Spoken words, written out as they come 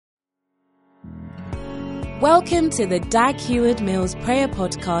Welcome to the Dag Heward-Mills Prayer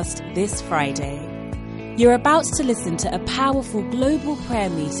Podcast this Friday. You're about to listen to a powerful global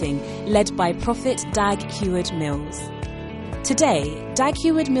prayer meeting led by Prophet Dag Heward-Mills. Today, Dag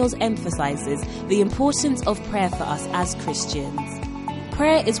Heward-Mills emphasizes the importance of prayer for us as Christians.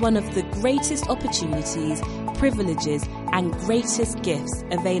 Prayer is one of the greatest opportunities, privileges, and greatest gifts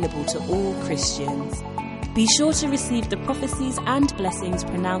available to all Christians. Be sure to receive the prophecies and blessings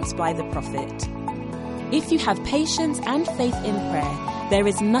pronounced by the prophet. If you have patience and faith in prayer, there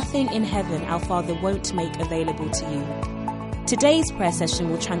is nothing in heaven our Father won't make available to you. Today's prayer session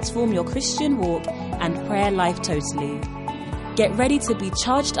will transform your Christian walk and prayer life totally. Get ready to be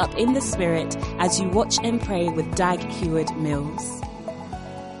charged up in the Spirit as you watch and pray with Dag Heward-Mills.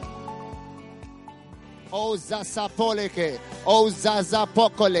 O Zasapoleke, O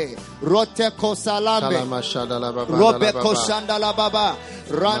Zazapokole, Roteko Salambe, Robeko Shandalababa,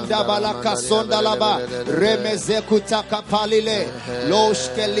 Randa Balaka Sondalaba, Remezekutaka Palile,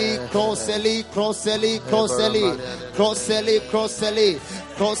 Loshkeli, Kroseli, Kroseli, Kroseli, Kroseli, Kroseli,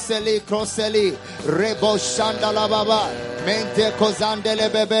 Kroseli, Kroseli, Rebo Shandalababa, Mente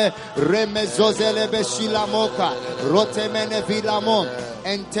Kozandele Bebe, Remezozele Beshilamoka, Rotemene Vilamon,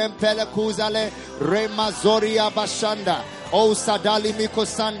 Entempele Kuzale, Remazoria Bashanda, O Sadali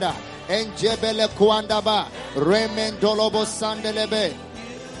Mikosanda, Enjebele Kuandaba, Remendolobo Sandelebe,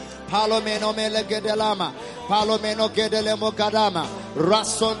 Palomeno Mele Gedelama, Palomeno Gedelemo Gadama,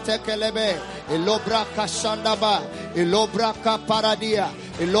 Rason Tekelebe, Ilobraka Shandaba, Ilobraka Paradia,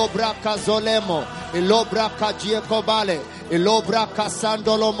 Ilobraka Zolemo, Ilobraka Giacobale, Ilobraka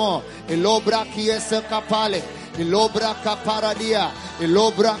Sandolomo, Ilobraki Esekapale, Ilobra Kaparadia,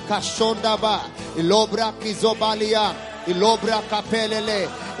 Ilobra Kashondaba, Ilobra Kizobalia, Ilobra Kapelele,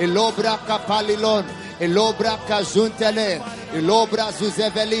 Ilobra Kapalilon, Ilobra Kajuntele, Ilobra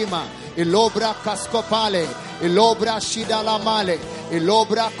Zuzevelima, Ilobra Kaskopale, Ilobra Shidalamale,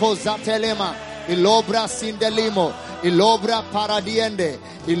 Ilobra Kozatelema, Ilobra Sindelimo, Ilobra Paradiende,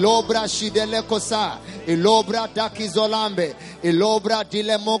 Ilobra Shidelekosa, Ilobra Dakizolambe, Ilobra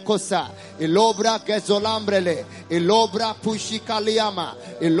Dilemokosa, Ilobra Gezolambrele, Ilobra Pushikaliama,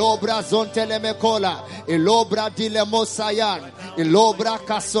 Ilobra Zontelemekola, Ilobra Dilemosayan, Ilobra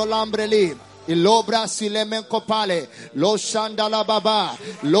Kasolambreli, Ilobra Silemenkopale, Lo Shandala Baba,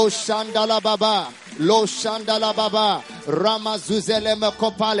 Lo Shandala Baba, Lo Shandala Baba, Ramazuzele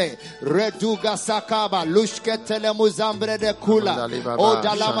Mekopale, Reduga Sakaba, Lushketele Muzambre de Kula, O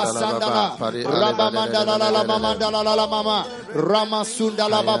Dalama Sandala, Rabamandala la Mamandala la Mama,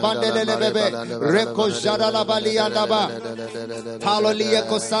 Ramasundala Babandele Bebe, Reko Jadala Baliandaba, Palolie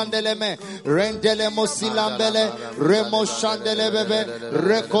Kosandeleme, Rendele Mosilambele, Remo Shandele Bebe,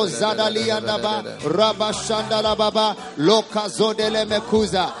 Reko Zadaliandaba, Rabashandala Baba, Loka Zodele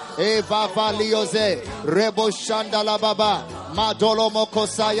Mekuza, Eva Valioze, Rebo Shandala Baba, Madolo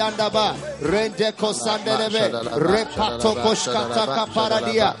Mokosa Yandaba, Rende Kosandelebe, Repato Koshkata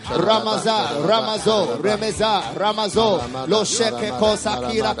Kaparadia, Ramaza, Ramazo, Remeza, Ramazo, Lo Sheke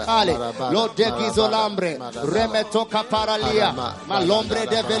Kosakira Kale, Lo Degizolambre, Remeto Kaparalia, Malombre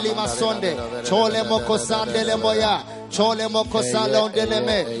de Velima Sonde, Chole Mokosandele Moya, Chole Mokosala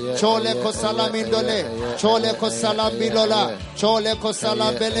Ondeleme, Chole Kosalamindole, Chole Kosalamilola, Chole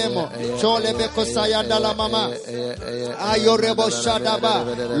Kosalambelemo, Chole Bekosayandala Mama, Ayorebo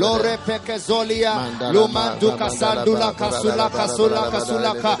Shadaba, Lore Pekezolia, Lumanduka Sandula Kasula Kasula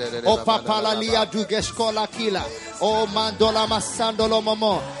Kasulaka, O Papalalia Dugeshkola Kila, O Mandola Masandolo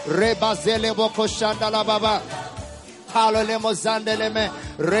Momo, Rebazele Boko Shandala Baba. Halolemo zandeleme,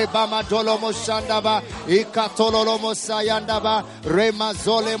 Rebama dolomo shandaba, Ikatololomo sayandaba,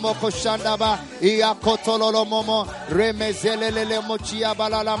 Remazolemo koshandaba, Iakotololomo, Remezelele mochia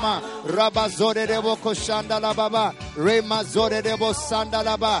balalama, Rabazore debo koshandala baba, Remazore debo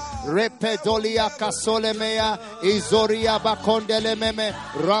sandalaba, Repedolia kasolemea, Izoria bakondelememe,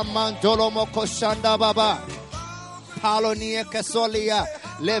 Ramandolomo koshanda baba, Palonie kasolia,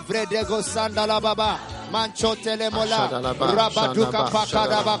 Levre dego sandala baba, Manchotele mola, Rabaduka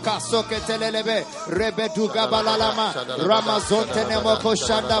pakadabaka, Soketelebe, Rebeduga balalama, Ramazonte nemoko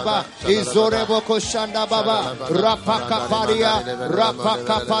shandaba, Izoreboko shandababa, Rapaka paria,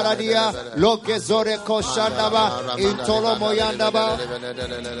 Rapaka paradia, Lokezore ko shandaba, Intolo moyandaba,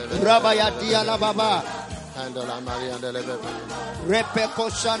 Rabayadia la baba, Repeko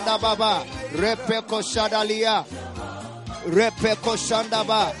shandababa, Repeko shadalia, Repeko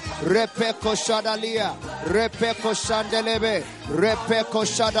Shandaba, Repeko Shadalia, Repeko Shandelebe, Repeko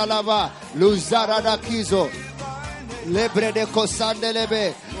Shadalava, Luzarada Kizo, Lebre de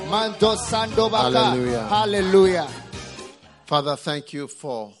Kosandelebe, Mando Sandobaka. Hallelujah. Father, thank you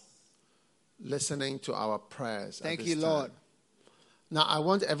for listening to our prayers. Thank at you, this Lord. time. Now, I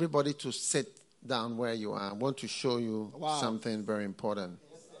want everybody to sit down where you are. I want to show you something very important.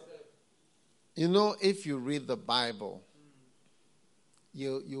 You know, if you read the Bible,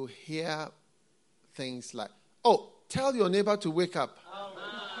 you hear things like, oh, tell your neighbor to wake up.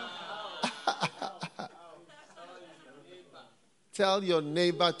 Tell your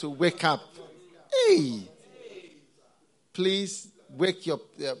neighbor to wake up. Hey, please wake your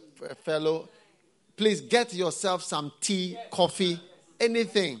fellow. Please get yourself some tea, coffee,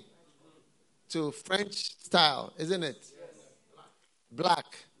 anything. To French style, isn't it? Black.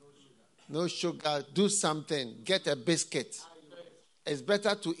 No sugar. Do something. Get a biscuit. It's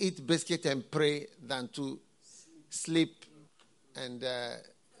better to eat biscuit and pray than to sleep and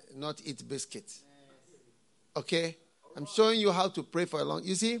not eat biscuit. Okay? I'm showing you how to pray for a long...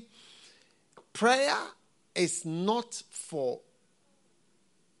 You see, prayer is not for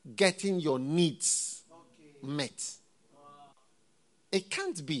getting your needs met. It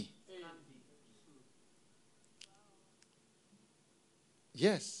can't be.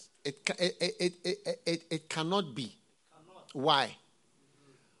 Yes, it cannot be. Why?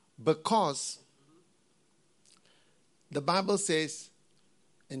 Because the Bible says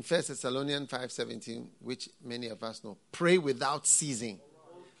in 1 Thessalonians 5:17, which many of us know, pray without ceasing.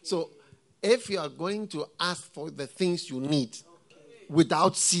 So if you are going to ask for the things you need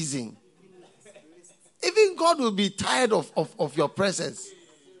without ceasing, even God will be tired of your presence.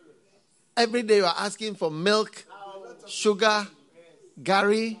 Every day you are asking for milk, sugar,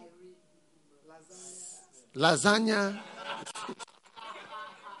 Gary, lasagna,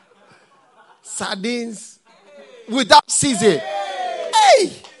 sardines, without ceasing.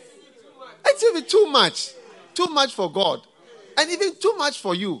 Hey! It will be too much. Too much for God. And even too much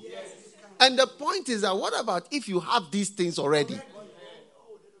for you. And the point is that what about if you have these things already?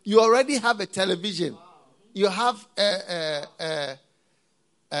 You already have a television. You have a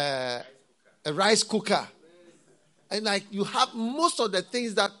rice cooker. And like you have most of the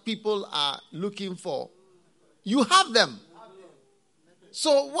things that people are looking for. You have them.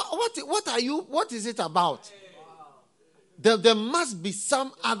 So what is it about? There must be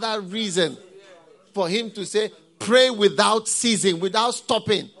some other reason for him to say, pray without ceasing, without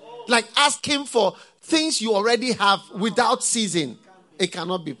stopping. Like ask him for things you already have without ceasing. It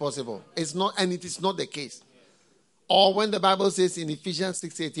cannot be possible. It's not, and it is not the case. Or when the Bible says in Ephesians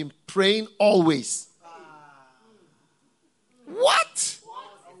 6:18, praying always. What?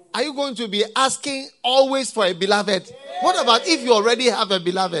 Are you going to be asking always for a beloved? What about if you already have a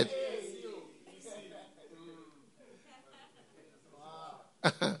beloved?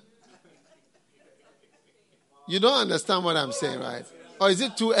 You don't understand what I'm saying, right? Or is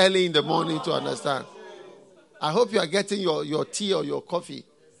it too early in the morning to understand? I hope you are getting your tea or your coffee.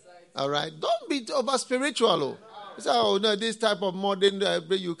 All right? Don't be over spiritual. Oh, no, this type of modern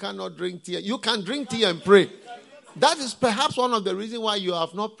you cannot drink tea. You can drink tea and pray. That is perhaps one of the reasons why you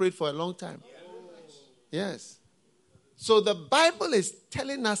have not prayed for a long time. Yes. So the Bible is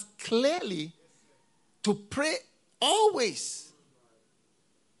telling us clearly to pray always.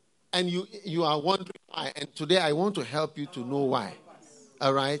 And you are wondering why. And today I want to help you to know why.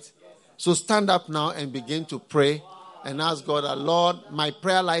 All right? So stand up now and begin to pray and ask God, Lord, my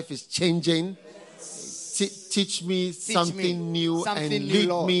prayer life is changing. Teach me something new and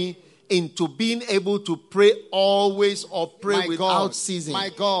lead me into being able to pray always or pray without ceasing. My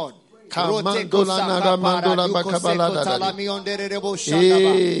God. Hey,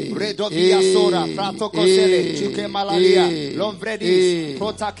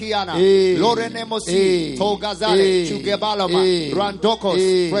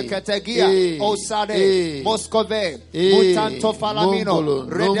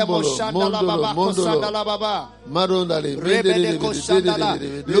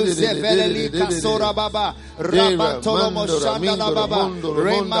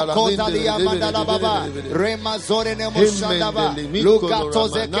 Baba, Rema Zorene Moshandaba, Lukato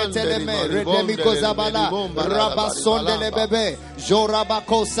Zeketeleme, Redemiko Zabala, Rabasondele Bebe,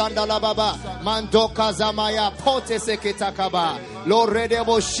 Jorabako Sandala Baba, Mandoka Zamaya, Pote Seketakaba,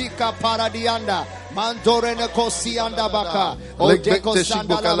 Loredebo Shika Paradianda, Mandorene Kosianda Baka, Odeko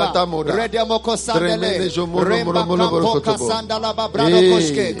Sandala, Redemoko Sandele, Remba Kampoka Sandala Babrado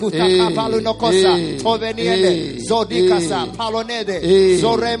Koske, Kutakapalu Nokosa, Toveniende, Zodikasa, Palonede,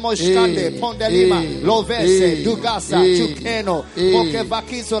 Zoremo Shkande, Pondelima, Lovese, Dugasa, Chukeno,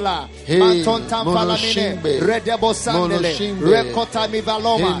 Mokevakisola, Manton Tampalamine, Redebo Sandele, Rekota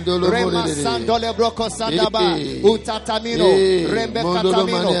Mivaloma, Rema Sandole Broko Sandaba, Utatamino, Rembe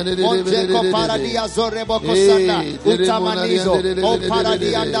Katamino, Onjeko Paradia. Yazore Bokosanda, Utamanizo, O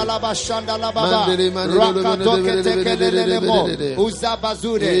Paradianda la Bashanda la Baba, Rakadoke Tekelelemo,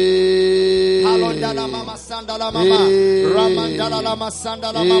 Uzabazude, Halondala Mama Sandala Mama, Ramandala Lama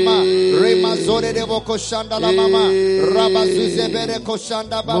Sandala Mama, Remazore de Bokoshanda la Mama, Rabazuze Bere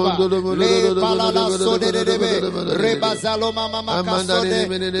Koshanda Baba, Le Palala Sode de Debe, Rebazalo Mama Makasode,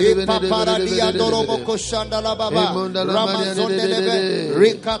 Ipaparadia Dorobo Koshanda la Baba, Ramazonde Lebe,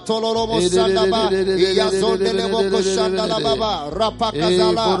 Rikatoloromo Sandaba, Yazonde Lebo Koshanda la Baba,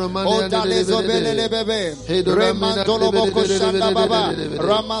 Rapakazala, Odalezo Belele Bebe, Remandolo Boko Shanda Baba,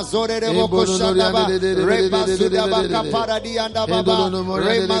 Ramazore de Boko Shanda Baba, Rebazuda Baka Paradianda Baba,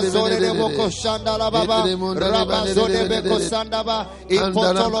 Remazore de Boko Shanda la Baba, Rabazode Beko Sandaba,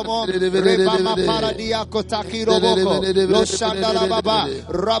 Impotolomo, Rebama Paradia Kotakiro Boko, Lo Shanda la Baba,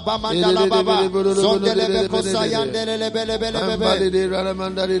 Rabamanda la Baba, Zondele Beko Sayandele Lebele Bebe,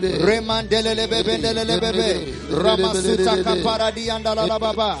 Remandele Bebe Bebe, Ramasuta Kaparadianda la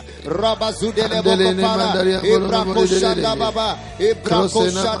Baba, Rabazudele Boko Para, Ibrako Shanda Baba, Ibrako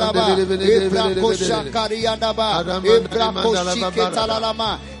Shadaba, Ibrako Shakariandaba, Ibrako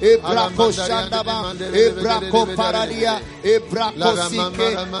Shiketalama, Ibrako Shandaba, Ibrako Paradia, Ibrako Sike,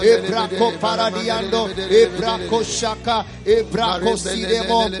 Ibrako Paradiando, Ibrako Shaka, Ibrako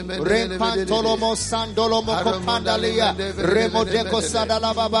Sidemo, Rempantolomo Sandolomo Copandalia, Remodeko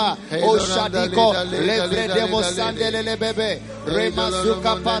Sadala Baba, Oshadiko, Levredemo Sandele Bebe,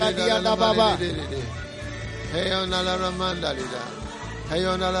 Remazuka Paradianda Baba. Heyona la Ramandalida,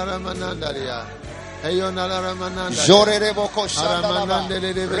 Heyona la Ramanandalia, Heyona la Ramananda, Jore Boko Shandala,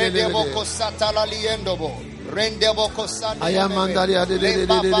 Rede Boko Satala Liendobo, Rende Boko Sandala, Ayamandalia de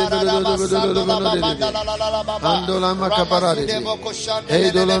Andola Macaparade,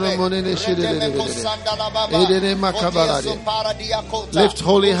 Hedola Monene Shide, Edene Macabarade. Lift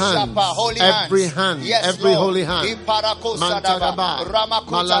holy hands, every hand, every holy hand. Mantagaba,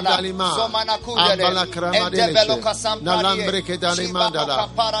 Malandalima, Ambala Kramadele, Nalambre Kedani Mandala,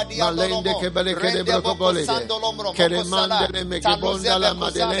 Malende Kebeleke de Brocobole, Keremandele Mekebonda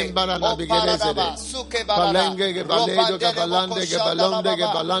Madeleine Barana Bigerese, Balenge Baledo Gabalande Gabalonde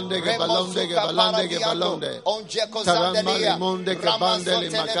Gabalande Gabalonde Gabalande Gabalonde, Taramali Monde Gabandele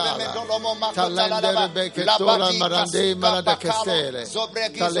Macala, Talende Rebeke Tola Marande Marada Castere,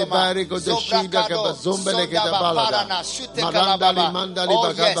 Talebari Godeshida Gabazumbele Gabalada, Marandali Mandali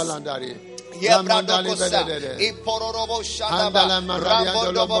Bagabalandari. Oh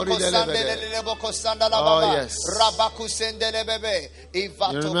yes.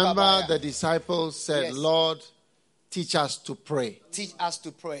 You remember the disciples said, yes, Lord, teach us to pray. Teach us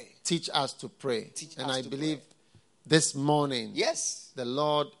to pray. Teach us to pray. And I believe this morning, yes, the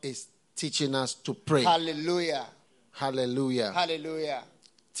Lord is teaching us to pray. Hallelujah. Hallelujah. Hallelujah.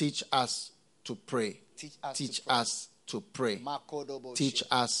 Teach us to pray. Teach us to pray. Teach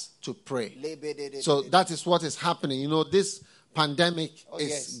us to pray. So that is what is happening. You know, this pandemic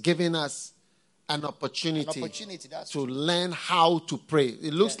is giving us an opportunity to learn how to pray.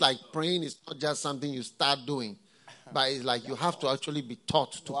 It looks like praying is not just something you start doing, but it's like you have to actually be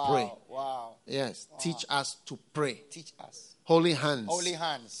taught to pray. Wow. Yes. Wow. Teach us to pray. Teach us. Holy hands. Holy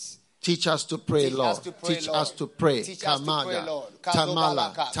hands. Teach us to pray, Lord. Teach us to pray. Kamada,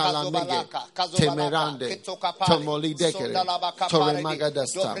 Tamala, Talamege, Temerande, Tomolideke,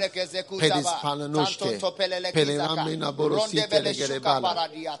 Toremagadasta, Pedis Palanushke, Peleramina Borosite Legerebala,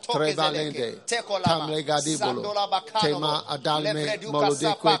 Trevalende, Tamlegadibolo, Tema Adalme,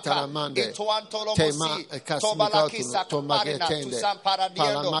 Molodeque Taramande, Tema Casmicatu, Tomagetende,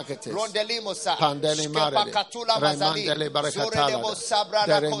 Palamaketes, Pandele Mare, Remandele Baracatala,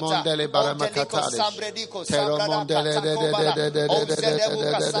 Deremonde. Baramakatare, Teromondele,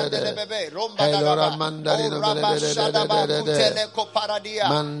 Helora Mandalino, Mandele,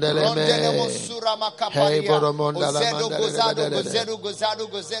 Hey Boromondala,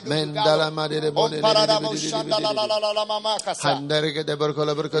 Mendala Madre, Handerga de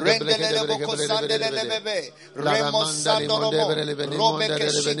Bercola,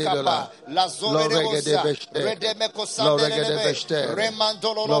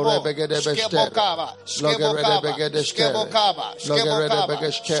 Skebokava,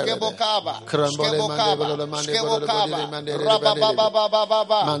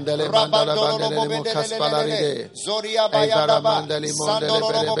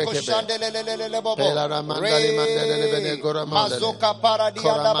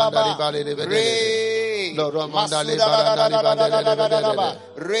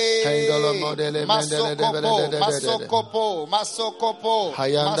 Re Masokopo, Masokopo,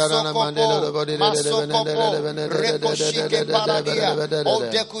 Rekoshike Paradia,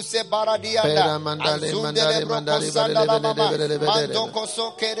 Odekuse Baradianda, Azundele Brokosanda Mama, Mandoko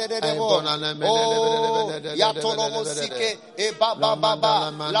Sokerebo, Oh, Yatolo Sike, Eba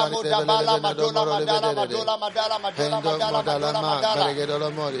Baba, Lamoda Bala, Madonna Madala, Madonna Madala, Madonna Madala, Madonna Madala,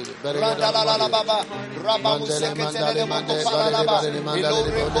 Randala Baba, Rabba Musekete Moko Paralaba,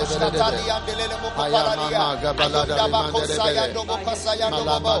 Ilore Kostatali and Delemo Paradia, Ayonda Bakosaya, Dobokasaya,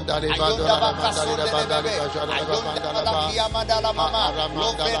 Dobo, Ayonda Bakasunda Bebe, Ayonda Balakia Madala Mama,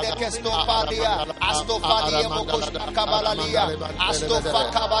 Lope de Kesto Padia, Astofadia Mokosta Kabalalia, Astofa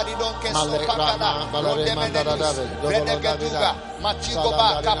Kabadi Don Kesto Pakana, Rodemenedus, Redegaduga, Machigoba,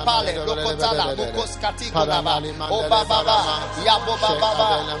 Kapale, Lokotala, Mukos Katikolaba, Oba Baba, Yabo Baba,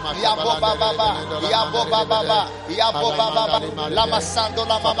 Yabo Baba, Yabo Baba, Yabo Baba, Lama Sando,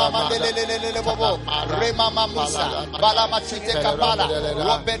 Lama Mandele Bobo, Rema Mamusa, Bala Machite Kapala,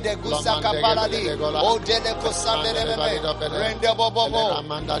 Robe de Gusa Kapaladi, Odele Kosandele, Rende Bobo,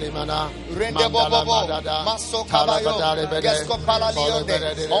 Rende Bobo, Maso Caballo, Gesco Palalione,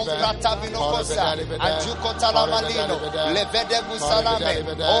 Ombrata Vinocosa, Anjuco Talamalino, Levede Gusalame,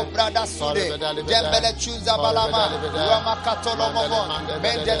 Obrada Sude, Dembele Chuza Balama, Rama Catolomo,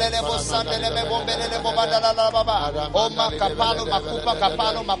 Mendele Bosandele Bombele Bobadala Baba, Oma Capalo, Macupa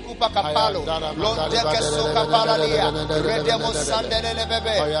Capalo, Macupa Capalo, Londeke Soka Palalia, Redemo Sandele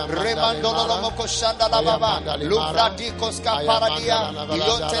Bebe, Remandolo Mocoshanda la Baba, Lufradicos Caparadia,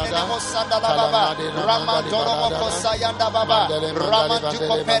 Ilontenemo Sanda la Baba, Ramandolo Mocosayanda Baba,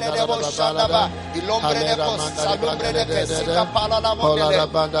 Ramanduco Pere de Boshandaba, Ilombre de Costa, Lumbre de Kesica Pala la Mondele,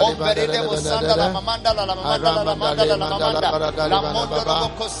 Ombere de Bosanda la Mamanda la Mamanda la Mamanda la Mamanda, la Mondolo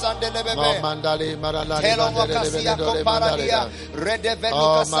Mocosandele Bebe, Telo Mocasia Comparadia, Rede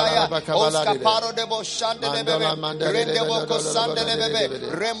Venucasaya, Oscaparo de Boshandele Bebe, Rende Mocosandele Bebe,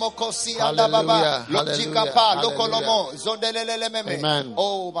 Remocosi and Baba, Logica Pa, Locolomo, Zondelele Meme,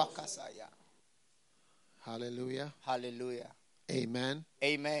 Oh Bacasaya. Hallelujah. Hallelujah. Amen.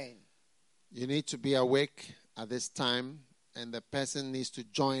 Amen. You need to be awake at this time, and the person needs to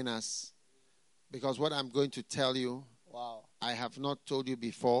join us, because what I'm going to tell you, wow, I have not told you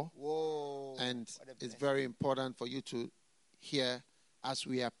before. Whoa. And it's very important for you to hear as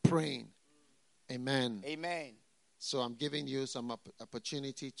we are praying. Amen. Amen. So I'm giving you some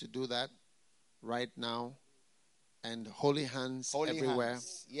opportunity to do that right now. And holy hands everywhere.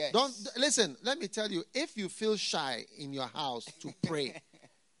 Hands. Yes. Don't listen, let me tell you, if you feel shy in your house to pray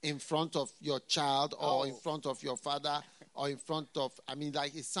in front of your child or in front of your father or in front of,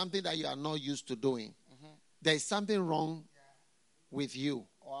 like it's something that you are not used to doing. Mm-hmm. There is something wrong with you.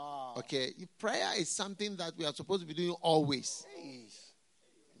 Wow. Okay, prayer is something that we are supposed to be doing always.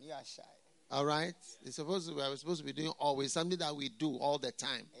 You are shy. All right? We are supposed to be doing always, something that we do all the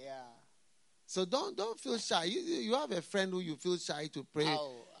time. Yeah. So don't feel shy. You have a friend who you feel shy to pray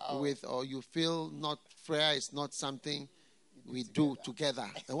with, or you feel not prayer is not something we do together.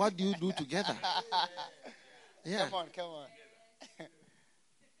 And what do you do together? Yeah. Come on.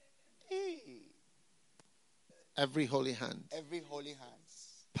 Every holy hand. Every holy hands.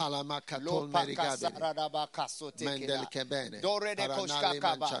 Palama katol merigade. Mendel kebene. Dore de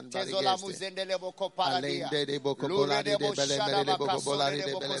koshkakaba. Tezola muzendele boko paradia. Alende de boko Lure de bolari de bele de boko bolari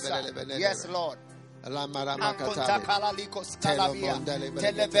de bele. Yes, Lord. Ankonta kalalikos kalavia.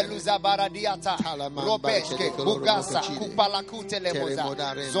 Televeluza baradiata. Robeshke bugasa kupalakute lemoza.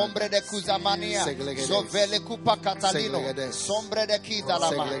 Sombre de kuzamania. Sovele kupa katalino. Sombre de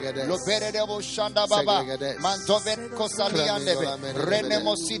kizalama. Lobere de boshanda baba. Mantove kosaliande. Rene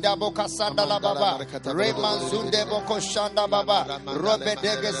mosida bokasanda la baba. Remanzunde bokoshanda baba. Robe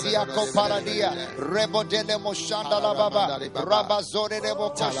de gezia koparadia. Rebo dele moshanda la baba. Rabazore de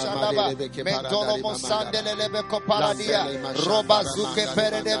bokoshanda baba. Mentolo Sandelebe Koparadia, Roba Zuke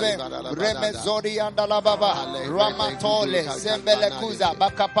Peredebe, Remezori and Alababa, Ramatole, Sembelekuza,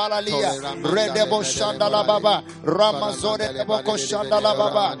 Bakapalalia, Redebo Shandalababa, Ramazore de Boko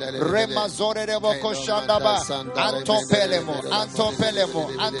Shandalababa, Remazore de Boko Shandaba, Antopelemo,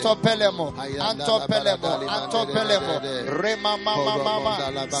 Rema Mama,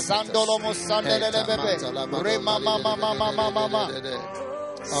 Sandolomo Sandelebe, Rema Mama.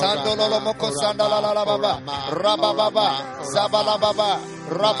 Sandolo moko sandala la baba, rababa, zabala baba,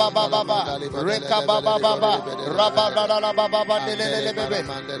 Rabababa, Rekabababa, Rabadalababa, Delelebebe,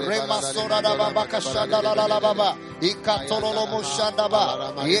 Remasora Baba Kashanda la Baba, Ikatolo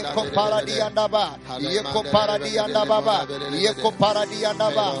Shandaba, Yeko Paradiandaba, Yeko Paradiandaba, Yeko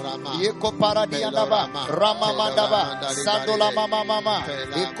Paradiandaba, Yeko Paradiandaba, Ramamandaba, Sandola Mama,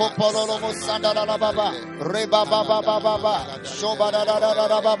 Yeko Pololo Sandala Baba, Reba Baba Baba, Shobada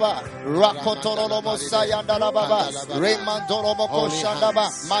Baba, Rakotolo Mosayanda Baba, Remandolo Moko Shandaba,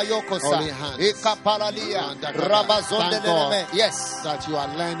 Mayokosa, Ikapalalia, Rabazondeleme. Yes, that you are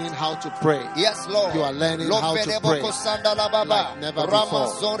learning how to pray. Yes, Lord. You are learning how to pray like never before.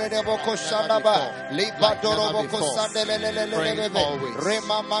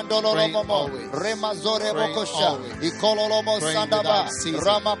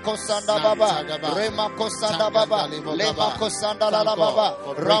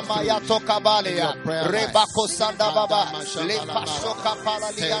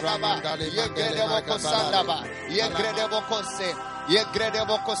 Ye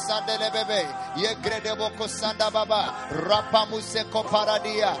gredebo kosandele bebe, ye gredebo kosanda baba, rapamuse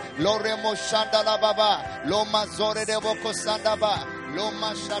koparadia, loremo shandala baba, lo mazore debo kosanda ba, lo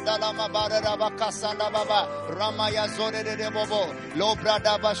mashadala mabare rabakasanda baba, ramaya zore de bobo, lo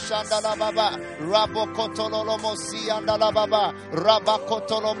brada bashandala baba, rabo kotolo mosi andala baba,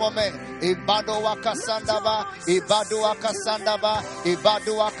 rabakotolo mome, ibado wakasanda ba, ibado wakasanda ba,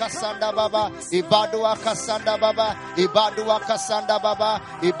 ibado wakasanda baba, ibado wakasanda baba, ibado wakasanda Baba,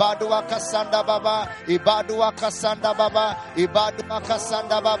 Ibadu Akasanda Baba, Ibadu Akasanda Baba, Ibadu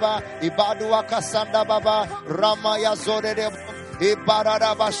Akasanda Baba, Ibadu Akasanda Baba, Ramaya Zore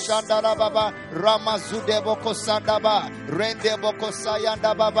Ibarada Bashanda Baba, Ramazude Boko Sandaba, Rende Boko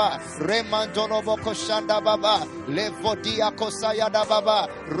Sayanda Baba, Remandono Boko Shanda Baba, Levodia Kosayada Baba,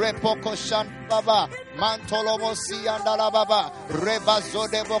 Repoko Shanda Baba, Mantolomo Sianda Baba,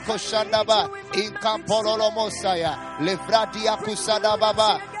 Rebazode Boko Shandaba, Incampolo Mosaya, Levradia Kusada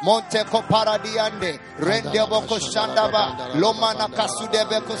Baba, Monte Coparadiande, Rende Boko Shandaba, Lomana Kasude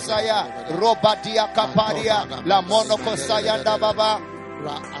Bekosaya, Robadia Caparia, La Monoco Sayanda Baba,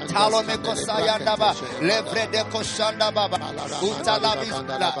 Talome Kosayanda Baba, Levre de Koshanda Baba,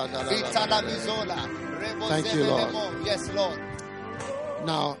 Utalamizola, Thank you, Lord. Yes, Lord.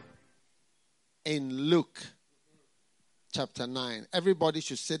 Now, in Luke chapter 9, everybody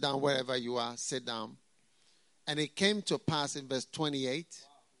should sit down wherever you are, sit down. And it came to pass in verse 28,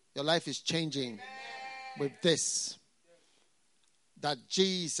 your life is changing with this, that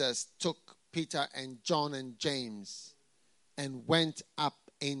Jesus took Peter and John and James and went up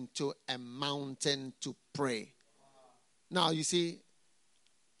into a mountain to pray. Now, you see,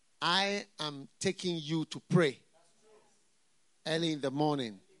 I am taking you to pray early in the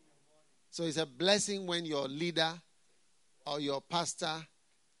morning. So it's a blessing when your leader or your pastor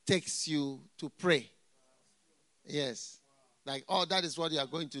takes you to pray. Yes. Like, oh, that is what you are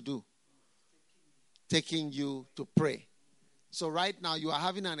going to do. Taking you to pray. So right now you are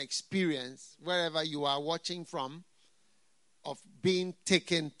having an experience wherever you are watching from of being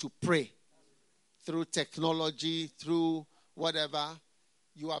taken to pray. Through technology, through whatever,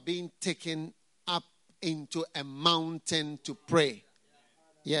 you are being taken up into a mountain to pray.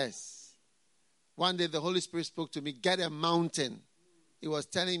 Yes. One day the Holy Spirit spoke to me, get a mountain. He was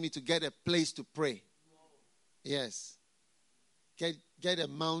telling me to get a place to pray. Yes. Get a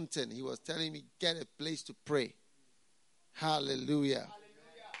mountain. He was telling me, get a place to pray. Hallelujah.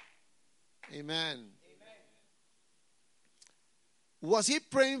 Amen. Was he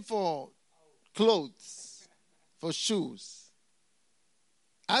praying for clothes, for shoes?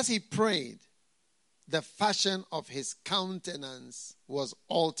 As he prayed, the fashion of his countenance was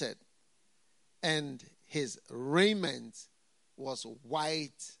altered, and his raiment was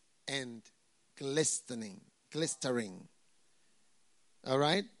white and glistering. All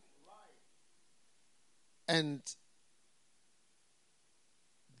right? And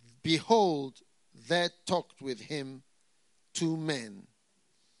behold, there talked with him two men,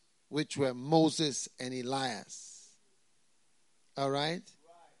 which were Moses and Elias. All right?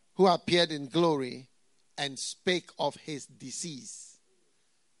 Who appeared in glory and spake of his decease,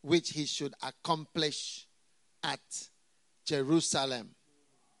 which he should accomplish at Jerusalem.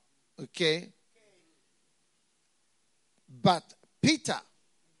 Okay? But Peter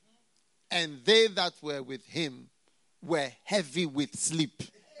and they that were with him were heavy with sleep.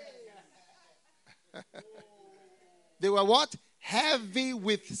 They were what? Heavy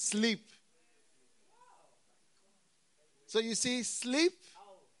with sleep. So you see, sleep.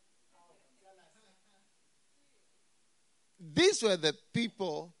 These were the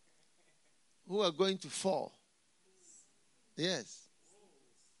people who are going to fall. Yes.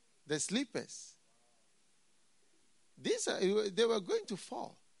 The sleepers. They were going to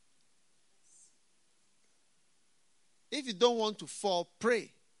fall. If you don't want to fall,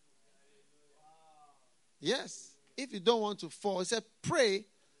 pray. Yes. If you don't want to fall, he said, pray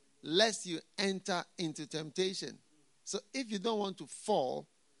lest you enter into temptation. So if you don't want to fall,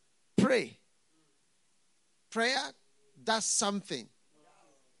 pray. Prayer does something.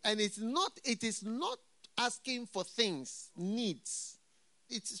 And it is not asking for things, needs.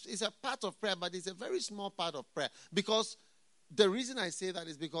 It's a part of prayer, but it's a very small part of prayer. Because the reason I say that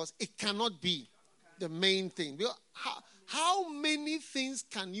is because it cannot be the main thing. Because how many things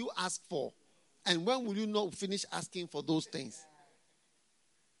can you ask for? And when will you not finish asking for those things?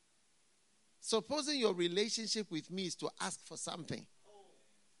 Supposing your relationship with me is to ask for something.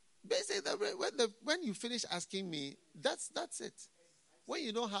 Basically, when you finish asking me, that's it. When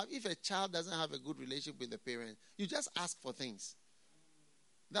you don't have, if a child doesn't have a good relationship with the parent, you just ask for things.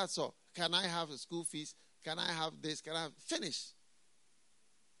 That's all. Can I have a school fees? Can I have this? Can I have... Finish.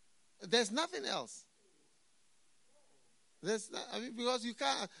 There's nothing else. Because you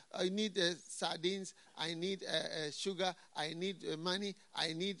can't. I need sardines. I need sugar. I need money.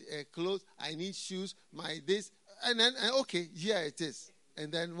 I need clothes. I need shoes. My this. And then, okay, here it is.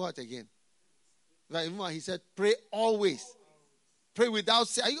 And then what again? He said, pray always. Pray without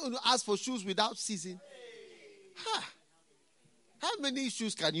ceasing. Are you going to ask for shoes without ceasing? How many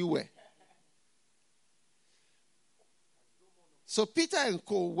shoes can you wear? So Peter and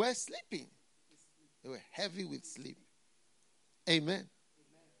co were sleeping. They were heavy with sleep. Amen.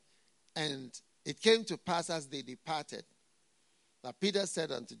 And it came to pass as they departed that Peter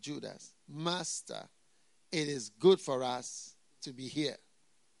said unto Judas, Master, it is good for us to be here.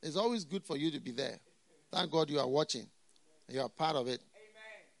 It's always good for you to be there. Thank God you are watching. You are part of it.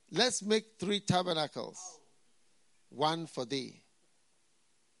 Amen. Let's make 3 tabernacles. One for thee.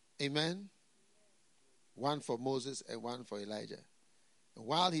 Amen. One for Moses and one for Elijah. And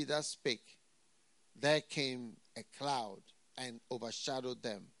while he thus spake, there came a cloud and overshadowed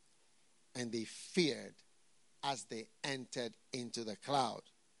them. And they feared as they entered into the cloud.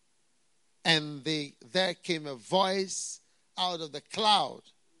 And there came a voice out of the cloud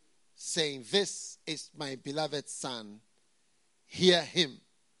saying, This is my beloved Son. Hear him.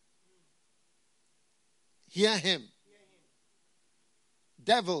 Hear him.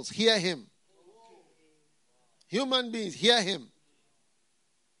 Devils, hear him. Human beings, hear him.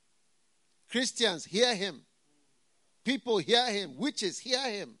 Christians, hear him. People, hear him. Witches, hear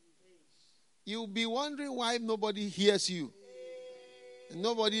him. You'll be wondering why nobody hears you. And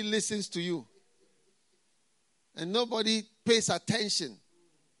nobody listens to you. And nobody pays attention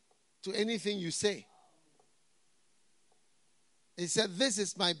to anything you say. He said, This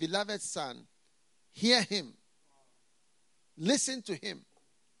is my beloved Son. Hear him. Listen to him.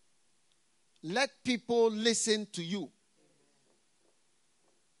 Let people listen to you.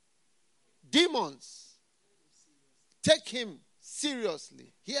 Demons, take him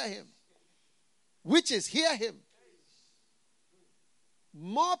seriously. Hear him. Witches, hear him.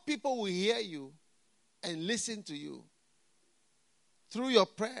 More people will hear you and listen to you through your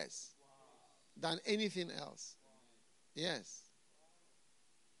prayers than anything else. Yes.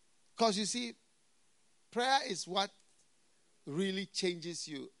 Because you see, prayer is what really changes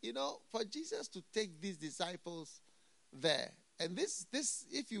you. You know, for Jesus to take these disciples there, and this,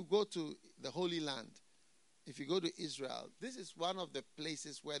 if you go to the Holy Land, if you go to Israel, this is one of the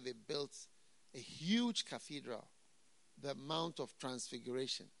places where they built a huge cathedral, the Mount of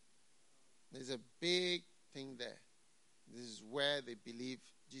Transfiguration. There's a big thing there. This is where they believe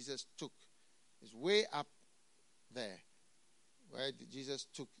Jesus took. It's way up there, where Jesus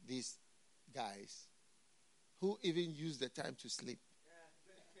took these guys who even used the time to sleep.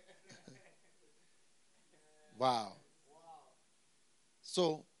 Wow.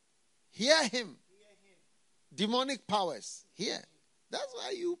 So, hear him. Demonic powers, hear. That's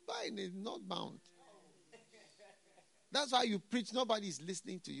why you bind is not bound. That's why you preach. Nobody is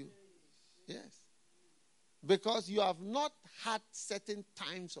listening to you. Yes. Because you have not had certain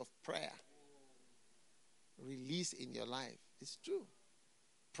times of prayer release in your life. It's true.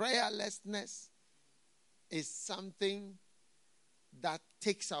 Prayerlessness is something that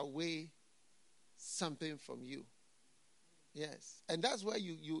takes away something from you. Yes. And that's where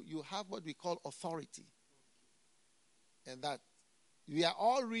you have what we call authority. And that we are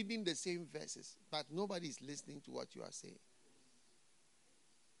all reading the same verses, but nobody is listening to what you are saying.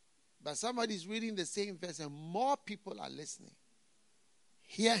 But somebody is reading the same verse and more people are listening.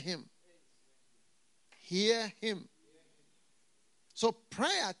 Hear him. Hear him. So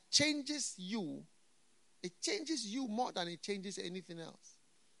prayer changes you. It changes you more than it changes anything else.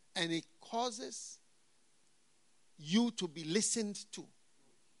 And it causes you to be listened to.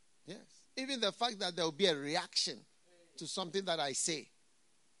 Yes. Even the fact that there will be a reaction to something that I say,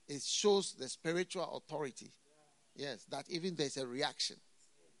 it shows the spiritual authority. Yes, that even there's a reaction.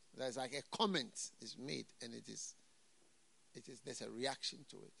 There's like a comment is made, and there's a reaction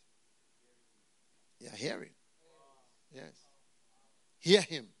to it. Yeah, hearing. Yes. Hear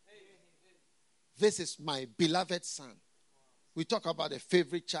him. This is my beloved son. We talk about a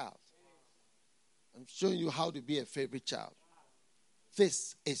favorite child. I'm showing you how to be a favorite child.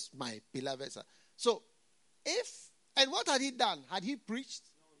 This is my beloved son. So, and what had he done? Had he preached?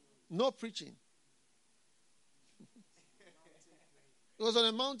 No preaching. He was on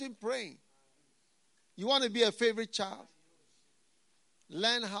a mountain praying. You want to be a favorite child?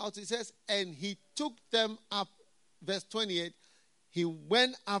 Learn how to, it says, and he took them up, verse 28, he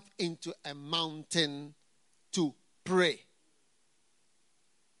went up into a mountain to pray.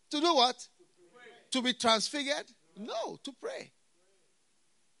 To do what? To be transfigured? No, to pray.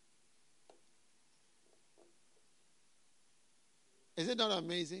 Is it not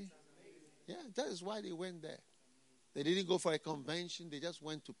amazing? Yeah, that is why they went there. They didn't go for a convention. They just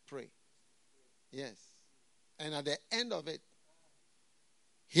went to pray. Yes. And at the end of it,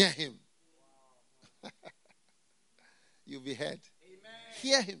 hear him. You'll be heard. Amen.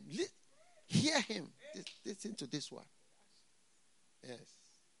 Hear him. Hear him. Listen to this one. Yes.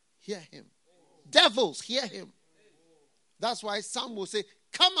 Hear him. Devils, hear him. That's why some will say,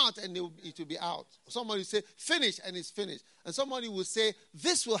 come out, and it will be out. Somebody will say, finish, and it's finished. And somebody will say,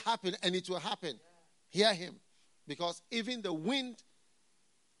 this will happen, and it will happen. Hear him. Because even the wind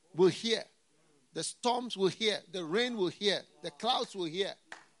will hear. The storms will hear. The rain will hear. The clouds will hear.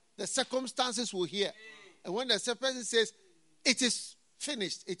 The circumstances will hear. And when the person says, it is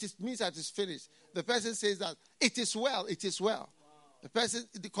finished, means that it's finished. The person says that, it is well, it is well. The person,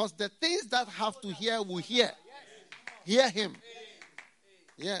 because the things that have to hear will hear. Hear him.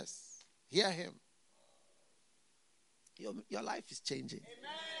 Yes. Hear him. Your life is changing.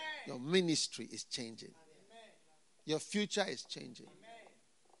 Your ministry is changing. Your future is changing.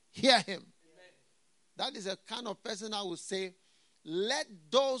 Hear him. That is a kind of person I would say, let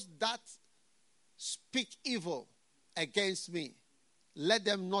those that speak evil against me, let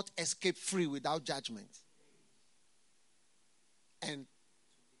them not escape free without judgment. And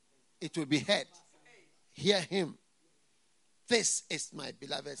it will be heard. Hear him. This is my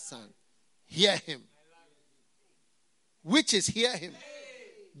beloved son. Hear him. Witches, hear him.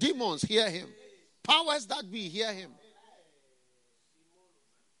 Demons, hear him. Powers that be, hear him.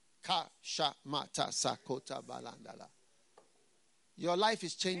 Your life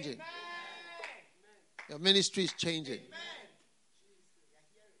is changing. Your ministry is changing.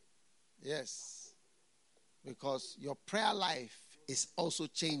 Yes. Because your prayer life is also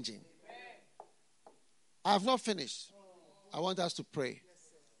changing. I have not finished. I want us to pray.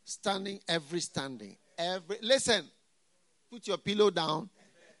 Standing. Listen. Put your pillow down.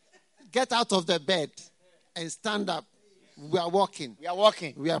 Get out of the bed and stand up. We are walking.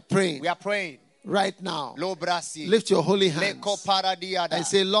 We are praying. Right now. Lift your holy hands and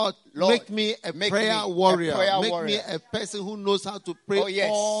say, Lord, make me a prayer warrior. Make me a person who knows how to pray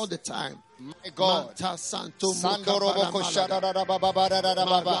all the time. My God. Sandorobo Shadara Baba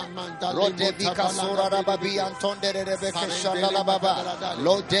Rodevika Sora Babi Antonde Rebecca Shandala Baba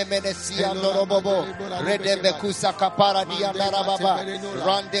Lodemenesia Norobobo Redebekusa Kaparadia Darababa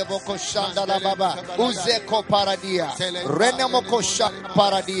Randevoko Shandala Baba Uzeko Paradia Renemoko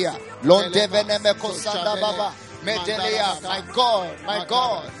Paradia Londevenemeko Sanda Baba Medelea, my God,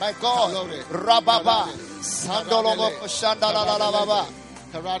 Rababa Sandolomoko Shandala Baba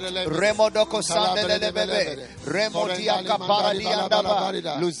Remodoko Sandele Bebe, Remodia Caparadia Daba,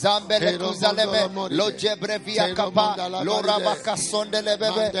 Luzambele Kuzaleme, Lojebrevia Capa, Lorabaka Sondele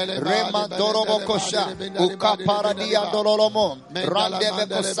Bebe, Remandorobo Kosha, Ukaparadia Dololomo,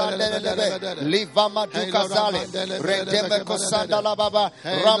 Randeveko Sandele, Livama Dukazale, Redemeko Sandala Baba,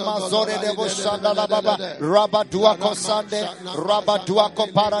 Ramazore de Boshandala Baba, Rabaduako Sande, Rabaduako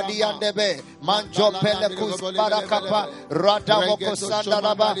Paradia Debe, Manjo Pelekus Parakapa, Radamoko Sandala.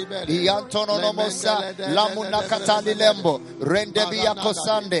 Iantono Nomosa, Lamuna Katani Lembo, Rendebia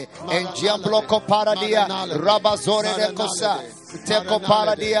Kosande, and Giambloko Paradia, Rabazore de Cosa, Teko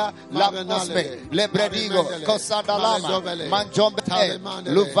paradia la cosme le bredigo cosanda lama manjombe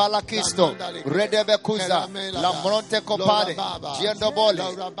luvala kisto redebe kuza la monte copade giendo bole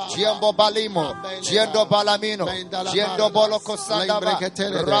giembo balimo giendo balamino giendo bolo cosanda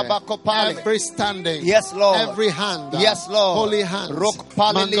raba copale. Every standing, yes Lord, every hand, yes Lord, holy hands, rock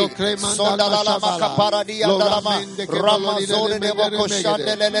palili sonda la lama caparadia lama ramazore de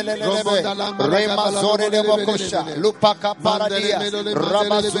bocoshande remazore de bocosha lupa caparadia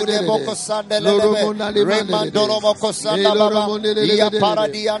Rabazure boko sandelebe remandolo moko sandababa ia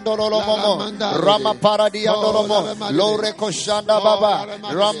paradia ndolo momo rama paradia ndolo momo lore koshanda baba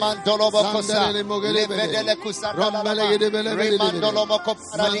ramandolo boko sa lebedele kusanda remandolo moko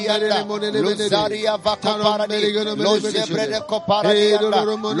paradia luzaria vako paradia lojebre de ko paradia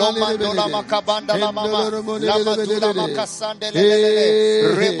lo mandola makabanda la mama la madula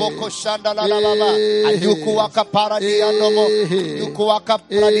makasandele reboko shanda la baba ayuku waka paradia ndomo ayuku waka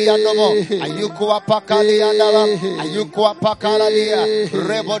paradia ndomo ayuku wapakalia ndaba ayuku wapakalia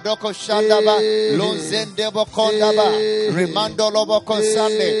rebodoko shandaba lonzende bokondaba remando loboko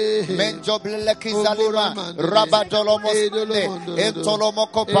sande menjoble kizalima rabadolo mosde entolomo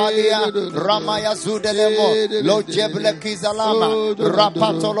kopalia ramaya zudelemo lojeble kizalama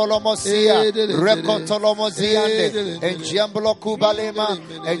rapatolo mosia rekotolo ziande enjemblo kubalema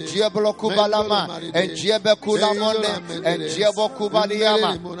enjeblo kubalama enjebe kulamonde enjebo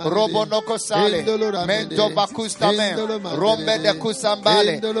kubaliama robo noko sale mendo bakustame rombe de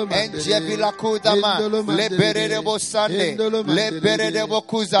kusambale enjebi la kudama le berere bosande le berere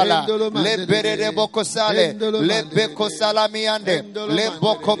bokuzala le berere bokosale le beko salamiande le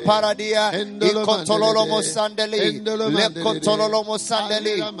boko paradia ikotololo mosandeli le kotololo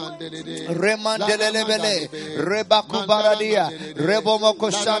mosandeli remandele bele rebaku baradia rebo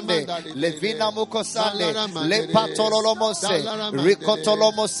mokoshande le vina mokosande le patololo mose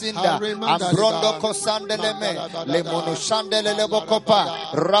rikotolo mosinda ambrondo kosandeleme le monoshandele le bokopa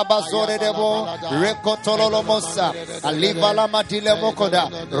rabazore debo rekotolo mosa aliva la matile mokoda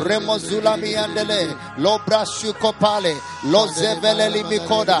remozula miandele lo brashu kopale lo zevele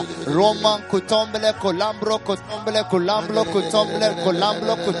limikoda roman kutombele kolambro kutombele kulamblo kutombele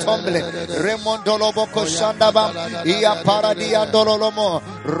kolamblo kutombele remondolo boko shandaba ia paradia dololomo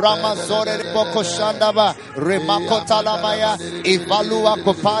ramazore boko shandaba remakotala maya ivalua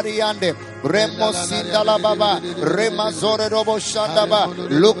kopariande Remo sindala baba, remazore robo shandaba,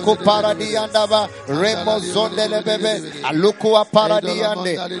 luku paradiandaba, remo zondele bebe, aluku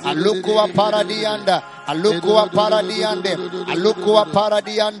paradiande, aluku paradianda, aluku paradiande, aluku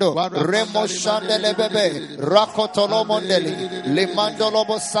paradiando, remo shandele bebe, rakotolo mondeli, limandolo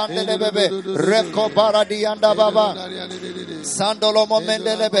sandele bebe, reko paradianda baba, sandolo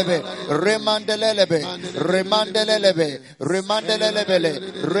momendele bebe, remandelelebe, remandelelebe, remandelelebele,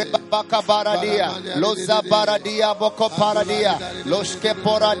 rebaka paradia, loza paradia, boko paradia, loshke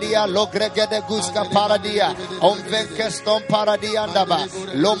paradia, logrege de guska paradia, onvenkeston paradiandaba,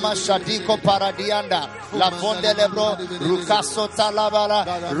 loma shadiko paradianda, la fondelebro, rukaso talabala,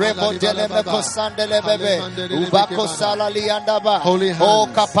 rebodele meko sandele bebe, ubako salaliandaba, o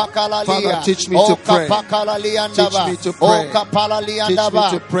kapakalalia, o kapakalaliandaba, o kapalaliandaba,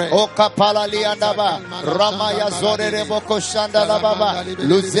 o kapalaliandaba, ramaya zore reboko shandala baba,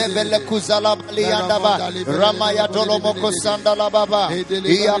 luzebele kuzala baliandaba, ramaya dolomoko sandala baba,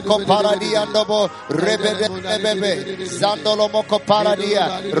 iyako paradiandobo, rebede bebe, zandolomoko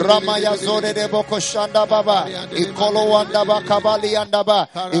paradia, ramaya zore reboko shanda baba, ikolo andaba kabali andaba,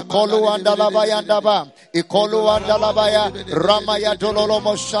 ikolo andalaba yandaba, ikolo andalabaya, ramaya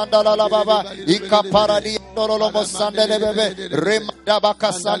dololomo shanda la baba, ikaparadia dololomo sandele bebe, remadaba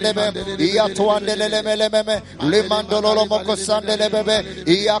kasandebe, iyatuandele meme, lemandololomo sandele bebe,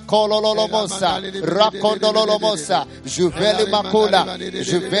 iyakolo lolomosa, rakondololomosa, juveli makula,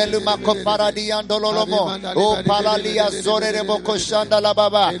 juveli makoparadiandololomo, o palalia zore reboko shanda la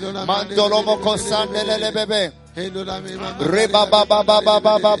baba, mandolomo kosandele bebe. Reba baba baba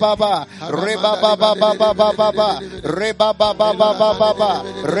baba baba reba baba baba baba reba baba baba baba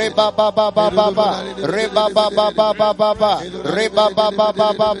reba baba baba reba baba baba baba reba baba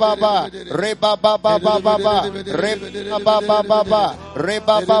baba baba reba baba baba reba baba baba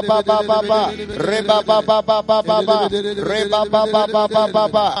reba baba baba reba baba baba reba baba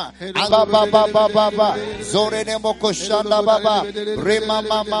baba baba baba zore ne moko shanda baba rema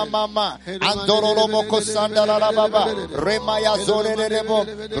mama mama andoro moko sanda la baba. Remaya zore rebo.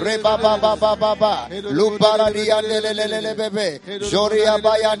 Reba baba baba. Lubara diandelele bebe. Joria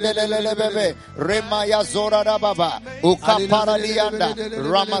bayandelele bebe. Remaya zora da baba. Ukapara dianda.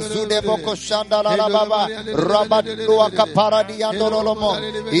 Ramazude boko shanda la baba. Rabadua kapara diandololomo.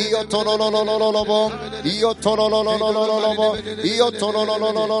 Io tololololobo. Io tololololobo. Io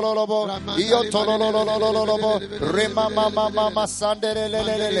tololololobo. Io tololololobo. Remama mama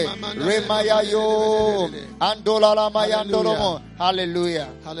sandelele. Remaya yo. Andola la mayandolomo. Hallelujah.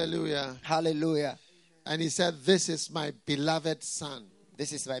 Hallelujah. Hallelujah. And he said, this is my beloved son.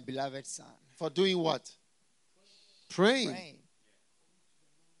 This is my beloved son. For doing what? Praying. Praying.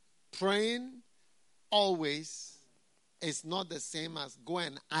 Praying always is not the same as go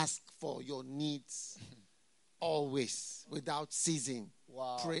and ask for your needs always without ceasing.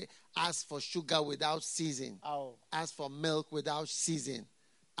 Wow. Pray, ask for sugar without ceasing. Oh. Ask for milk without ceasing.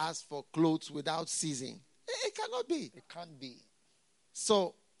 Ask for clothes without ceasing. It cannot be. It can't be.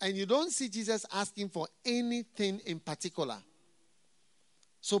 So, and you don't see Jesus asking for anything in particular.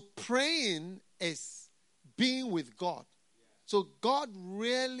 So praying is being with God. So God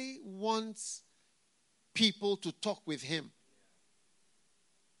really wants people to talk with him.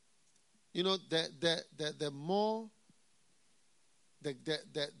 You know, the more,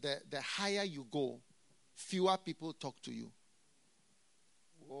 the higher you go, fewer people talk to you.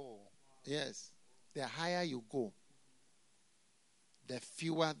 Whoa. Yes. The higher you go, the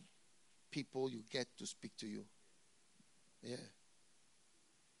fewer people you get to speak to you. Yeah.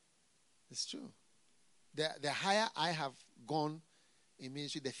 It's true. The higher I have gone in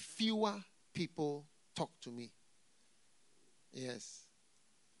ministry, the fewer people talk to me. Yes.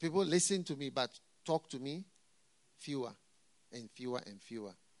 People listen to me, but talk to me, fewer and fewer and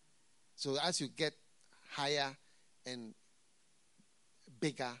fewer. So as you get higher and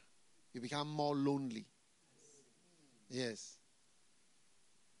bigger, you become more lonely. Yes.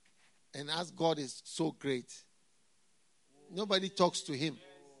 And as God is so great, nobody talks to him.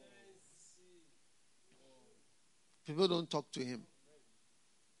 People don't talk to him.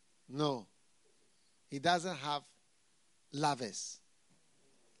 No. He doesn't have lovers.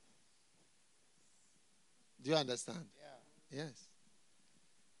 Do you understand? Yeah. Yes.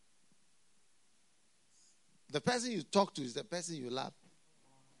 The person you talk to is the person you love.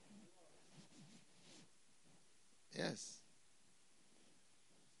 Yes.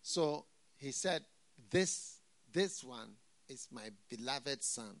 So he said, this one is my beloved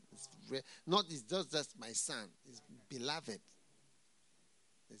son. It's just my son. It's beloved.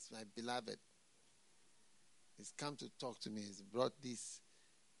 It's my beloved. He's come to talk to me. He's brought this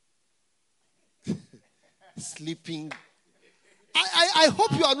sleeping. I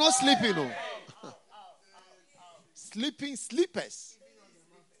hope you are not sleeping. No. Sleeping sleepers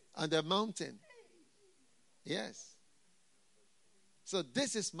on the mountain. Yes. So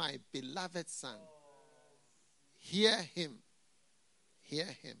this is my beloved son. Hear him. Hear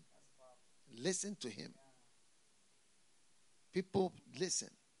him. Listen to him. People listen.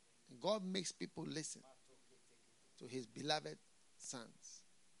 God makes people listen to his beloved sons.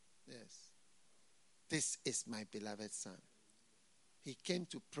 Yes. This is my beloved son. He came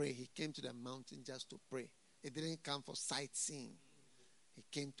to pray. He came to the mountain just to pray. He didn't come for sightseeing. He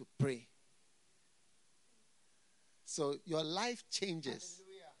came to pray. So your life changes.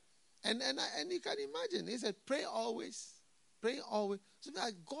 And you can imagine, he said, pray always. Pray always. So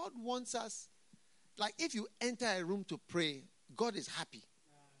that God wants us, like if you enter a room to pray, God is happy.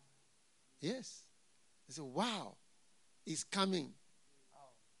 Yes. He said, wow, he's coming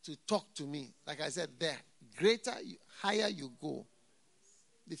to talk to me. Like I said, the higher you go,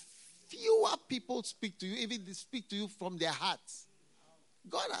 the fewer people speak to you, even they speak to you from their hearts.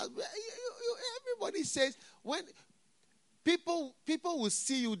 God has, everybody says, when people will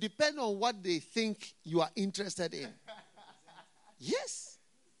see you, depend on what they think you are interested in. Yes.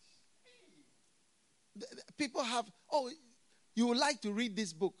 People have, you would like to read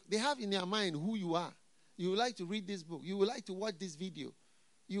this book. They have in their mind who you are. You would like to read this book. You would like to watch this video.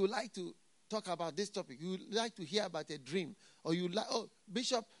 You would like to talk about this topic. You would like to hear about a dream. Or you like,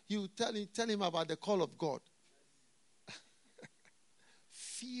 Bishop, you tell him about the call of God.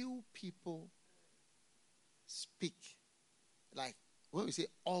 Few people speak. Like when we say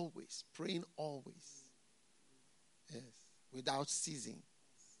always, praying always. Yes. Without ceasing.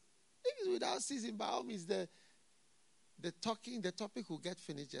 If it's without ceasing, by all means, the topic will get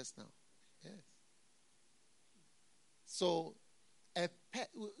finished just now. Yes. So,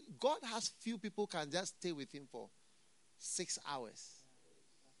 God has few people can just stay with him for 6 hours.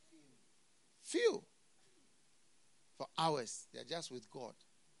 Few. For hours. They're just with God.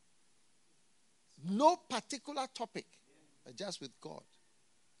 No particular topic, but just with God.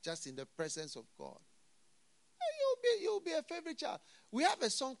 Just in the presence of God. And you'll be a favorite child. We have a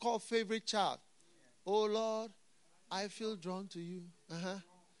song called Favorite Child. Oh Lord, I feel drawn to you.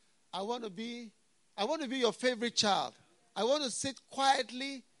 I want to be your favorite child. I want to sit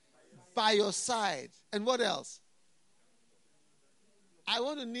quietly by your side. And what else? I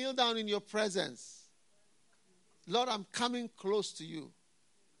want to kneel down in your presence. Lord, I'm coming close to you.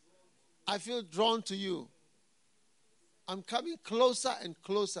 I feel drawn to you. I'm coming closer and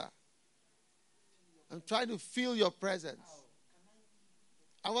closer. I'm trying to feel your presence.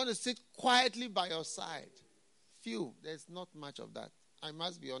 I want to sit quietly by your side. There's not much of that. I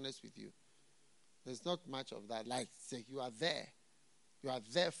must be honest with you. There's not much of that. Like, say, you are there. You are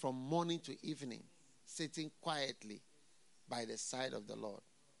there from morning to evening, sitting quietly by the side of the Lord.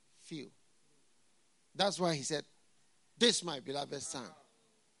 That's why he said, this my beloved son.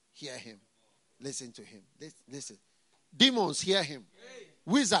 Hear him. Listen to him. Listen. Demons hear him.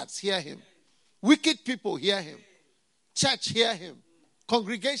 Wizards hear him. Wicked people hear him. Church hear him.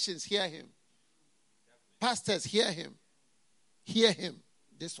 Congregations hear him. Pastors hear him. Hear him.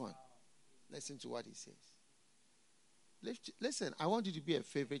 This one. Listen to what he says. Listen, I want you to be a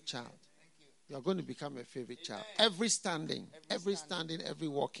favorite child. You are going to become a favorite child. Every standing, every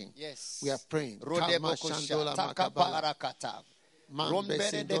walking. Yes. We are praying.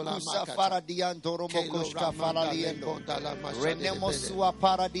 Rombere de kusa faradian doromo koshka faraliendo renemo sua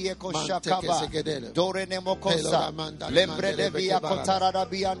paradie koshakaba dorenemo kosa lembre de via kotara da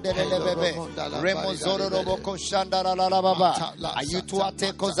biandele lebebe remo zoro robo koshandara la baba ayutwa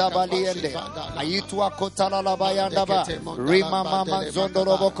te kozabaliende ayutwa kotala la bayanda ba rima mama zondo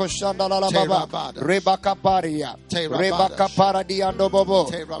robo koshandara la baba rebaka paria rebaka paradiando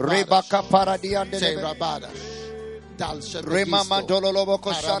bobo rebaka paradiande lebebe Rema mandololomo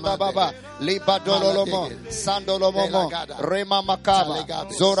koshanda baba liba dololomo sandolomo rema makaba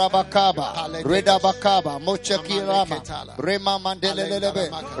zora bakaba reda bakaba mocheki rama rema mandelelebe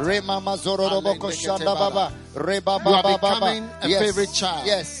rema mazorolomo koshanda baba reba baba baba. A favorite child.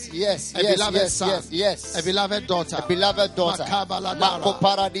 Yes. A beloved son. Yes. A beloved daughter. Mako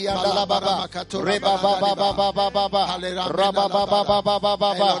paradia la baba reba baba baba raba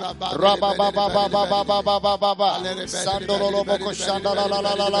baba baba Sandolo boko shanda la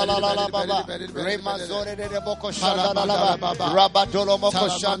baba Rema zore de boko shanda la baba Rabadolo moko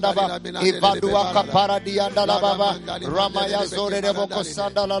shanda ba Ibadua kapara dianda la baba Ramaya zore de boko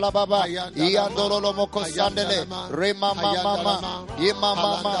shanda la baba Iandolo moko sandele Rema mama Ye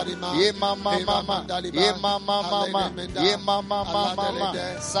mama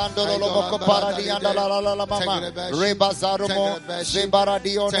Sandolo boko para dianda la mama Reba zarumo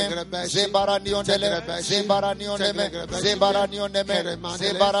Zebaradione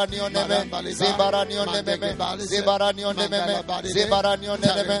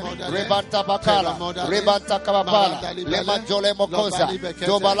Rebanta bakala, rebanta kabapala, lema jole mokosa,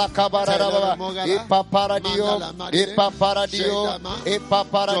 dobala kabara,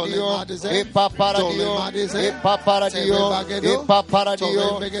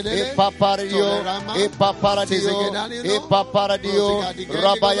 ipaparadio,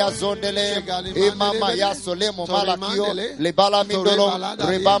 rabaya zondele, imama yasolemo malakio, lebala mindolo,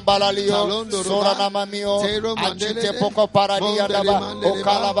 rebambala lio, sora namamio, achite poko paradia daba,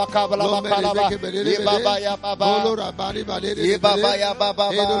 okala bakabala bakalaba, yebaba ya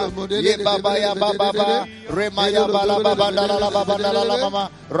baba, remaya bala baba dala mama,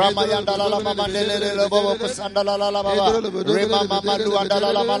 ramaya dala mama lele bobo kusandala la baba, rema mama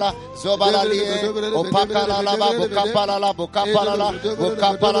duandala la mala, zobala lie, opakala la baba, bukapala la,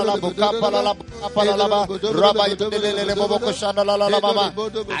 rabaya lele bobo kusandala la mama,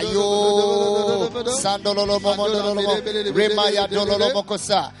 ayo, sandolo momo remaya dololo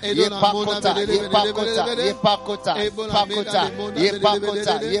mokosa, yepakota, Ikwata,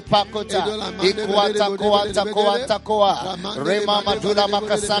 Rema Madula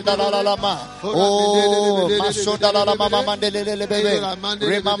Makasanda la lama. Oh, Mashoda la mama mandelele bebe.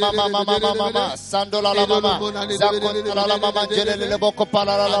 Rema mama, Sandola la mama. Zakota la mama jelele boko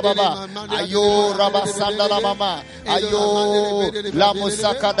pala la baba. Ayo, Rabasanda la mama. Ayo, la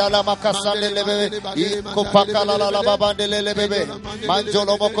musaka da la makasandele bebe. Ikopaka la baba delele bebe.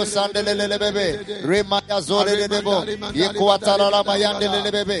 Manjolo moko sandele bebe. Rema yazole de debo. Ikwata la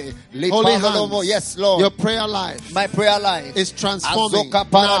mayandele bebe. Holy hands. Yes, Lord. Your prayer life. My prayer life is transforming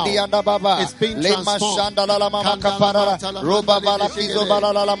now. It's being transformed.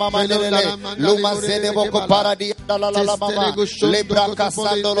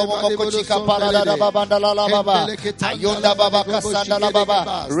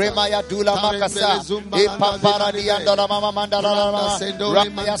 Remaya Dula Makasa, Ipapara Diandola Mama Mandala Mama,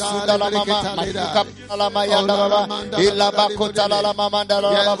 Ramaya Sundala Mama, Matuka Lamayanda Baba, Ilabakota La Mama Mandala,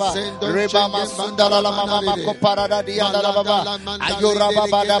 Reba Masundala Mama Makoparada Diandala Baba, Ayura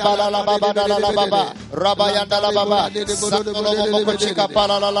Baba Dabala Baba Dala Baba, Rabayanda Baba, Sakolo Moko Chika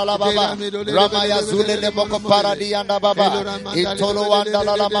Pala La Baba, Ramaya Zule Moko Paradianda Baba, Itolo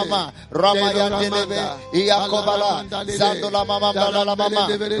Andala Mama, Ramaya Delebe, Iakobala, Zandola Mama Mandala Mama,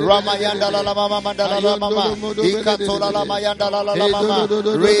 Ramayanda La Mama Mandala Mama, Ikatola La Mayanda La Mama,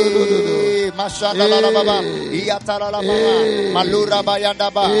 Re Mashanda La Baba, Iatala La Mama, Malura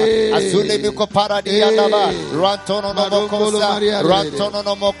Bayanda Ba, Azule Miko Paradianda Ba, Rantono no Mokosa, Rantono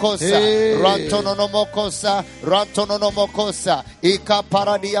no Mokosa, Rantono no Mokosa, Rantono no Mokosa, Ika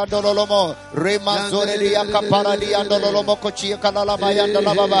Paradiando Lomo, Remazore Diaka Paradiando Lomo Kochi Kalala Mayanda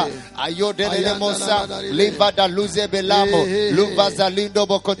La Baba, Ayodele Mosa, Limba da Luze Belamo, Luvaza Lindo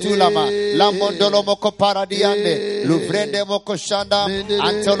Bokotulama, Lamondolo Moko Paradiande, Luvrende Moko Shanda,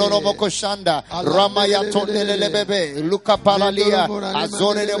 Antolo Moko Shanda, Ramaya Tondele Bebe, Luca Palalia,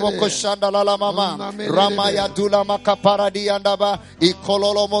 Azore de Moko Shanda La Mama, Ramaya Dula Maka Paradiandaba,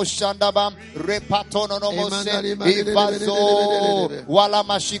 Ikololo Moshandaba, Repatono no Mose, Ivazo, Wala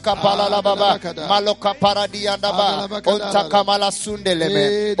Mashika Palala Baba, Maloka Paradiandaba, Ontaka Mala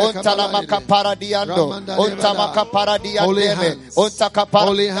Sundelebe, Ontalamaka Paradiando, Ontamaka Paradiandebe, Ontaka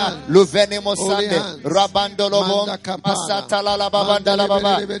Paradian, Luvene Mosande, Rabandolobo, Masata la Babanda la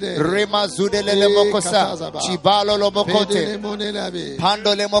Baba, Rema Zudele Mokosa, Chibalo Lomokote,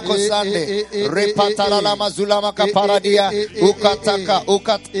 Pandole Mokosande, Repatala la Mazula Maka Paradia, Ukataka,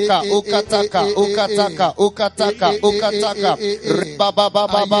 Ukataka, Ukataka, Ukataka, Ukataka, Ukataka, Baba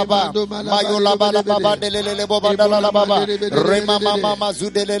Baba Baba, Mayola Baba Baba Delele Bobanda la Baba, Rema Mama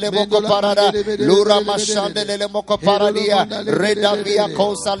Zudele Moko Parada, Lura Mashandele Moko Paradia, Reda Via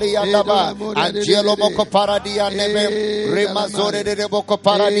Kosalia Daba, Angelo Moko Paradia Nebe, Rema Zore de Moko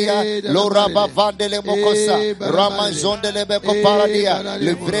Paradia, Lura Bavandele Mokosa, Ramazon de Lebeko Paradia,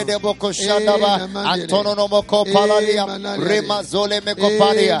 Livre de Moko Shandaba, Antono Moko Paradia, Rema Zole Meko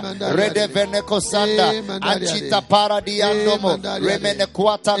Paria, Rede Veneco Sanda, Anchita Paradia Nomo, Remene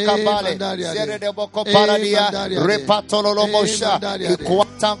Quata Cabale, Zere de Moko Paradia, Repatolo Mosha,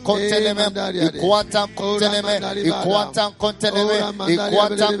 Iquatan Conteneme, Iquatan Conteneme, Iquatan Conteneme,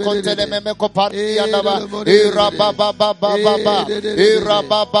 Iquatan Conteneme Meko Paradia Nava, Irababa Baba,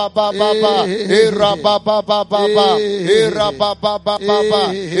 Irababa Baba, Irababa Baba, Irababa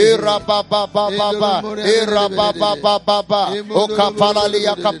Baba, Irababa Baba, Irababa Baba,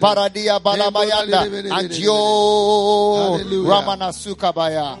 Okapalalia Kaparadia Balamayanda, Antio Ramana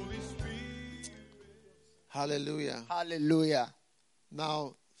Sukabaya. Hallelujah. Hallelujah.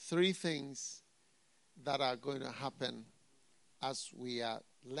 Now, three things that are going to happen as we are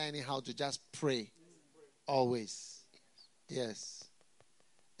learning how to just pray always. Yes.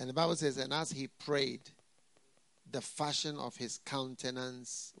 And the Bible says, and as he prayed, the fashion of his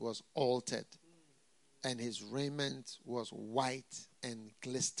countenance was altered, and his raiment was white and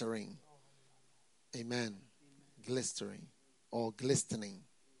glistering. Amen. Glistering or glistening.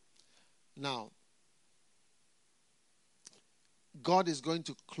 Now, God is going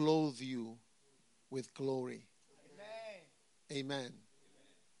to clothe you with glory. Amen.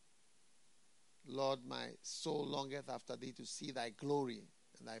 Lord, my soul longeth after thee to see thy glory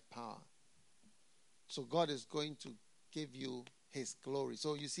and thy power. So God is going to give you his glory.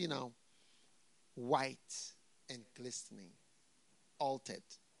 So you see now, white and glistening, altered,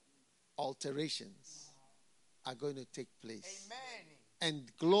 alterations are going to take place. Amen.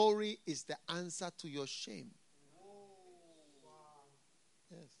 And glory is the answer to your shame.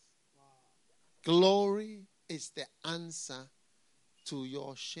 Yes. Glory is the answer to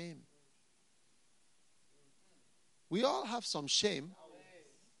your shame. We all have some shame.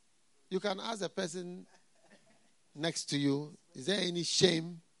 You can ask the person next to you, is there any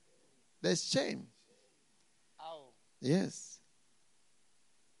shame? There's shame. Yes.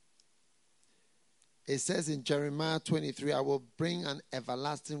 It says in Jeremiah 23, I will bring an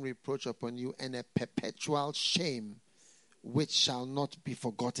everlasting reproach upon you and a perpetual shame which shall not be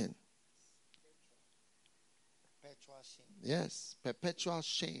forgotten. Perpetual shame. Yes, perpetual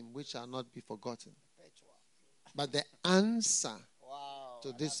shame which shall not be forgotten. Perpetual. But the answer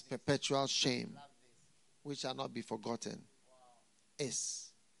to this perpetual shame which shall not be forgotten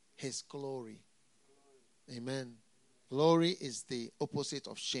is his glory. Amen. Glory is the opposite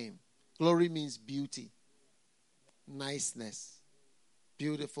of shame. Glory means beauty, niceness,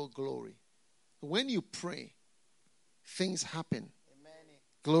 beautiful glory. When you pray, things happen. Amen.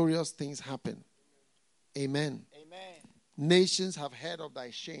 Glorious things happen. Amen. Amen. Nations have heard of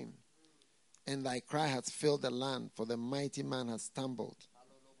thy shame, and thy cry hath filled the land, for the mighty man has stumbled,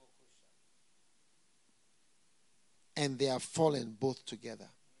 and they are fallen both together.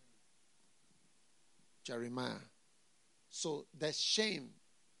 Jeremiah. So the shame,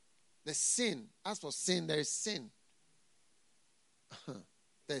 the sin. As for sin, there is sin.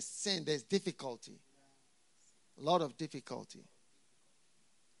 There's sin, there's difficulty. A lot of difficulty.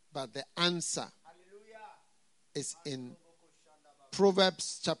 But the answer is in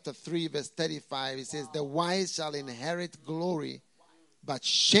Proverbs chapter 3 verse 35. It says, the wise shall inherit glory, but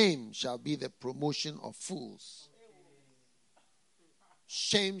shame shall be the promotion of fools.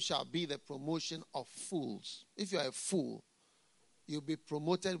 Shame shall be the promotion of fools. If you are a fool, you'll be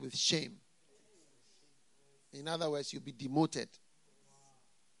promoted with shame. In other words, you'll be demoted.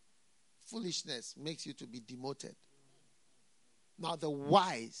 Foolishness makes you to be demoted. Now the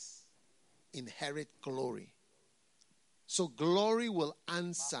wise inherit glory. So glory will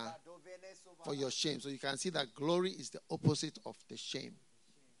answer for your shame. So you can see that glory is the opposite of the shame.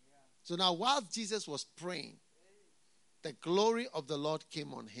 So now while Jesus was praying, the glory of the Lord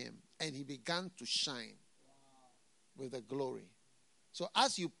came on him, and he began to shine with the glory. So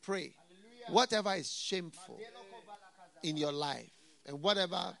as you pray, whatever is shameful in your life, and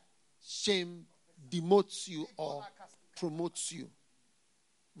whatever shame demotes you or promotes you,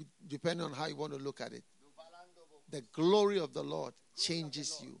 depending on how you want to look at it, the glory of the Lord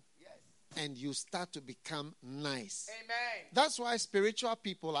changes you, and you start to become nice. Amen. That's why spiritual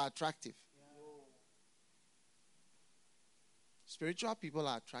people are attractive. Spiritual people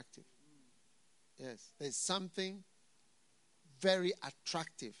are attractive. Yes, there's something very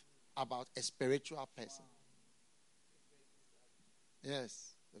attractive about a spiritual person.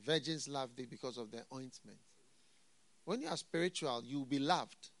 Yes, the virgins love thee because of their ointment. When you are spiritual, you will be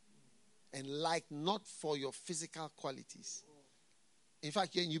loved and liked not for your physical qualities. In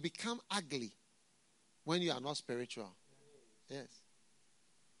fact, you become ugly when you are not spiritual. Yes.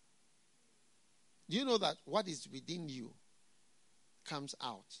 Do you know that what is within you comes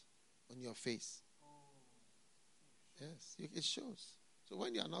out on your face? Yes, it shows. So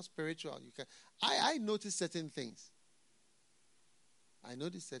when you are not spiritual, you can. I notice certain things.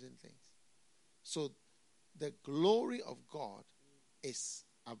 So the glory of God is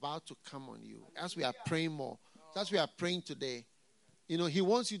about to come on you. As we are praying more, as we are praying today, he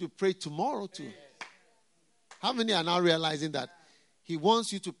wants you to pray tomorrow too. How many are now realizing that he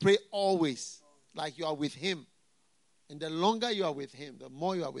wants you to pray always, like you are with him? And the longer you are with him, the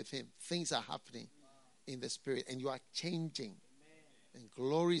more you are with him, things are happening in the spirit, and you are changing. And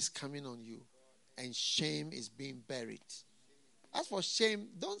glory is coming on you, and shame is being buried. As for shame,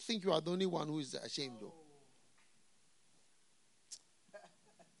 don't think you are the only one who is ashamed, though.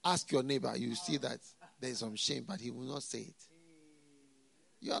 Ask your neighbor, you see that there is some shame, but he will not say it.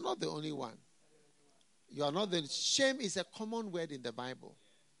 You are not the only one. You are not the. Shame is a common word in the Bible,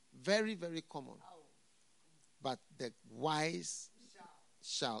 very, very common. But the wise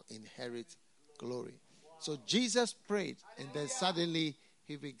shall inherit glory. So Jesus prayed, and then suddenly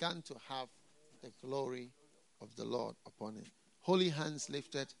he began to have the glory of the Lord upon him. Holy hands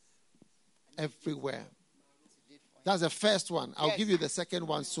lifted everywhere. That's the first one. I'll give you the second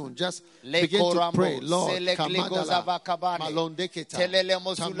one soon. Just begin to pray. Lord, Kamadala, Malondeketa,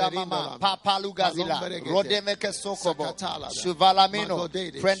 Tamerindala, Papalugazila, Rodemeke Sokobo, Shuvalamino,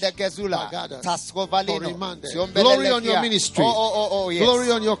 Prendegezula, Tascovalino, glory on your ministry. Oh, yes. Glory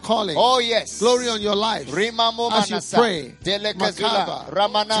on your calling. Oh, yes. Glory on your life. As you pray, Delekezula,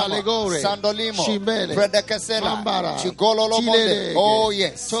 Ramanama, Chalegore, Sandolimo, Shimbele, Predekesela, Mambara, Chigololobode. Oh,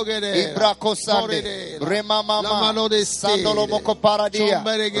 yes. Togede, Ibrakosande, Remamama. Sandolo Moko Paradia,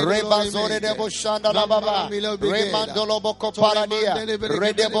 Rebazore de Boshanda la Baba, Remandolo Boko Paradia,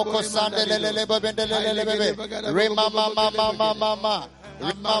 Redeboko Sandelele Bendelele, Remama Mama.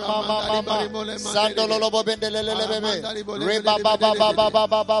 Sandolo lobo bendelele bebe. Reba baba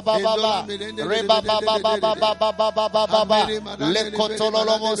le kotolo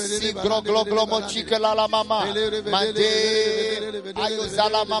lomo si glo chikela la mama. Mande ayo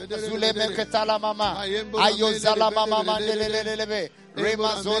zala mapzule meketala mama. Ayo zala mama mandelele.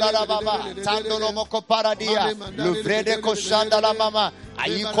 Rema zora la baba. Tandolo moko paradia. Luvrede koshanda la mama.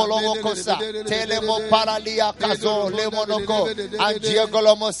 Ayikolomo kosa. Telemo paralia kazo lemonoko.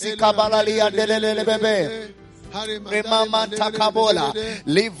 Angiogolomo sikabalalia delele bebe. Remama Takabola,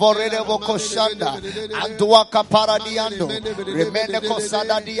 Livorede Bokoshanda, Anduaka Paradiando, Remene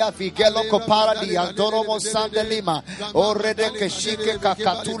Kosada dia Vigelo Coparadi, Andoromo Sande Lima, Orede Keshike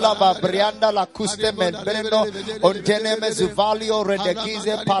Kakatula Babrianda La Custe Menbreno, Onteneme Zuvalio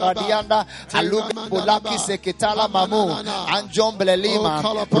Redegize Paradianda, Aluk Bulaki Sekitala Mamu, Anjomble Lima,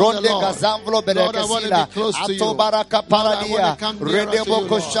 Ronde Gazamvlo Berekasila, Atobaraka Paradia, Redebo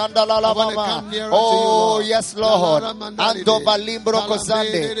Koshanda La Mama. Oh, yes, Lord. Ando Balimbro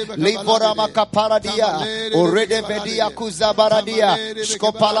Kozande, Livora Makaparadia, Urede Vedia Kuzabaradia,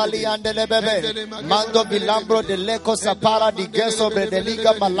 Skopala Liandele Bebe, Mando Bilambro de Leco Sapara di Geso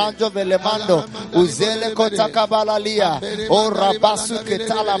Bredeliga Malanjo Velemando, Uzele Kotakabalalia, O Rabasu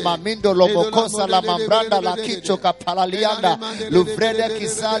Ketala Mamindo Lobokosa La Mambranda La Kicho Kapalalianda, Luvrede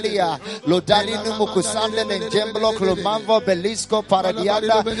Kisalia, Lodani Numukusande Lenjemblo Clumamvo Belisco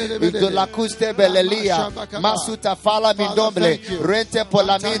Paradianda, Idolacuste Belelia, Masuta Fala Mindomble, Rente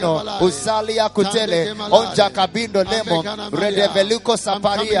Polamino, Usalia Kutele, Onja Cabindo Lemo, Redeveluco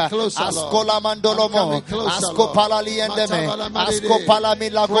Saparia, Ascola Mandolomo, Asco Palaliendeme, Asco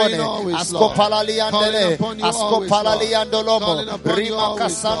Palamilagone, Asco Palaliandele, Asco Palaliandolomo, Rima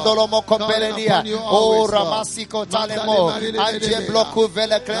Casandolomo Compeledia, O Ramasico Talemo, Anje Bloku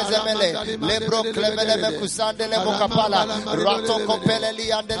Vele Crezemele, Lebro Clemele Cusandele Bocapala, Rato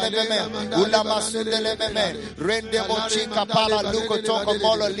Compeleliandele, Ulamasundele Meme, Rende Mochica Pala, Luco Toko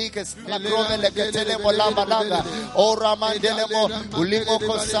Molo Likes, La Grove Leketelemo Lama Langa, O Ramandelemo, Ulimo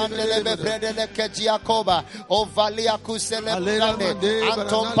Cosandele Brede Kejiacoba, O Valia Cusele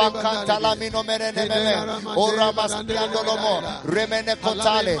Anton Pancanta Lamino Merene, O Ramaspiandolomo, Remene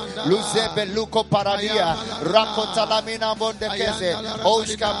Cotale, Luzebe Luco Paradia, Racotalamina Bondekese, O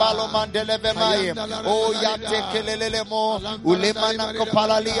Scabalo Mandeleve Mai, O Yate Kelelemo, Ulemana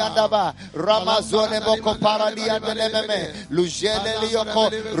Copalali Andaba, Ramazone Boko Paradia Deleme, Lugele Lioko,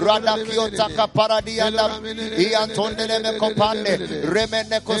 Radakio Taka Paradia, Iantonele Copande,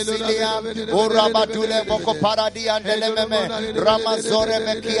 Remene Cosilia, O Rabadule Boko Paradia Deleme, Ramazore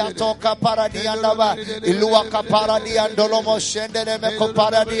Mekia Toka Paradia Nava, Iluaka Paradia Dolomo Shendele Meko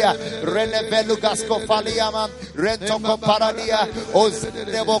Paradia, Rene Belugasco Faliama, Rentoko Paradia,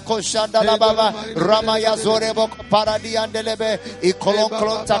 Ozeboko Shandala Baba, Ramaya Zoreboko Paradia Delebe, Ikolon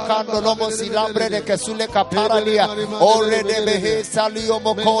Klon Takando Lomo Silambre de Kesule Kaparadia, Ore de Behe Salio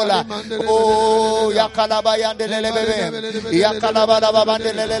Mokola, O Yakalaba Yandelebe, Yakalaba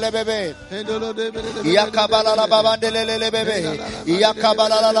Babandelebe, Yakabala Babandelebe,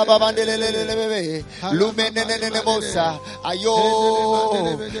 Yakabala Babandelebe, Lumene Mosa, Ayo,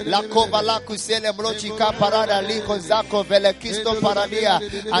 La Covala Cusele Mlochika Parada, Liko Zako Velekisto Paradia,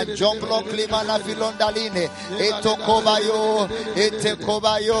 and Jomblo Climana Filondaline, Eto Kobayo, Ete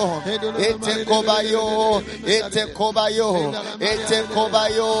Kobayo, Ete Kobayo, Ete Kobayo, Ete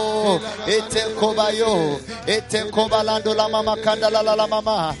Kobayo, Ete Kobayo, Ete Kobalando la Mama Kandala la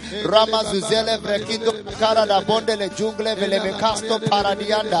Mama, Ramazuzele Vrekindo Karada Bondele Jungle Velebecasto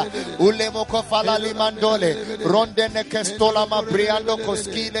Paradianda, Ulemoko Fala Limandole, Rondene Kestola Mabriando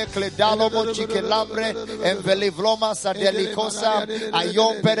Koskile, Cledalo Mochike Lambre, Envelivloma Sadelicosa,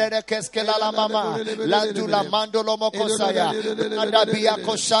 Ayon Perere Keskela la Mama, Landula Mandolo Mokosaya, Adabia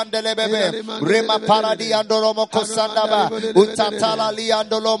Koshandele Bebe, Rema Paradiandolomo Kosandaba, Utatala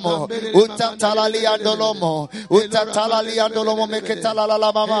Liandolomo, Utatala Liandolomo, Utatala Liandolomo Meketala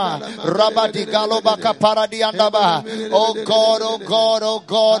la Mama, Rabadi Galobaka Paradiandaba, oh God, oh God, oh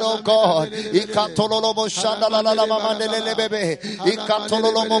God, oh God, Ikatolomo Shandala la Mama Nele Bebe,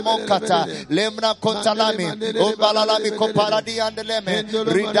 Ikatolomo Mokata, Lemna Kontalami, Umbalalami Koparadiandeleme,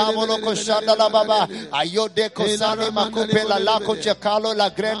 Ridamolo Koshandala Baba, Ayode Kosani Makupela Lako Chakalo La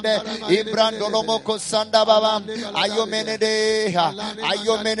Grande, Ibrandolomo Kosanda Baba, Ayomenede,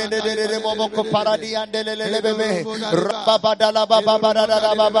 Ayomenede Momoko Paradiandelele Bebe, Rababadala Baba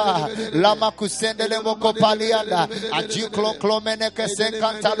Baba, Lama Kusendele Moko Palianda, Ajiklo Clomeneke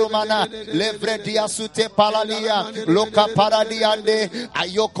Senkantalumana, Levre Diasute Palalia, Loka Paradiande,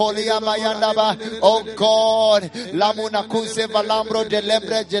 Ayokolia Mayandaba, oh God, Lamuna Kuse Valambro de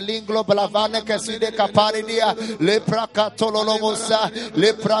Lembre Gelinglo Blavane Keside Caparidia, Leprakatolomosa,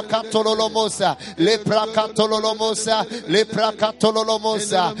 Leprakatolomosa, Leprakatolomosa,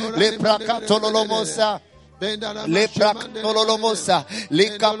 Leprakatolomosa, Leprakatolomosa. Leprak nololomosa,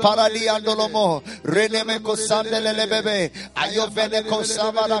 lika paradi andolomo, reneme kosandele lebebe, ayovene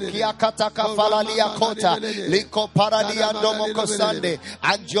kosavara kia kataka falalia kota, liko paradi andomo kosande,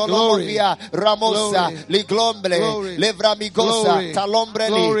 anjolomovia, ramosa, liglomble, levramigosa,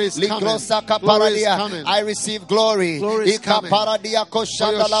 talombreli, ligrosa kaparadia. I receive glory. Ika paradia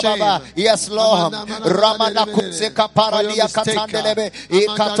koshanda lababa. Yes, Lord. Ramana kutseka paradia katandelebe,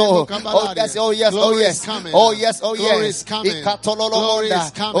 ikato. Oh yes, oh yes, oh yes. Oh yes, oh yes.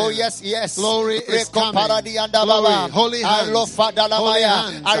 Ikatololomonda. Oh yes, yes. Glory is coming. Holy hands.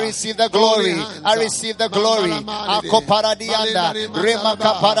 I receive the glory. I receive the glory. Akoparadianda.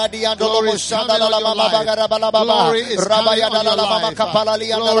 Remaka paradianda lomo shanda la mama bagara balababa. Rabaya la mama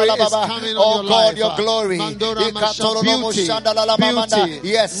kapalalianda la baba. Oh God, your glory. Ikatololomo shanda la mama.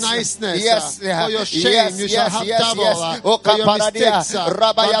 Yes. Niceness. Yes. For your shame, you shall have double. Oh For your kaparadia. mistakes.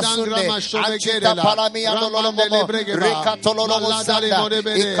 Rabaya sunde. Anchita palami andololomo. Rekatololomo sanda.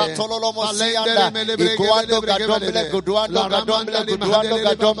 Ikatololomo sianda. Iguando gadomble, guduando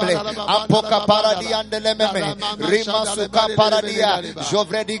gadomble. Ampoka paradiande lememe. Rima suka paradia.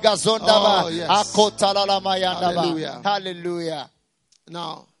 Jovredi gazondaba. Akotala la mayandaba. Hallelujah.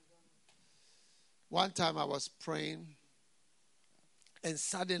 Now, one time I was praying, and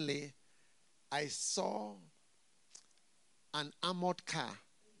suddenly I saw an armored car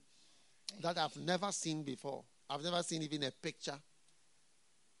that I've never seen before. I've never seen even a picture.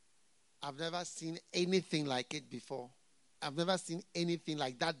 I've never seen anything like it before. I've never seen anything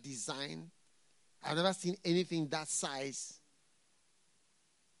like that design. I've never seen anything that size.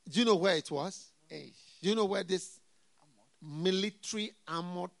 Do you know where it was? Do you know where this military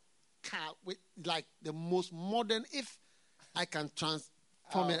armored car with like the most modern, if I can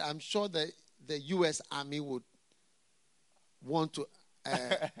transform it, I'm sure the US Army would want to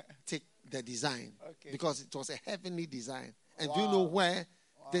take the design because it was a heavenly design. And do you know where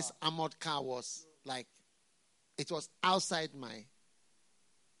this armored car was? Like, it was outside my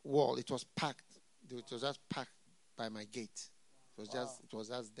wall. It was parked. It was just parked by my gate. It was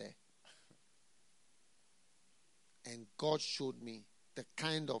just there. And God showed me the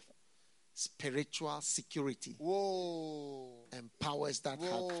kind of spiritual security and powers that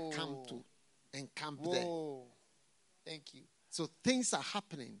had come to encamp there. Thank you. So things are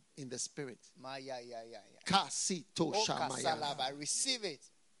happening in the spirit. I receive it.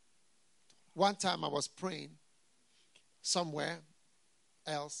 One time I was praying somewhere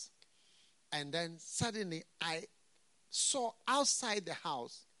else, and then suddenly I saw outside the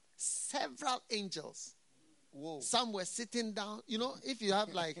house several angels. Some were sitting down. You know, if you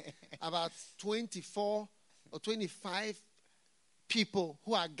have like about 24 or 25 people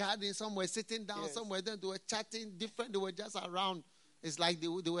who are gathering, some were sitting down, some were there, they were chatting, different, they were just around. It's like they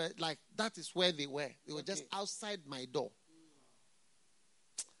were like, that is where they were. They were just outside my door.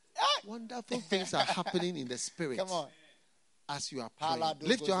 Wonderful things are happening in the spirit. Come on. As you are praying,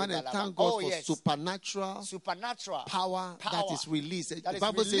 lift your hand and thank God for supernatural power that is released. The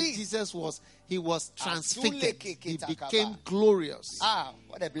Bible says Jesus was transfigured. He became glorious.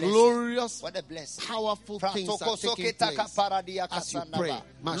 What a blessing. Glorious, what a blessing. Powerful things are taking place as you pray.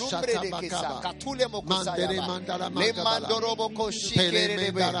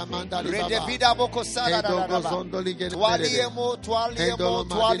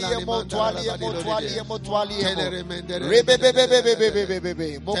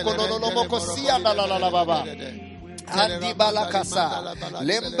 Andi balakasa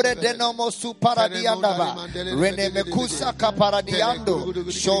lembre denomo su paradiandava renemekusa kaparadiando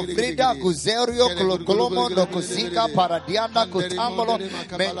shovrida guzerio kolomondo kusika paradianda kutambolo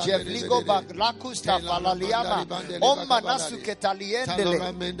menjevligo baglakusta falaliama omma nasu ketaliendele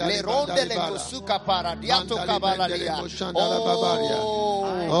le rondele kusuka paradiato kabalalia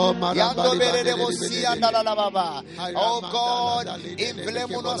yando beremo sianda la baba. Oh God,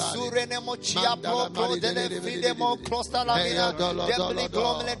 invlemuno surenemo chia propro dele fridemo Klosta lamina,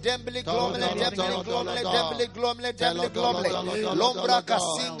 dembli glomle, lombra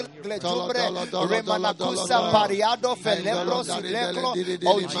casingle, jubre, remanacusa pariado, felembro, sileclo,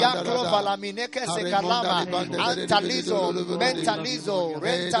 ojiaclo, valamineke, secalama, antalizo, mentalizo,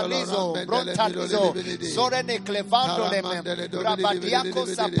 rentalizo, brontalizo, sorene clevando lemem, rabadiaco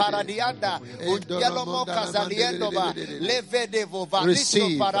saparadianda, udialomo casaliendova, leve de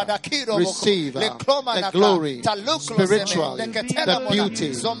vovalisto paradakiro, the glory, spiritually, the beauty,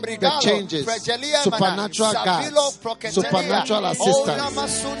 the changes, supernatural guides, supernatural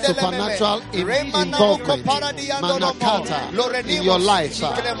assistance, supernatural involvement, manakata, in your life,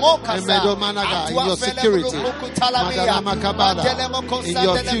 emedomanaga, in your security, madalamakabada, in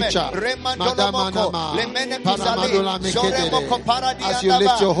your future, madamanama, paramadola mekedere. As you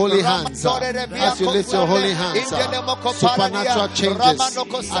lift your holy hands, as you lift your holy hands, supernatural changes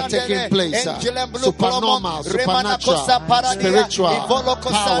are taking place. Supernormal, supernatural, spiritual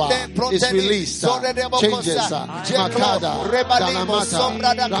power is released. Changes, makada, dalamata,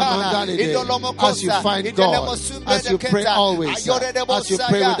 ramandalide. As you find God, as you pray always, as you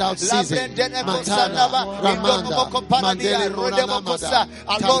pray without ceasing, matana, ramanda, mandele moranamada,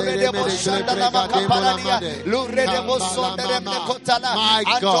 talere medegre bregade moramade, my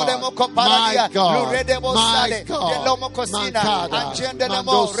God, my God, my God, mankada,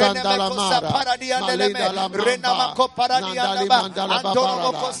 mando sandalamara, maleda lamamba, nandali mandala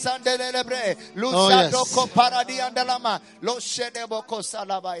babarada. Oh yes.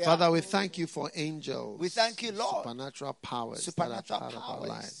 Father, we thank you for angels. We thank you, Lord. Supernatural powers Supernatural that are part of our powers.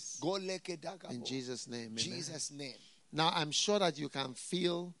 lives. In Jesus' name, amen. Jesus' name. Now, I'm sure that you can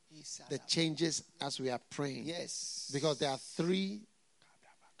feel the changes as we are praying. Yes. Because there are 3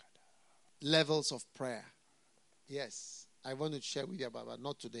 levels of prayer. Yes. I want to share with you about, but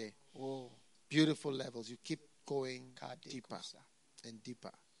not today. Oh. Beautiful levels. You keep going deeper and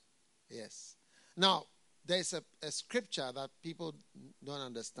deeper. Yes. Now, there's a scripture that people don't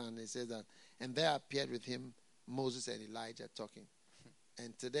understand. It says that, and there appeared with him Moses and Elijah talking.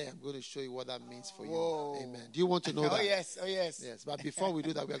 And today I'm going to show you what that means for you. Whoa. Amen. Do you want to know that? Oh, yes. Oh, yes. Yes. But before we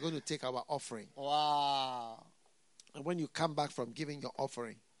do that, we are going to take our offering. Wow. And when you come back from giving your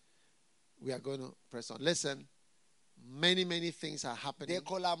offering, we are going to press on. Listen, many, many things are happening.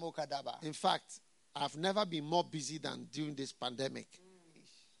 In fact, I've never been more busy than during this pandemic.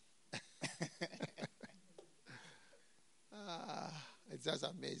 It's just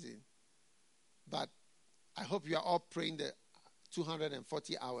amazing. But I hope you are all praying the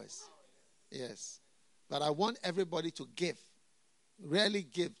 240 hours. Yes. But I want everybody to give. Really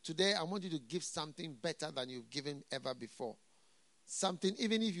give. Today, I want you to give something better than you've given ever before. Something,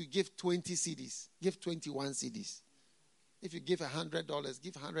 even if you give 20 CDs, give 21 CDs. If you give $100,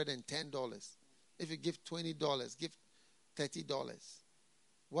 give $110. If you give $20, give $30.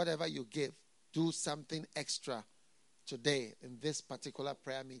 Whatever you give, do something extra today in this particular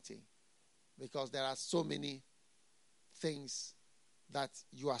prayer meeting. Because there are so many things that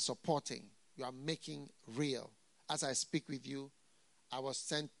you are supporting, you are making real. As I speak with you, I was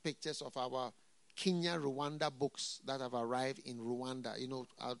sent pictures of our Kenya, Rwanda books that have arrived in Rwanda. You know,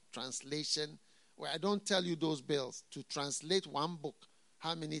 our translation, where I don't tell you those bills. To translate one book,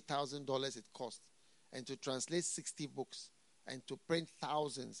 how many $1,000 it costs. And to translate 60 books. And to print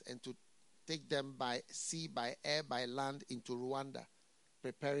thousands. And to take them by sea, by air, by land into Rwanda.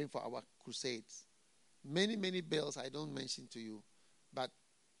 Preparing for our crusades. Many, many bills I don't mention to you. But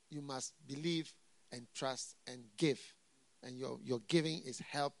you must believe and trust and give. And your giving is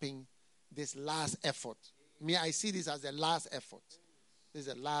helping this last effort. Me, I see this as the last effort. This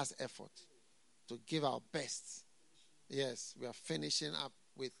is the last effort to give our best. Yes, we are finishing up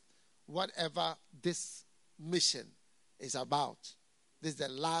with whatever this mission is about. This is the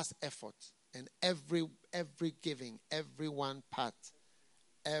last effort. And every giving, every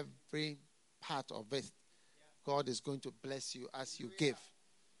part of it, God is going to bless you as you give.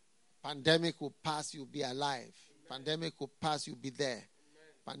 Pandemic will pass, you'll be alive. Pandemic will pass, you'll be there.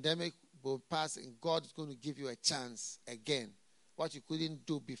 Pandemic will pass, and God is going to give you a chance again. What you couldn't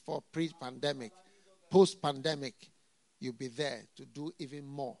do before, pre-pandemic, post-pandemic, you'll be there to do even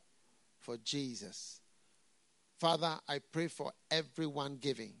more for Jesus. Father, I pray for everyone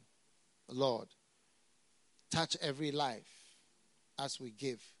giving. Lord, touch every life as we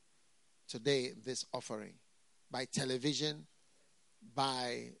give today this offering. By television,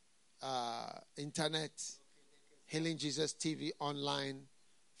 by internet, Healing Jesus TV online,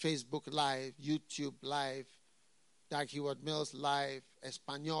 Facebook Live, YouTube Live, Dag Heward-Mills Live,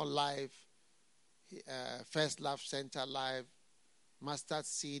 Espanol Live, First Love Center Live, Mustard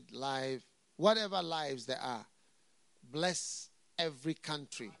Seed Live, whatever lives there are. Bless every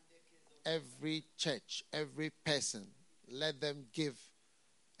country, every church, every person. Let them give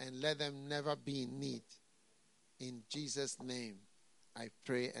and let them never be in need. In Jesus' name, I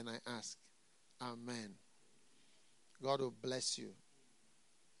pray and I ask. Amen. God will bless you.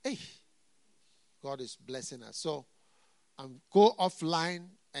 Hey, God is blessing us. So, go offline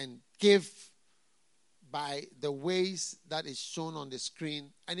and give by the ways that is shown on the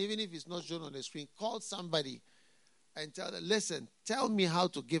screen. And even if it's not shown on the screen, call somebody and tell them, listen, tell me how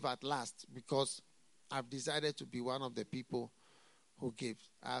to give at last, because I've decided to be one of the people who give.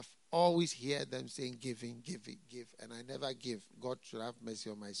 I've always heard them saying giving, giving, give, and I never give. God should have mercy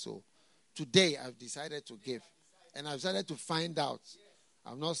on my soul. Today, I've decided to give, and I've decided to find out.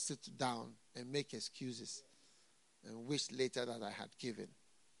 I'll not sit down and make excuses and wish later that I had given.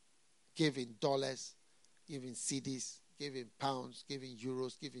 Give in dollars, give in cedis, give in pounds, give in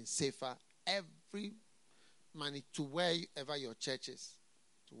euros, give in safer. Every money to wherever your church is,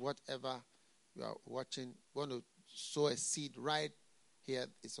 to whatever you are watching. Want to sow a seed right here.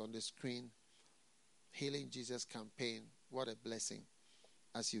 It's on the screen. Healing Jesus campaign. What a blessing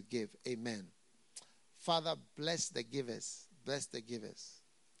as you give. Amen. Father, bless the givers. Bless the givers.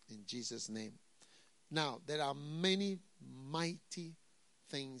 In Jesus' name. Now, there are many mighty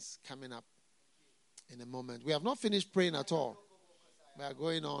things coming up in a moment. We have not finished praying at all. We are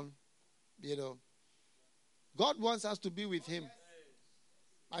going on. God wants us to be with him.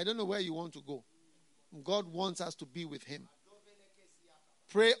 I don't know where you want to go. God wants us to be with him.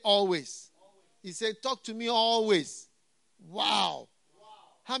 Pray always. He said, talk to me always. Wow.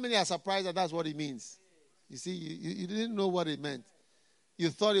 How many are surprised that that's what it means? You see, you didn't know what it meant. You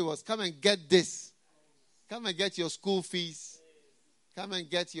thought it was, come and get this. Come and get your school fees. Come and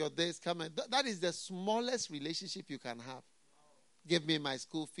get your this. That is the smallest relationship you can have. Give me my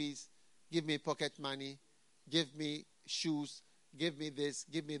school fees. Give me pocket money. Give me shoes. Give me this.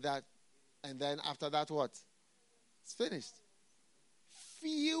 Give me that. And then after that, what? It's finished.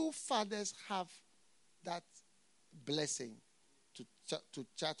 Few fathers have that blessing to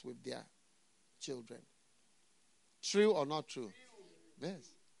chat with their children. True or not true?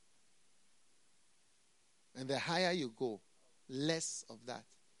 Yes. And the higher you go, less of that.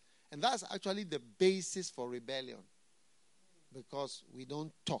 And that's actually the basis for rebellion. Because we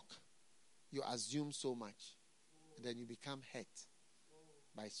don't talk. You assume so much. And then you become hurt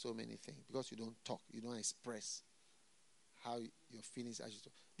by so many things. Because you don't talk. You don't express how your feelings are.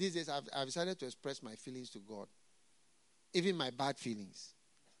 These days, I've decided to express my feelings to God. Even my bad feelings.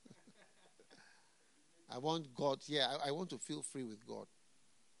 I want God, I want to feel free with God.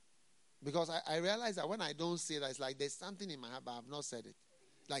 Because I realize that when I don't say that, it's like there's something in my heart, but I've not said it.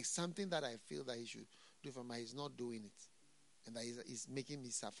 Like something that I feel that he should do for me, he's not doing it. And that he's making me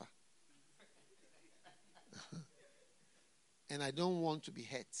suffer. And I don't want to be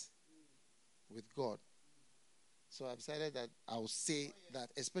hurt with God. So I've decided that I'll say that,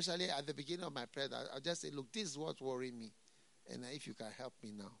 especially at the beginning of my prayer, I'll just say, look, this is what's worrying me. And if you can help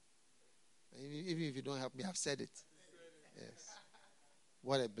me now. Even if you don't help me, I've said it. Yes.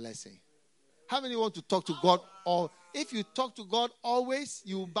 What a blessing. How many want to talk to God? Or if you talk to God always,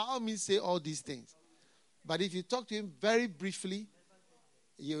 you by all means say all these things. But if you talk to him very briefly,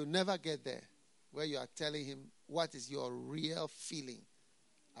 you'll never get there. Where you are telling him what is your real feeling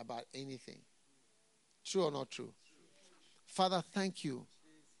about anything. True or not true? Father, thank you.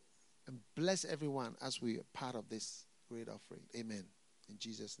 And bless everyone as we are part of this great offering. Amen. In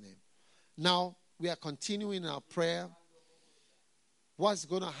Jesus' name. Now, we are continuing our prayer. What's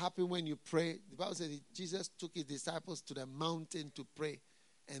going to happen when you pray? The Bible says Jesus took his disciples to the mountain to pray.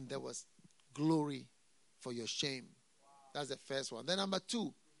 And there was glory for your shame. That's the first one. Then number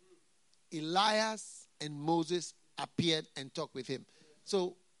 2, Elias and Moses appeared and talked with him.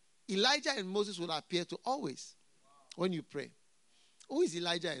 So, Elijah and Moses will appear to always when you pray. Who is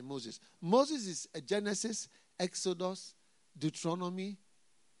Elijah and Moses? Moses is Genesis, Exodus, Deuteronomy,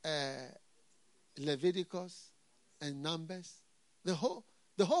 Leviticus, and Numbers. The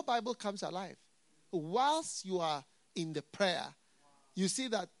whole Bible comes alive. Whilst you are in the prayer, you see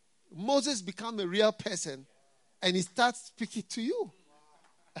that Moses becomes a real person and he starts speaking to you.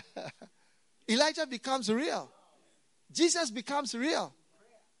 Elijah becomes real. Jesus becomes real.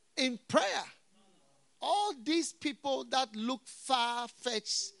 In prayer, all these people that look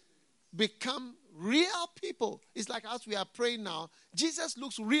far-fetched become real people. It's like as we are praying now, Jesus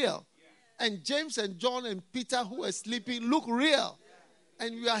looks real. And James and John and Peter who are sleeping look real.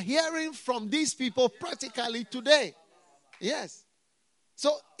 And we are hearing from these people practically today. Yes.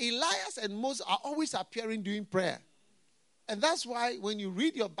 So Elias and Moses are always appearing during prayer. And that's why when you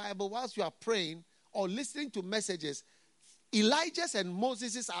read your Bible whilst you are praying or listening to messages, Elijah's and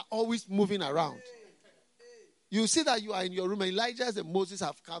Moses are always moving around. You see that you are in your room and Elijah and Moses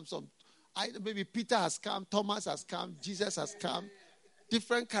have come. Maybe Peter has come, Thomas has come, Jesus has come.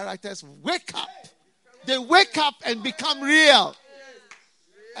 Different characters wake up. They wake up and become real.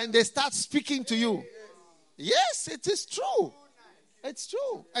 And they start speaking to you. Yes, it is true. It's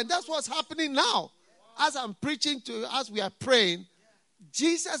true. And that's what's happening now. As I'm preaching to you, as we are praying,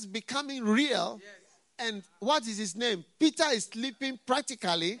 Jesus becoming real. And what is his name? Peter is sleeping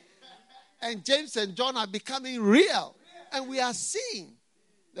practically. And James and John are becoming real. And we are seeing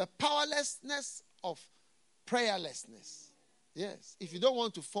the powerlessness of prayerlessness. Yes. If you don't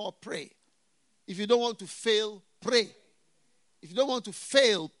want to fall, pray. If you don't want to fail, pray. If you don't want to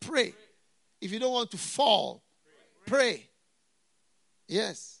fail, pray. If you don't want to fall, pray.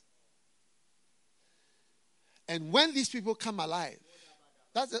 Yes. And when these people come alive,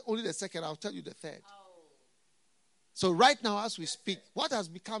 that's only the second. I'll tell you the third. So right now, as we speak, what has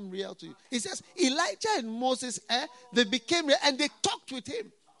become real to you? It says Elijah and Moses, they became real and they talked with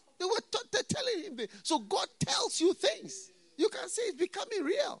him. They were they're telling him. So God tells you things. You can see it's becoming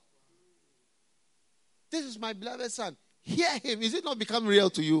real. This is my beloved son. Hear him. Is it not become real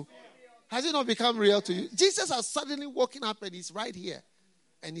to you? Has it not become real to you? Jesus has suddenly woken up and he's right here.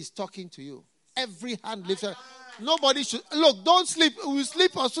 And he's talking to you. Every hand lifted. Nobody should. Look, don't sleep. We'll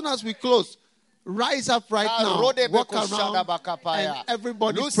sleep as soon as we close. Rise up right now. Walk around and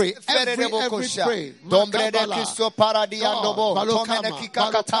everybody pray. Every pray.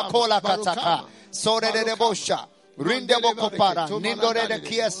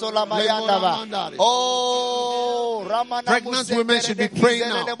 Pregnant women should be praying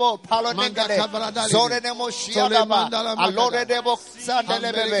now.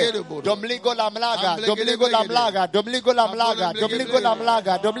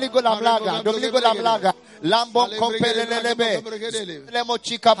 Lambon compelelebe lemo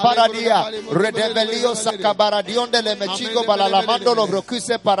chica paradia redebelio sakabaradion de lemechigo balalamando lo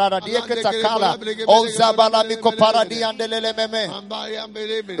brokuse paradia que takala ozabala miko paradia de lelememe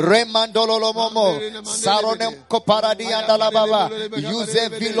remandolo lo momo saronem ko paradia de la baba use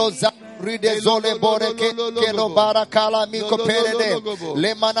viloza ride zole boreke que lo barakala miko perede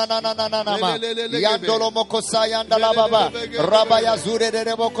le manananananama yandolo moko sayanda la baba rabaya zure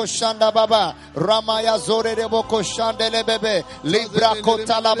de moko shanda baba ramaya zore de moko shandele bebe libra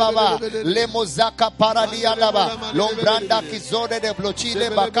kota la baba le mozaka paradia baba lombranda kizore de blochile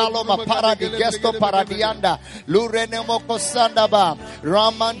bakalo ma paradi gesto paradianda lurene moko sanda ba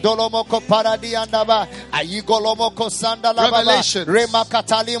ramandolo moko paradianda ba ayigolo moko sanda la baba rema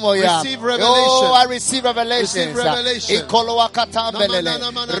katalimo ya. Revelation. Oh, I receive revelation. Receive revelation. Revelation Of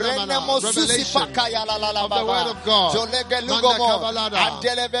the word of God.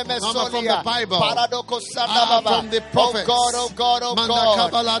 Mama from the Bible. From the prophets. Oh God. From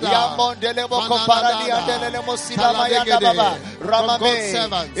God's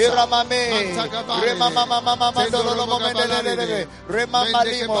servants.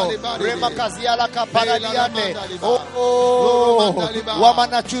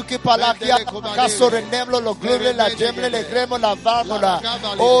 Kasore nemlo lo glule la demle le gremo la varmola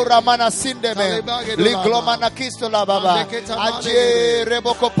o ramana sindeme li glomana kisto la baba aje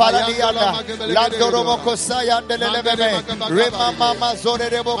reboko paradiana landoro moko sayandele lebebe rema mama zore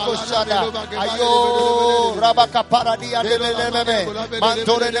reboko shada ayo rabaka paradia de lebebe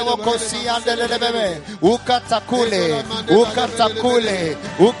mantore reboko siandele lebebe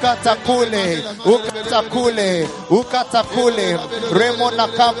ukatakule remo na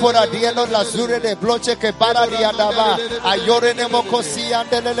kampora dielo la zure de bloche que para diadaba ayore ne moko si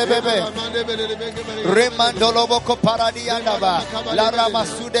andele bebe remandolo moko para diadaba la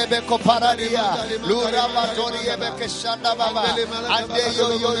ramasude be ko para dia lura matori ebe ke shanda baba ande yo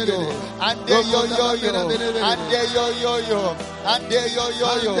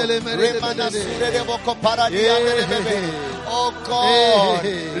remana sure de moko para dia bebe oh God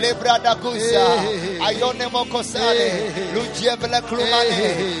lebrada kusa ayone moko sale lujievle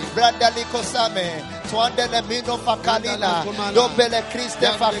klumane brada likosame tuandele mino fakalina dobele Christe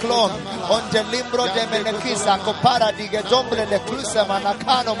faklon onde limbro de menekisa kopara dige domble le klusa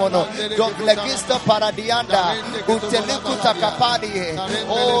manakano mono domble gisto paradianda uteliku takapani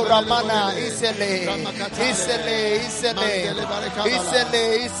oh ramana isele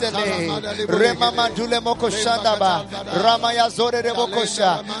rema mandule moko shandaba ramaya zore de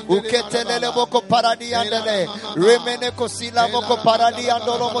mokosha uketelele moko paradiandele remene kosila moko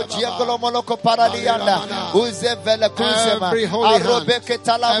paradiandolo mo jiangolo moloko paradianda uzevele kusema arobeke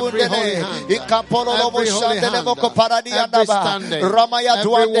talabundele ikapolo lo mo shandele moko paradianda ba ramaya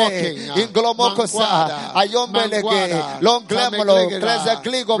duande inglomoko sa ayombelege longlemolo kleze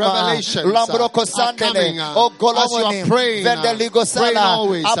gligoma lambroko sandele ogolomoni vendeligo sala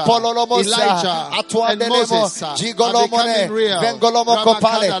apolo lo mosa atuandele mo jigolomone vengolomo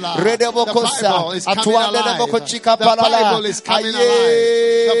kopale redebo kosa atuandele mo chika palala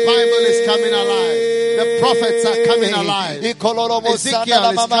The Bible is coming alive. The prophets are coming alive.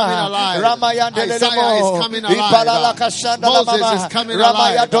 Ezekiel is coming alive. Isaiah is coming alive. Moses is coming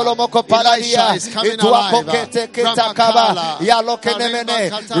alive. Elisha is coming alive.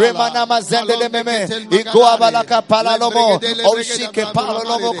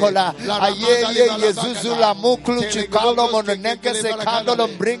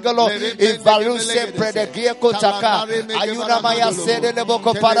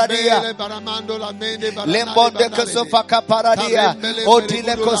 Lembonde Kosofaka Paradia,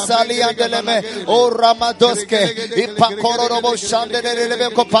 Odile Kosali Andeleme, O Ramadoske, Ipakorobo Shande de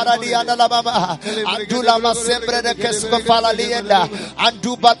Lebeco Paradia la Mama, Andula Masembre de Kesco Palalienda,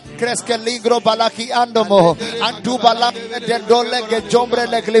 Anduba Cresque Ligro Balaki Andomo, Anduba Lambre de Dole Jombre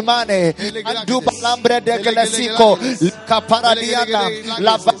le Glimane, Anduba Lambre de Glesico, Caparadiana,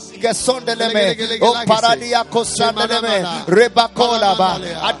 La Vasque Sondeleme, O Paradia Cosandeleme, Rebacolaba,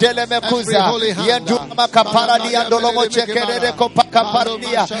 Adeleme Cusa, Yenduma Caparadia, Dolomo Chequere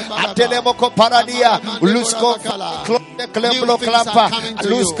Copacaparadia, Adelemo Coparadia, Lusco Clemblo Clampa,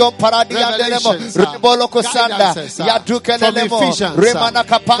 Lusco Paradia Delemo, Rebolo Cosanda, Yaduke Lemo, Remana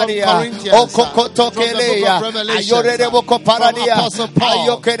Caparia, O Cocoto Kelea, Ayorebo Coparadia,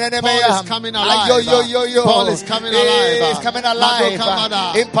 Ayokenemea, Ayo, Paul is coming alive. He's coming alive.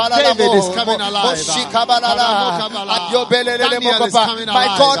 David is coming alive. Daniel is coming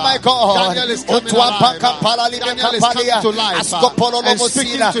alive. My God. Daniel is coming alive. Daniel is coming to life and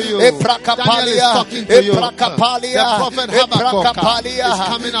speaking to you. Daniel is talking to you. The prophet Habakkuk is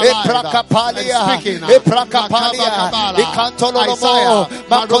coming alive and speaking. Isaiah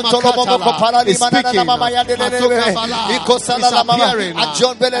is speaking. Is appearing and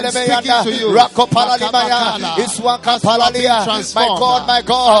speaking to you. My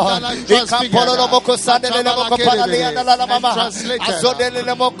God.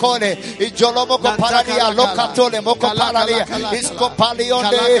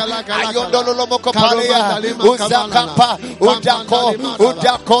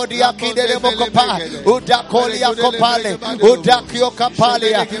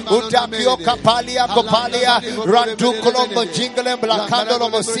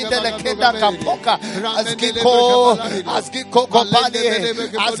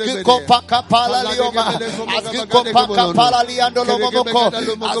 Asgiko pakapala lioma, asgiko pakapala liando lomoko,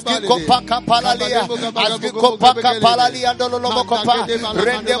 asgiko pakapala lia, asgiko pakapala liando lomoko pa,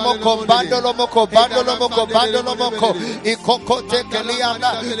 rende moko bando lomoko, ikoko teke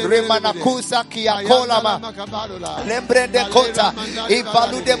lianda, remanakusa kiakola ma, lembrende kota,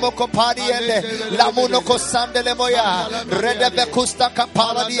 ibalude moko pariende, lamuno kosande lemoya, rende bekusta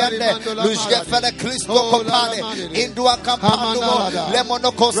kapala liende, lujefele Cristo kopale, indua kampano,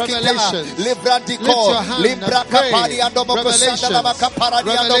 lemono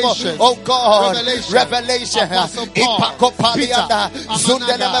Revelation. Oh God, revelation. Apostle Paul, Peter,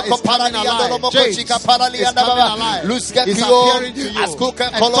 Amanda is coming alive. James is coming alive. He's appearing to you and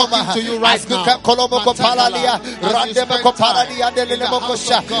talking to you right now.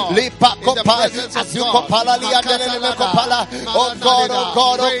 Oh God,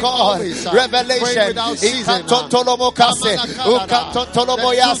 revelation.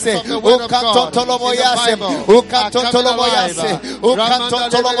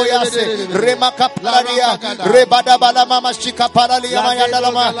 Tolomoyase, Remacapalaria, Rebadabala Mama Shikapalalia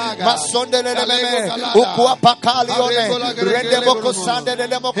Mayandalama, Masondeleme, Uquapacalione, Rendeboco Sande de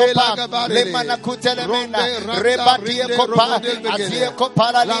Lemocopa, Lemanacutelemena, Rebatia Copa, Azia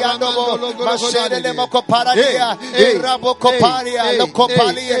Copalaliano, Mashere Lemocopalaria, Rabocopalia,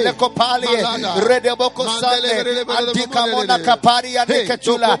 Locopalia, Lecopalia, Redeboco Sande, Anticamona Caparia.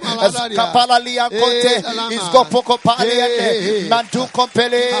 Chula, Kapalalia Conte, is go poco paliente, Mantu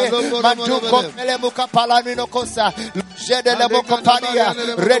Compele, Mukapalano Cosa, Jede Lemocopadia,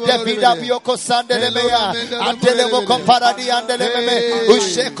 Rede Vida Bioko Sandelemea, Antelemo Paradia and Deleme,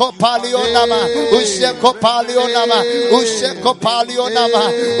 Usheko Palionama, Usheko Palionama, Usheko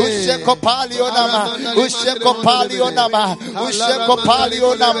Palionama, Usheko Palionama, Usheko Palionama, Usheko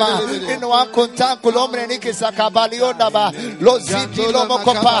Palionama, in one contanculomre Nikisa Cabalionaba, Loziti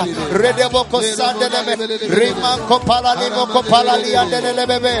Lomocopa, Redeboko Sandeleme, Rimanco Palanimo Palalia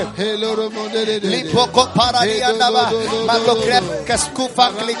Delebebe, Lipoko Paradianaba, Malocre Cascufa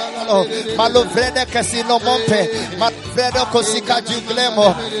Clicano, Malovrede Casino Monte, Malufredo Cosica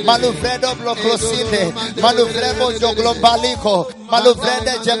Juglemo, Malufredo Bloclosinde, Malufredo Joglombalico,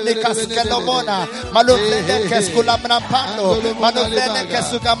 Malufrede Gemnica Skelomona, Malufrede Kesculamnampano, Malufrede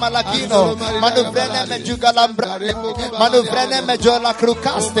Kesuga Malagino, Malufrede Mejugalambra, Malufrede Mejola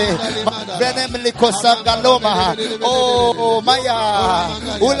Crucaste, Malufrede Melicosangaloma, oh Maya,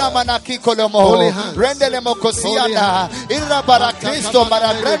 Ulamanaki Colomo, Rendelemo Cosiana, Irabara Cristo,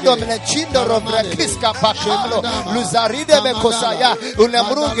 Maragrando Menechindo Robrequisca Pacalo, Luzaride Mecosaya,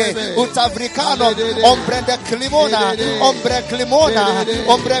 Ulemruge, Utavricano, Ombre de Climona, Ombre Climona,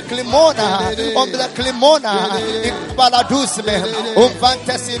 Ombre Climona, Ombre Climona, Ibaladusme,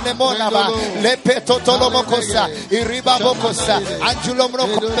 Umvantesi Nemonaba, Lepetotolomocosa, Iribabocosa,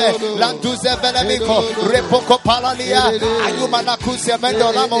 Angulomrocope, Landuze Belemico, Repoco Palalia, Ayumanacuse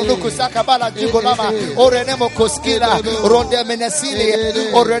Mendolamo, Lucusaka Bala Jugolama, Orenemo Cosquila, Ronde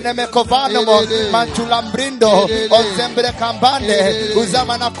Menesili, Oreneme Covanomo, Mantulambrindo, Ozembre Cambande,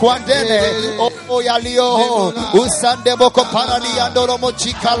 Uzamana Quandene, Oyalio, Usande Boko Paradi Andolomo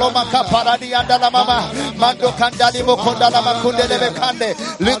Chicaloma Caparadi Andala Mama, Mando Candali Mokondala Makunde Lebekande,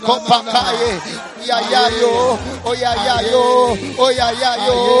 Liko Pakaye, Yayayo, Oyayayo,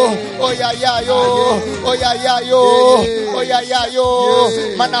 Oyayayo, Oyayayo, Oyayayo, Oyayayo,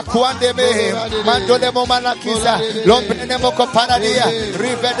 Manakuande Me, Mandolemo Manakiza, Lombrenemo Comparadia,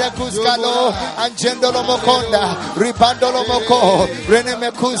 Rivede Cuscalo, Angendolo Moconda, Ribandolo Moco,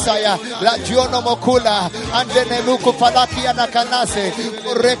 Reneme Kusaya, La Giono Mocula, Andenemuku Palakia Nakanase,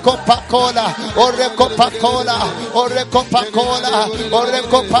 Orecopacola, Orecopacola, Orecopacola,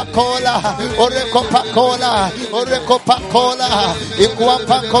 Orecopacola, Orecopacola, Orecopacola,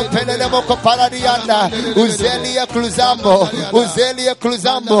 Iguampa Compelemo Coparadianda, Uzelia Cluzambo, Uzelia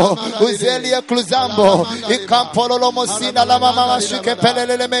Cluzambo, Uzelia Cluzambo, Icampolo Mosina la Mama Shike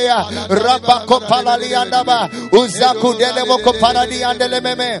Pelelemeya, Rabako Palaliandaba, Uzaku Delemo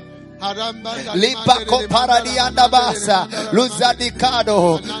Coparadiandelememe. Lipaco Paradianda Basa,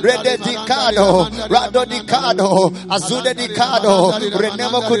 Luzadicado, Rededicado, Radodicado, Azudedicado,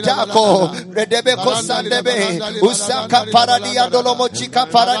 Renemo Kutako, Redebeco Sandebe, Usaka Paradiandolomo Chica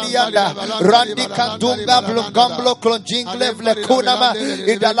Paradianda, Randica Dunga Blugamblo Clonjingle Vlecunama,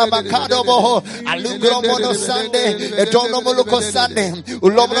 Idalabacado Boho, Alugromono Sande, Edonomoluco Sande,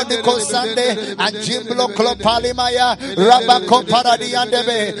 Ulomonico Sande, and Jimblo Clopalimaya, Rabaco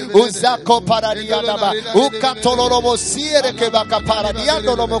Paradiandebe, Zako paradiandaba, ukatoloromo siere kebaka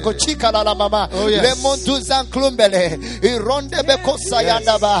paradiandolomo kochika la mama, lemonduzan klumbele, ironde bekosa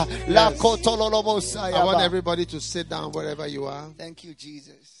yandaba, la kotoloromo sayaba. I want everybody to sit down wherever you are. Thank you,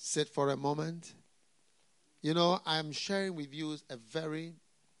 Jesus. Sit for a moment. You know, I'm sharing with you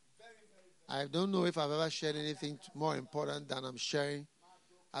I don't know if I've ever shared anything more important than I'm sharing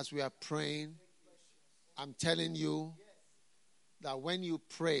as we are praying. I'm telling you that when you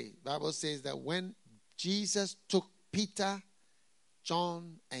pray, the Bible says that when Jesus took Peter,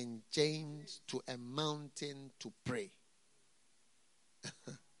 John, and James to a mountain to pray.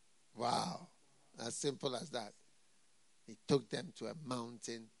 Wow. As simple as that. He took them to a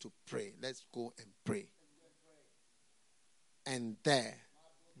mountain to pray. Let's go and pray. And there,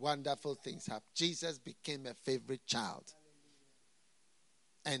 wonderful things happened. Jesus became a favorite child.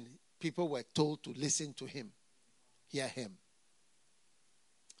 And people were told to listen to him, hear him.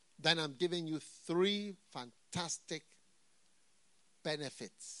 Then I'm giving you 3 fantastic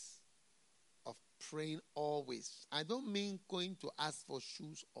benefits of praying always. I don't mean going to ask for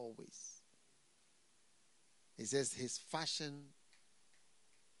shoes always. He says his fashion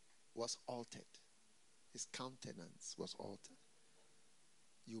was altered. His countenance was altered.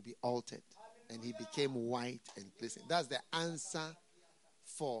 You'll be altered. And he became white and glistening. That's the answer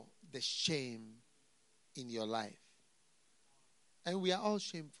for the shame in your life. And we are all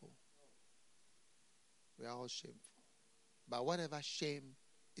shameful. We are all shameful. But whatever shame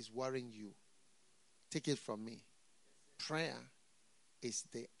is worrying you, take it from me. Prayer is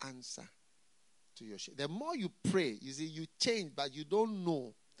the answer to your shame. The more you pray, you see, you change, but you don't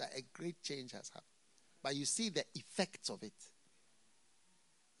know that a great change has happened. But you see the effects of it.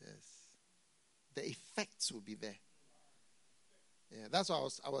 Yes. The effects will be there. Yeah, that's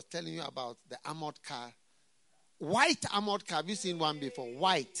what I was telling you about the armored car. White armored car. Have you seen one before?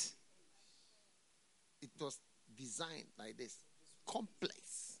 White. It was designed like this.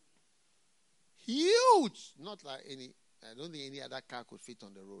 Complex. Huge. Not like any, I don't think any other car could fit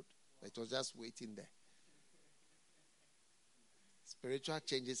on the road. It was just waiting there. Spiritual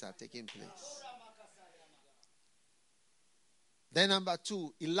changes are taking place. Then number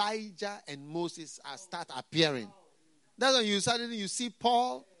 2, Elijah and Moses start appearing. That's when you suddenly see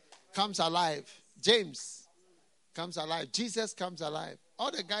Paul comes alive. James comes alive. Jesus comes alive.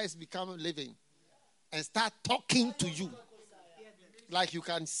 All the guys become living and start talking to you. Like you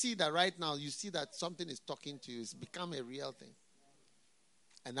can see that right now, you see that something is talking to you. It's become a real thing.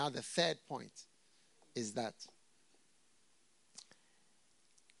 And now the third point is that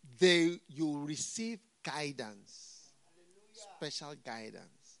you receive guidance, special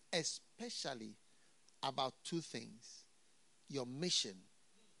guidance, especially about two things: your mission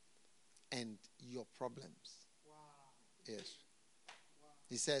and your problems. Yes.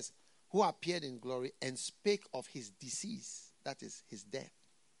 He says, who appeared in glory and spake of his disease, that is his death,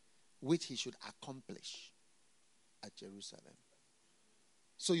 which he should accomplish at Jerusalem.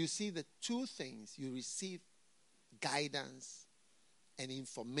 So you see the two things: you receive guidance and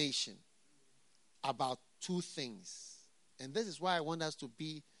information about two things. And this is why I want us to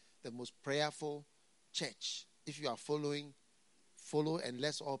be the most prayerful church. If you are following, follow, and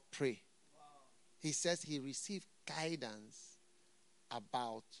let's all pray. He says he received guidance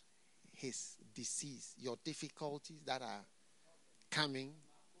about his disease, your difficulties that are coming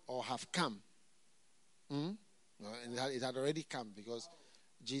or have come. And it had already come, because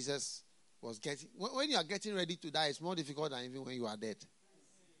Jesus was getting... When you are getting ready to die, it's more difficult than even when you are dead.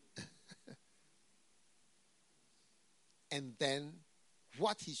 And then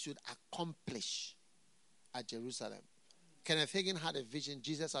what he should accomplish at Jerusalem. Kenneth Hagin had a vision.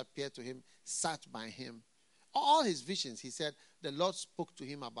 Jesus appeared to him, sat by him. All his visions, he said, the Lord spoke to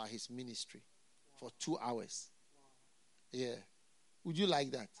him about his ministry for 2 hours. Yeah. Would you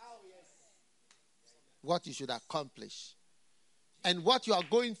like that? What you should accomplish. And what you are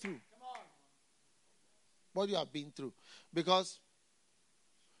going through. What you have been through. Because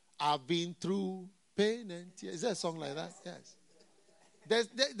I've been through pain and tears. Is there a song like that? Yes.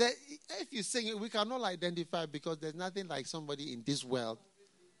 If you sing it, we cannot identify, because there's nothing like somebody in this world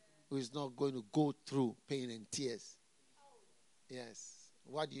who is not going to go through pain and tears. Yes.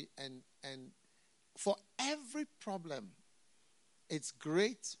 And for every problem, it's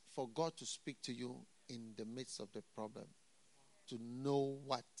great for God to speak to you in the midst of the problem, to know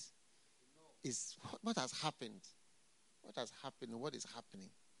what has happened, what has happened, what is happening,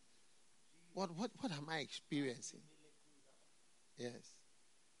 what am I experiencing? Yes.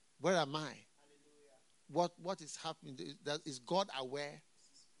 Where am I? What is happening? Is God aware?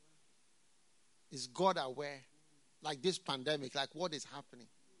 Is God aware? Like this pandemic, like what is happening?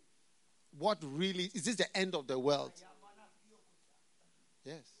 What really, is this the end of the world?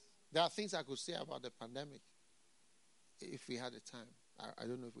 Yes. There are things I could say about the pandemic if we had the time. I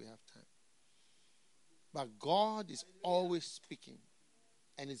don't know if we have time. But God is always speaking,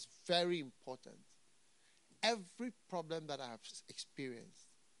 and it's very important. Every problem that I have experienced,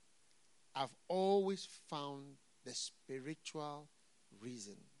 I've always found the spiritual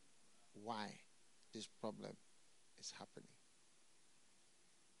reason why this problem is happening.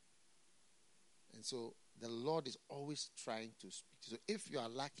 And so the Lord is always trying to speak. So if you are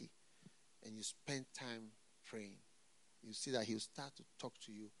lucky and you spend time praying, you see that he'll start to talk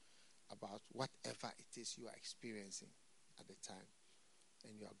to you about whatever it is you are experiencing at the time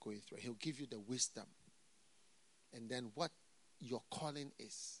and you are going through. He'll give you the wisdom. And then what your calling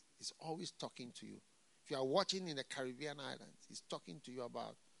is, he's always talking to you. If you are watching in the Caribbean islands, he's talking to you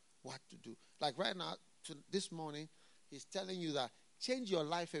about what to do. Like right now, this morning, he's telling you that change your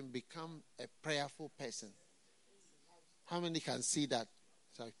life and become a prayerful person. How many can see that?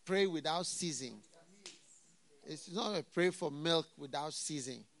 So pray without ceasing. It's not a pray for milk without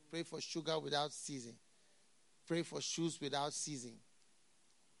ceasing. Pray for sugar without ceasing. Pray for shoes without ceasing.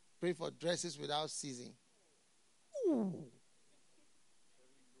 Pray for dresses without ceasing. Ooh.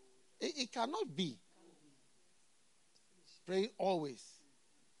 It cannot be. Pray always.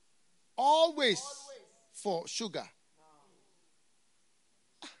 Always for sugar.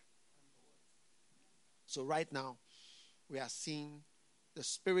 So right now, we are seeing the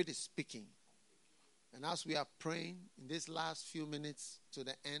Spirit is speaking. And as we are praying in these last few minutes to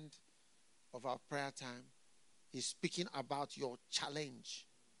the end of our prayer time, he's speaking about your challenge,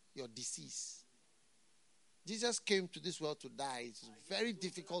 your disease. Jesus came to this world to die. It's very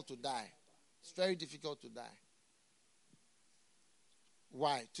difficult to die. It's very difficult to die.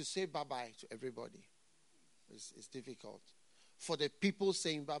 Why? To say bye-bye to everybody. It's difficult. For the people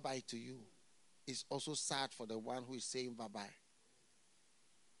saying bye-bye to you, it's also sad for the one who is saying bye-bye.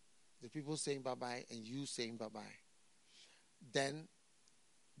 The people saying bye-bye and you saying bye-bye. Then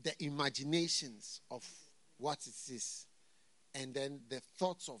the imaginations of what it is. And then the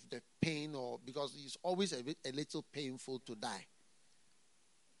thoughts of the pain, or because it's always a little painful to die.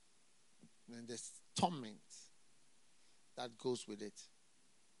 And the torment that goes with it.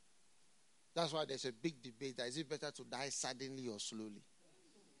 That's why there's a big debate. Is it better to die suddenly or slowly?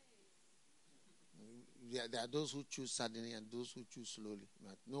 There are those who choose suddenly and those who choose slowly.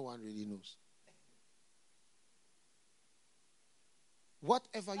 But no one really knows.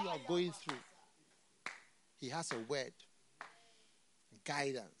 Whatever you are going through, he has a word.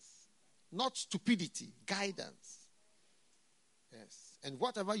 Guidance. Not stupidity. Guidance. Yes. And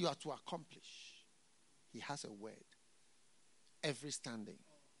whatever you are to accomplish, he has a word. Every standing.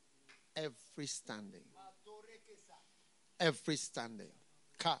 Every standing. Every standing.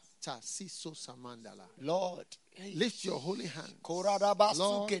 Lord, lift your holy hands. Lord,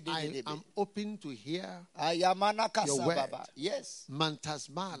 I am open to hear your word. Yes. Maybe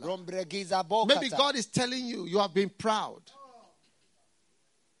God is telling you, you have been proud,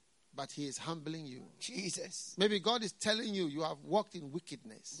 but he is humbling you. Jesus. Maybe God is telling you, you have walked in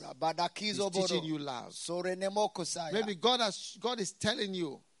wickedness. He's teaching you love. Maybe God is telling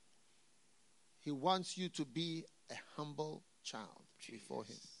you, he wants you to be a humble child before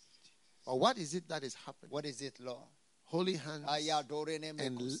him. Or what is it that is happening? What is it, Lord? Holy hands,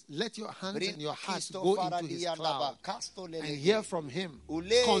 and let your hands and your heart go into his cloud and hear from him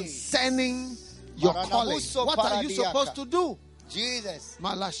concerning your calling. What are you supposed to do? Jesus.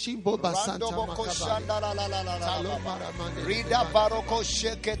 Malashimbo basanta Rida baroko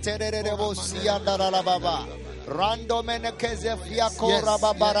sheke tererebo sianda la baba. Rando menekeze fiako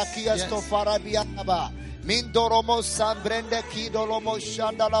rababarakia stofaradia baba. Mindoromo sambrende kidolomo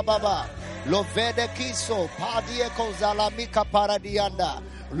shanda la baba. Lo vede kiso padie kozalamika paradianda.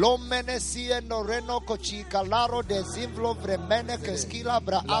 Lo menesie no reno kochika laro de zimvlo vremene keskila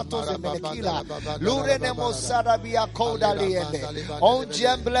bra atos e menekila. Lurene mosada bia koda liende. On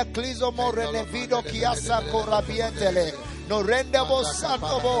jemble klizo mo renevido kiasa korabientele. No rende bo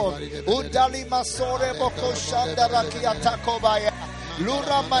santo bo. Udali masore boko shanda rakia takobaya.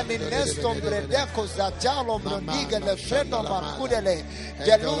 Lura maninesto bredeco zajalo broniga le freno macudele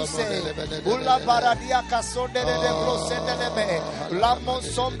geluse ulla baradia casonde de brosende me la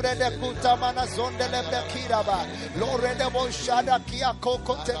sombre de kutamana zonde le bekiraba lore de boshada kia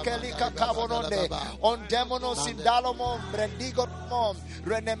koko tekelika kabononde on demono sindalomo brendigo mom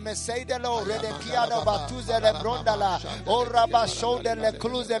rene meseide lo rede kia da batuze le brondala ora bashonde le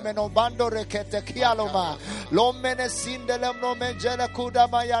cluze menobando rekete kialoma lo menesinde le no menjele kuda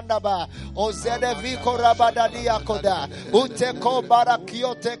mayandaba ozede viko rabadadia koda uteko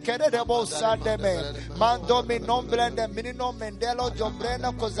barakiote kerebo sandeme mando mi nombrende minino mendelo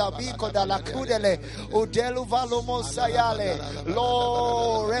jombrena kozaviko dalla kudele udelu valumo sayale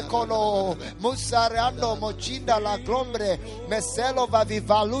lo recono musarando mochinda la glombre meselo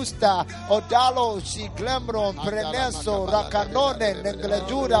vavivalusta odalo si glembro preneso rakanone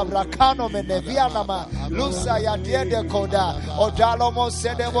negledura rakano menevianama lusa ya diede koda odalo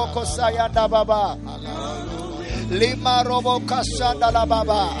sedebo kosayanda baba lima robo kasanda la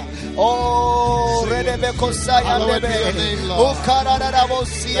baba oh redebe kosayanda be ukarada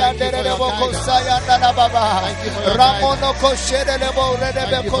bosia derebo kosayanda la baba ramono koshede lebo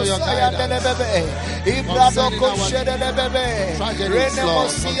redebe kosayanda le bebe ibrado koshede le bebe rene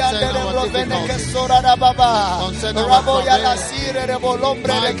mosia derebo bene kesora la baba rabo ya la sire rebo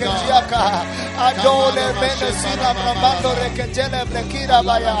lombre le kejiaka adole bene sina brambando reketele brekira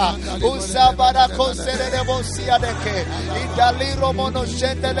baya usabara kosere lebo sia deke idaliro mono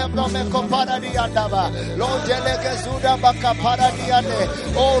shendele brome komparadi andaba lojele kezuda bakaparadi ande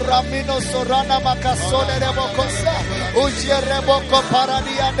o ramino sorana makasone lebo kosa ujere boko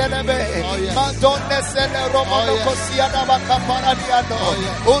paradi andebe madonne sele romono kosia da bakaparadi ando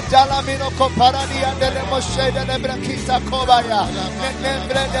udalamino komparadi andele moshede le brekita kobaya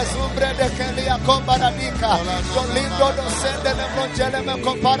nembre de zumbre de kelia kombaradika jolindo do sende le brojele me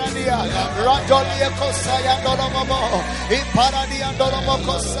komparadia radolie kosaya ndolomo imparadia ndolomo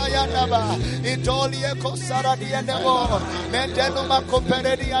kosaya ndaba idolie kosaradia ndebo mendelo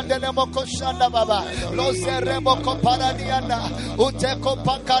makoperedia ndemo koshanda baba lo serebo komparadia nda uteko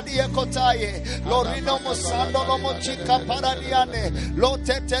pakadie kotaye lorino mosando lo mochika paradiane lo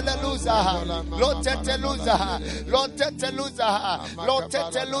teteluza lo teteluza lo teteluza lo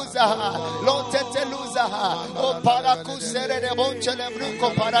teteluza lo teteluza o para kusere de bonchele bruco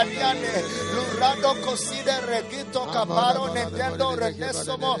paradiane lurando coside regito caparo nendendo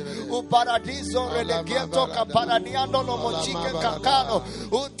renesomo u paradiso relegito caparadiano lo mochique cacano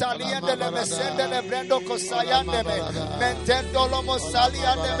utaliende le mesende le brendo cosayande me mentendo lo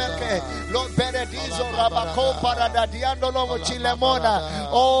mosaliande me que lo perediso rabaco paradadi paradiando lomo chilemona.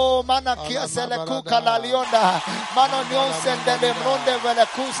 Oh, mana kia sele kuka la lionda. Mana nion sendele mronde vele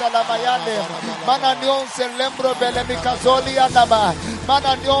kusa la mayande. Mana nion selembro vele mikazoli andaba.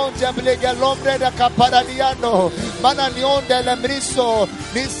 Mana nion jeblige lombre de kaparadiando. Mana nion de lemriso.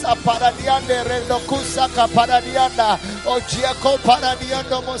 Nisa paradiande rendo kusa kaparadianda. O jiako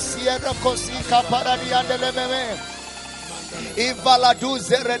paradiando mosiero kosika paradiande lememe. Ivala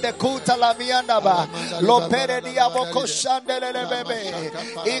duzere de kuta la mianaba. Lopere diamo koshandele bebe.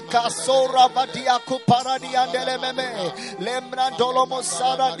 Ikasora vadia kupara diandele meme. Lembrandolo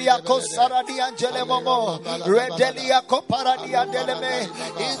mosara dia kosara diangele momo. Redelia kopara diandele me.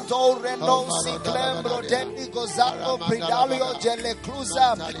 Indore non si clembro deni gozalo pridalio gele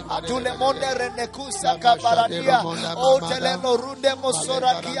cruza. Adule monde renekusa kaparadia. O teleno runde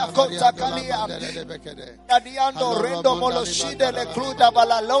mosora kia kota kalia. Adiando rendo molo shide le cruda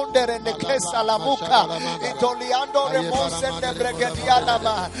balalonde rende kesa la muka. Itoliando remose ne bregediana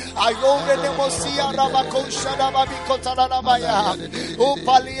ma. Ayore ne mosia rabakosha na babikota na maya.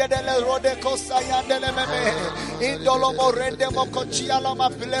 Upalie de le rode kosa yandele meme. Indolo morende mokochia la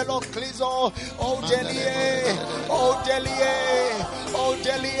mafilelo klizo. O delie, o delie, o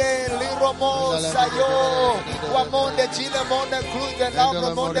delie, liromo sayo. Wamonde chile monde crude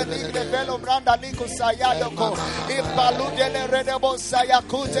lambro monde ligre velo branda liku sayadoko. Ipalude le redebo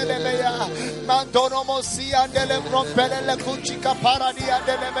sayakute le meya. Mandono mosia dele rompele le kuchika paradia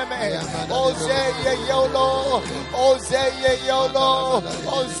dele meme. Ozeye yolo, ozeye yolo,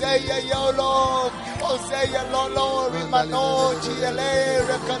 ozeye yolo, ozeye lolo, rimano chiele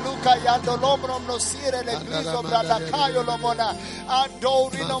rekaluka yando lombro nosire le griso bradakayo lomona.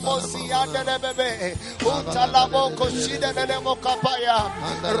 Andori no mosia dele bebe. Utalamo koshide le mokapaya.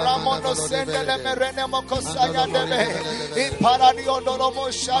 Ramono sende le merene mokosaya dele. In paradio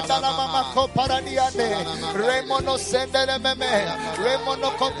dolomo shanda la mama ko paradiane. Remono sende le meme.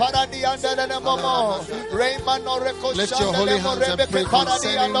 Remono ko paradiane le momo. Remano reko shanda le morebe ke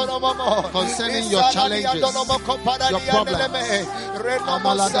paradiane lo momo. Concerning your challenges, your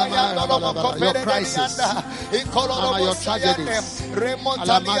problems, your crisis, your tragedies. Remono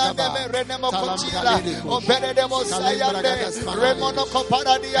ko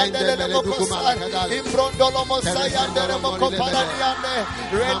paradiane le mokosa. Imbrondolo mosayandele moko paradiane.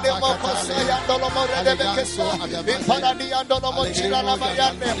 Rende moko sayandolo morebe keso. Imparadiandolo mochira la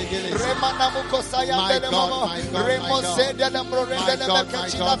mayane. Remana moko sayandele momo. Remo sedele mrorendele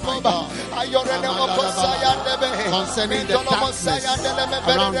mekechila koba. Ayorene moko sayandebe. Concerning the darkness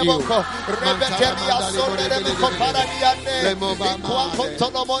around you, Rebetelia sondele moko paradiane. Ikwa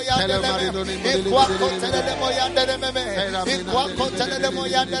kontolo moyandele meme. Ikwa kontele moyandele meme. Ikwa kontele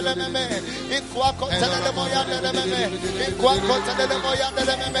moyandele meme. Ikwa kontele moyandele meme. Ikwa kontele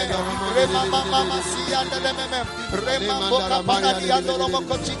moyandele meme. Rema mama siyandele meme. Rema boka paradia dolo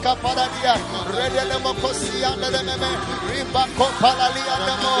moko chika paradia. Redele moko siyandele meme. Riba ko paralia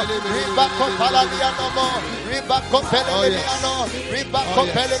demo. Riba ko paralia demo. Riba ko pelele miano. Riba ko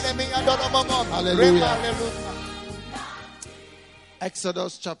pelele miano dolo momo. Rema hallelujah.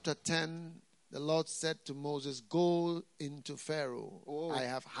 Exodus chapter 10, the Lord said to Moses, go into Pharaoh. I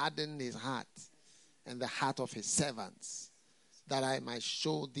have hardened his heart and the heart of his servants, that I might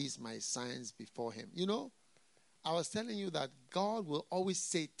show these my signs before him. You know, I was telling you that God will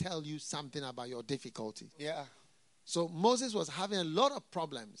always tell you something about your difficulty. Yeah. So Moses was having a lot of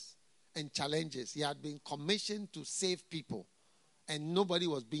problems and challenges. He had been commissioned to save people, and nobody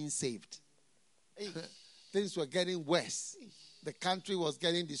was being saved. Things were getting worse. The country was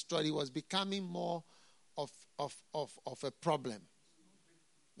getting destroyed. It was becoming more of a problem.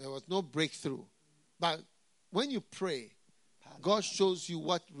 There was no breakthrough. But when you pray, God shows you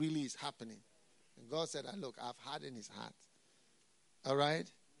what really is happening. And God said, look, I've hardened his heart. All right?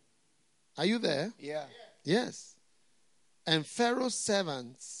 Are you there? Yeah. Yes. And Pharaoh's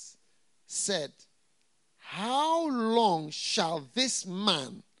servants said, how long shall this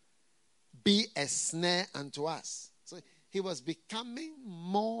man be a snare unto us? So he was becoming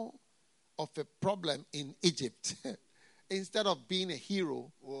more of a problem in Egypt. Instead of being a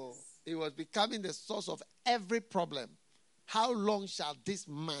hero, he was becoming the source of every problem. How long shall this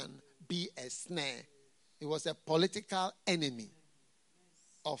man be a snare? He was a political enemy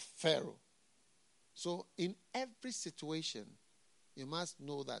of Pharaoh. So in every situation, you must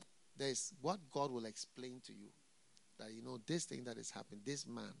know that there is what God will explain to you. That, this thing that is happening, this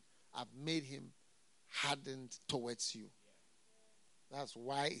man, I've made him hardened towards you. That's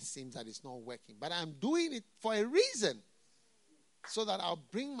why it seems that it's not working. But I'm doing it for a reason. So that I'll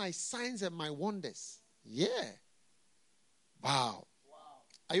bring my signs and my wonders. Yeah. Wow.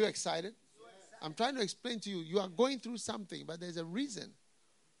 Are you excited? I'm trying to explain to you. You are going through something, but there's a reason.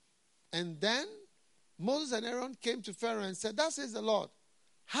 And then Moses and Aaron came to Pharaoh and said, thus says the Lord,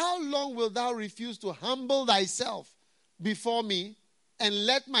 how long wilt thou refuse to humble thyself before me and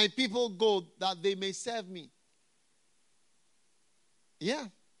let my people go that they may serve me? Yeah.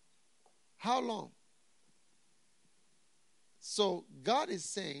 How long? So God is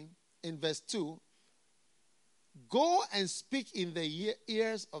saying in verse 2, go and speak in the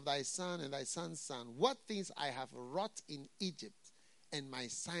ears of thy son and thy son's son what things I have wrought in Egypt and my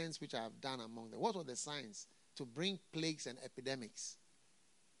signs which I have done among them. What were the signs? To bring plagues and epidemics.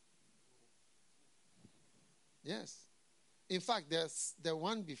 Yes. In fact, there's the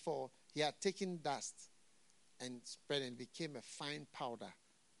one before, he had taken dust and spread and became a fine powder,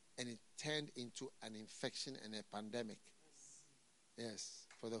 and it turned into an infection and a pandemic. Yes,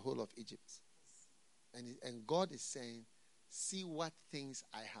 for the whole of Egypt. And God is saying, see what things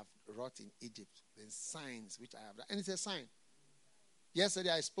I have wrought in Egypt, the signs which I have done. And it's a sign. Yesterday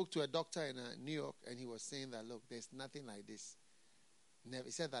I spoke to a doctor in New York, and he was saying that, look, there's nothing like this. Never.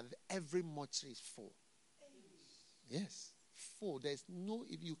 He said that every mortuary is full. Yes, full. There's no,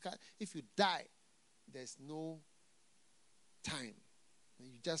 if you die, there's no time.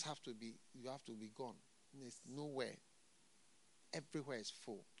 You just have to be gone. There's nowhere. Everywhere is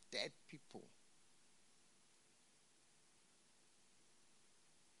full. Dead people.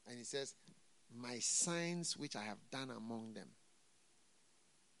 And he says, my signs which I have done among them.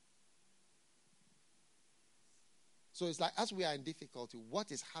 So it's like, as we are in difficulty,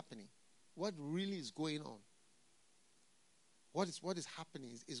 what is happening? What really is going on? What is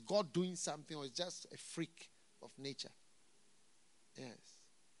happening? Is God doing something, or is just a freak of nature? Yes.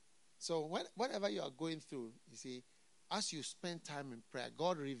 So whatever you are going through, you see, as you spend time in prayer,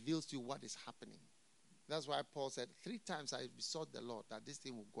 God reveals to you what is happening. That's why Paul said, 3 times I besought the Lord that this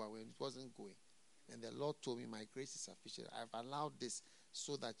thing would go away, and it wasn't going. And the Lord told me, my grace is sufficient. I've allowed this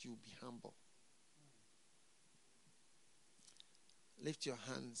so that you be humble. Lift your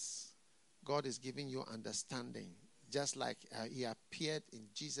hands. God is giving you understanding. Just like he appeared in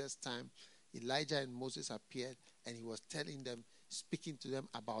Jesus' time, Elijah and Moses appeared, and he was telling them, speaking to them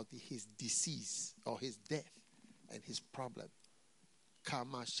about his disease or his death and his problem. God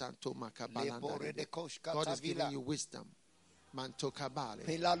is giving you wisdom. Mantokabale,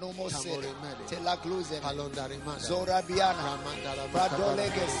 Telagluze, Zorabiana,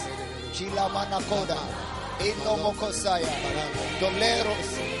 Pradoleges, Chilamanakoda, Inomokosaya, Doleros,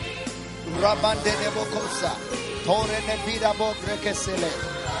 Rabandenebokosa, Torene Vidabo Grekesele,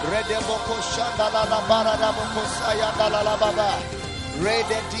 Redeboko Shandala la Barada Bokosaya Dala Baba,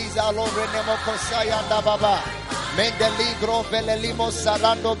 Rede Dizalo Renemokosaya da Baba, Mendeligro Velelimo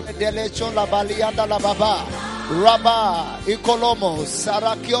Sarando Delechon la Balianda la Baba. Rabba Ikolomo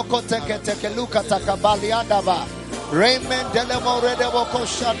Sarakioko Teke Teke Luka Takabalianda Ba Raymond Delemo Redebo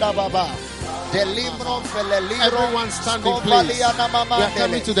Koshanda Baba Delimro Feleliro. Everyone stand in place. We are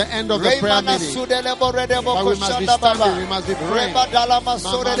coming to the end of the prayer meeting, but we must be standing, we must be praying.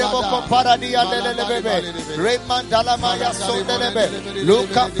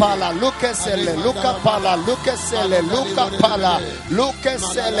 Luca Pala, Lucasele, Luca Pala, Lucasele, Luca Pala,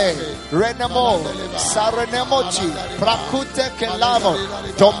 Lucasele, Renemo, Sarenemochi, Prakute Kelamo,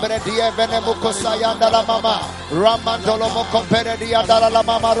 Tombre Dia Venemuko Sayanda la Mama, Ramandolomo Comperedia la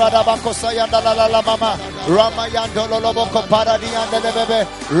Mama, Radabako Sayanda la Mama, Ramayandolo Boko Paradia de Bebe,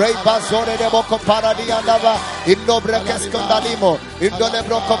 Ray Bazore de Boko Paradia Dava, Indobrekes Condalimo,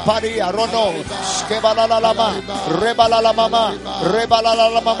 Indolebroco Paria, Rono, Skebala la Lama, Rebala la Mama, Rebala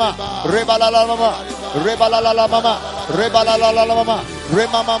la Mama, Rebala la Mama, Rebala la Mama, Rebala la Mama,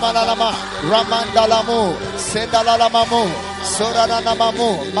 Remama la Lama, Ramandalamu, Sendala la Mamu, Sorana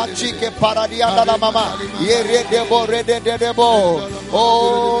Mamu, Machike Paradia la Mama, Yere debo, Rede debo,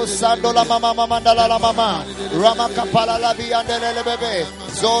 Oh Sandola Mama, Mandala la Mama, Ramakapala la Viandele Bebe,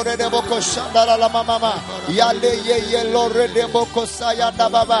 Zore de Boko Shandala la Mama, Yale Ye Lore de Boko Sayanda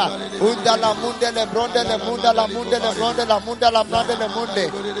Baba, Unda la Munde le Bronde le Munda la Munde le Bronde la Munda la Brande le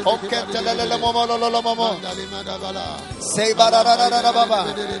Munde, Okentele le Momo Lolo Momo, Say Barara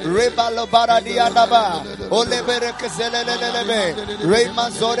Baba, Rebalo Baradia Daba, Olebere Keselelebe,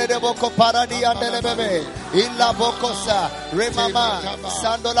 Rayman Zore de Boko Paradia Delebebe. illa bokosa remama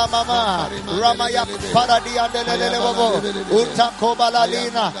sandola mama ramaya paradia delele bobo utakoba la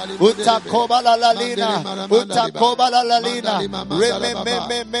lina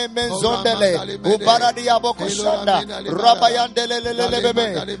rememe zondele ubaradia bokoshanda rabayandelele bebe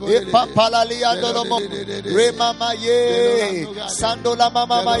ipapalalia dolomo remama ye sandola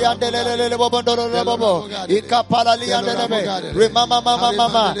mama yandelele bobo bobo ikapalalia delebe remama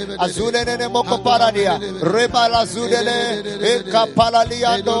mama azulene moko paradia rebala zudele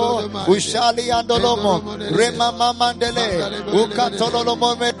ikapalaliando ushaliando lomo remama mandele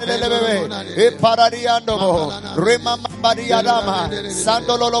ukatololomo medele bebe iparadiando remama bariadama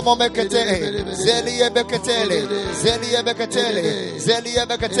sandololomo mekete zelie beketele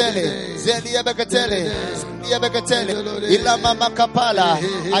ila mama kapala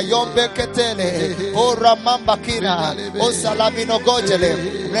ayombe ketele o ramamba kina o salamino gojele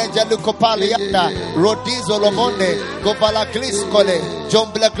reja lukopali yanda rodizo lomonde govala gliskole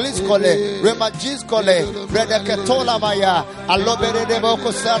jomble gliskole remajiskole redeketola maya alobere de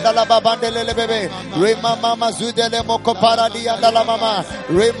boko sandala babandele bebe rema mama zudele moko paradi andala mama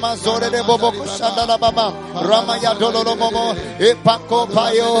rema zore de boboko sandala baba ramaya dololo momo epako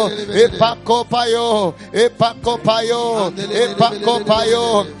payo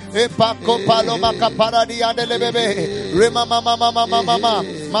paloma kaparadi andele bebe rema mama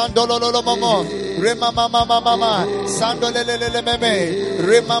mandololo momo rema mama sandolele meme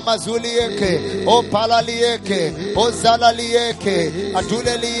rema mazulieke o palalieke o zalalieke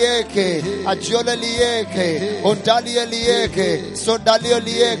adulelieke ajiolelieke ondalielieke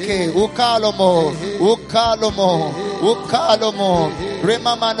sondalielieke ukalomo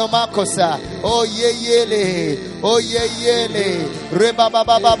rema mano makosa o yeyele reba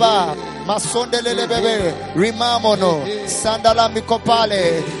baba masondelele bebe rimamono sandala mikopale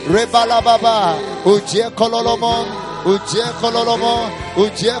rebala baba uje kololomo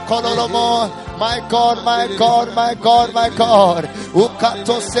my God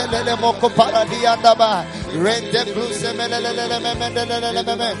ukato selele moko paradia ndaba rende kluse melelele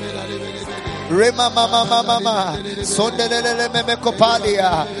Rema mama sondelele meme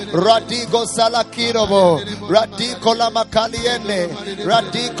kopalia radigo salakirobo radiko la makaliene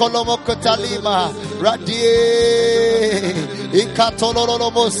radiko lomo kotalima radie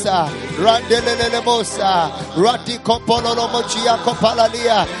ikatololo mosa randelele mosa radiko pololo mochia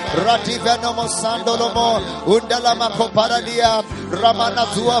kopalalia radiveno mosandolomo undala makopalalia ramana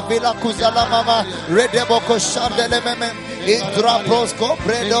tua vila kuzala mama redeboko shandele meme Intra prosco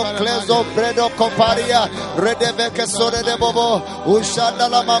bredo clezo bredo comparia redeveke sore de bobo ushanda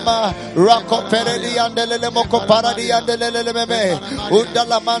la mama rako peredi andele moko paradi andele meme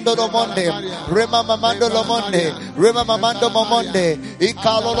undala mando lo monde rema mamando lo monde rema mamando momonde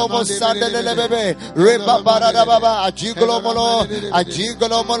ikalo lo mosandele bebe reba barada baba ajigolo molo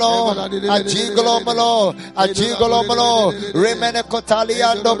remene kotali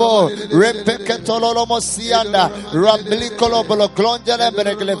andobo repeke tololo mosianda rambli Colobolo clongele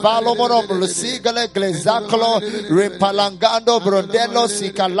bereglevalo morom sigale glezaclo repalangando brondello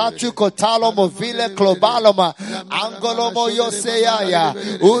sicalachu cotalo movile clobaloma angolo moyoseaya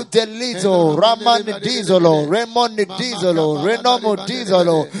udelito raman dizolo remon dizolo renomo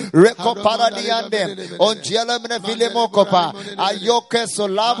dizolo reco paradiande ongiele mene filemo copa ayoke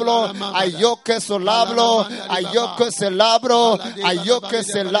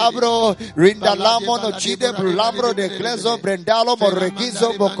selabro rindalamo no chide blabro de glezo brendalo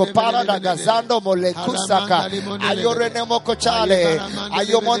morregizo bokopara da gazando molekusaka ayorene mokochale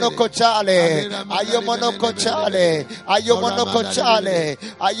ayomono kochale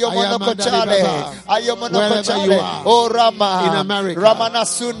o rama in America, ramana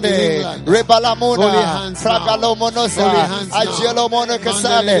sunde rebalamuna fragalo monosa ajelo mono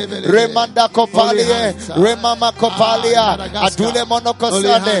kesale remanda kopalie remama kopalia adule mono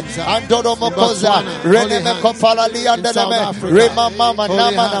kosade andoro mokoza reneme kopalalia Rema mama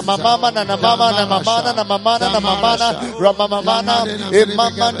na mama ramamana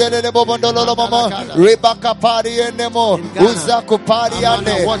imama ndele bobondolo mama rebaka pari enemo uza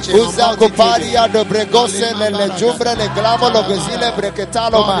kupari ando bregose le jumbre le glamo lo gezile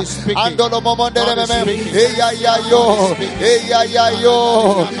breketalo ma andolo momondele meme eya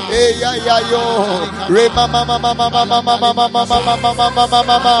yo rema mama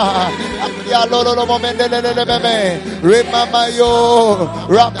ya lolo lo momendelele bebe. Remama yo.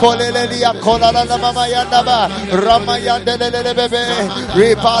 Rakolele ya kola la mama ya naba. Ramayandelele bebe.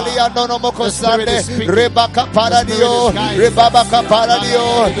 Repali ya nono mokosande. Rebaka paradio. Rebabaka paradio.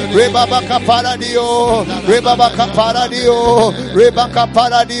 Rebabaka paradio. Rebabaka paradio. Rebaka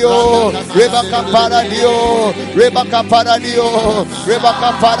paradio. Rebaka paradio. Rebaka paradio.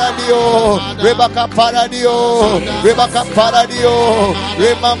 Rebaka paradio. Rebaka paradio. Rebaka paradio.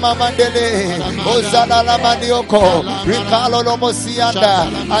 Remama mandele. Ozala la manioko. Ricalo lo mosianda.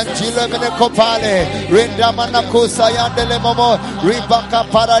 Angelo menekopale. Rendamana kosa yandele momo. Rebaka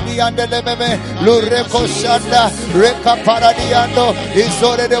paradiandele meme. Lureko shanda. Reka paradiando.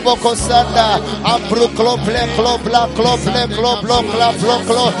 Izore de boko sanda. Ampru klo ple klo bla klo ple klo blo kla blo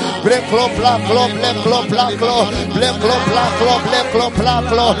klo. Bre klo bla klo ple klo bla klo. Ble klo bla klo ple klo bla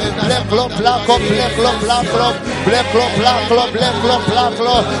klo. Ble klo bla klo ple klo bla klo. Ble klo bla klo ple klo bla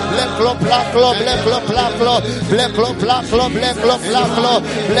klo. Ble klo bla klo ble klo bla klo. Ble klo bla klo ble klo bla klo.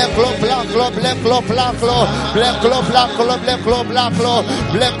 Ble klo bla klo ble klo bla klo. Ble klo bla klo ble klo bla klo.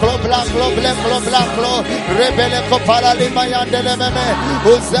 Ble klo bla klo ble klo bla klo. Rebele ko paralima yandele meme.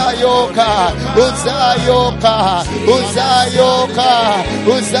 Uzayoka, uzayoka, uzayoka,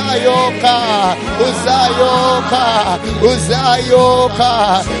 uzayoka, uzayoka, uzayoka,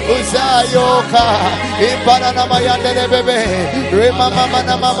 uzayoka. Iparana mayandele bebe. Remama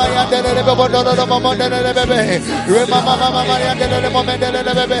mana mama yandele bebe. Bododo mama yandele bebe. Remama mama yandele momendele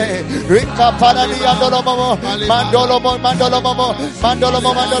bebe. Rika parani yandolo momo. Mandolo mo mandolo momo. Mandolo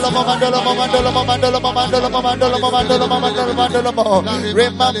mo mandolo mo mandolo mo mandolo mo mandolo mo mandolo mo mandolo mo mandolo mo mandolo mo mandolo mo.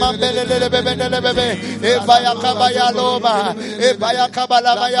 Remama belele bebe bebe. Ebaya kabaya loma. Ebaya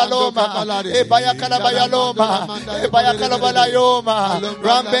kabala baya loma. Ebaya kalabaya loma. Ebaya kalabala yoma.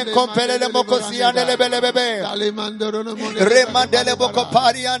 Ramben kompelele mokosi andele bebe. Remandele boko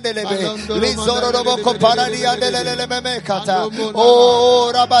pari andele be. Lizoro boko paradi andele meme kata.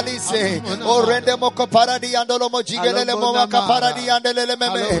 Oh rabalise. Oh rende moko paradi andolo mojigele moma kaparadi andele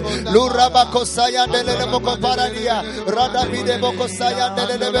meme. Luraba kosaya andele moko paradia. Rada bide boko saya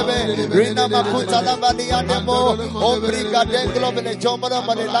andele bebe. Rina makuta la bali andemo. Obriga denglo bele jomoro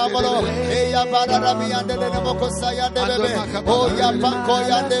male lamoro. Eya barara mi andele moko saya andele bebe. Oh ya pako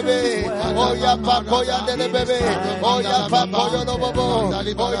yandebe. Oh ya pako yandele bebe. Oh ya pako yolo bobo.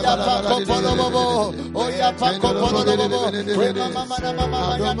 Oh ya pako polo bobo. Oh ya pako polo bobo. Rema mama na mama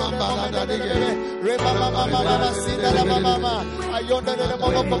yandele. Rema mama mama sinda la mama. Ayondele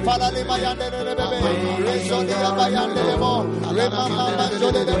momo ko parale ma yandele bebe. Rezoni ya yandele mo. Rema mama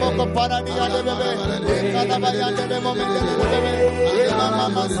jole de moco parani ande bebe. Kana bayande de momendele bebe. Rema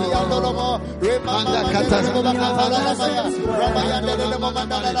mama si andolomo. Rema mama katas mama parana maya. Rabayande de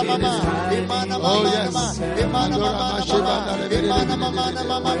momanda la mama. Imana mama. Imana mama shiba. Imana mama na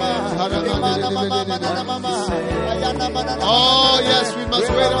mama. Imana mama na mama. Ayana mama. Oh yes, we must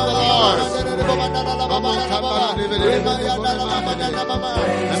wait on the Lord.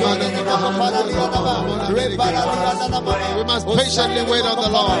 We must patiently wait on the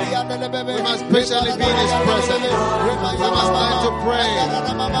Lord. We must patiently be in His presence. We must learn to pray.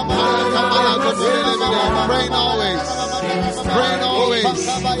 Praying always. Praying always.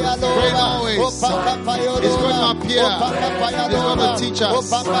 Praying always. He's going to appear. He's going to teach us.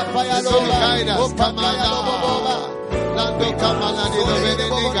 He's going to guide us. Lando Kamala di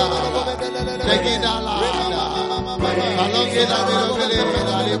Benediga. Begina la. Alonge la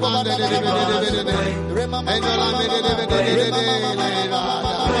de Bande de Benediga. Endola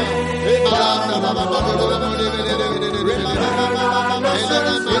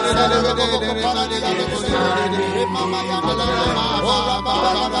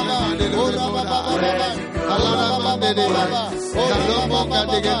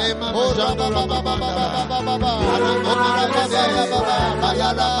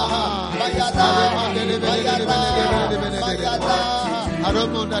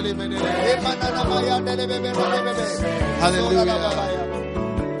Hallelujah.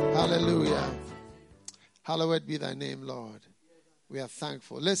 Hallelujah. Hallowed be thy name, Lord. We are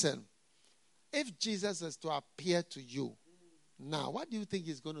thankful. Listen, if Jesus is to appear to you now, what do you think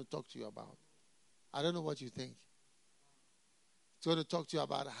he's going to talk to you about? I don't know what you think. He's going to talk to you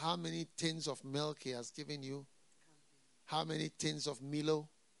about how many tins of milk he has given you, how many tins of Milo,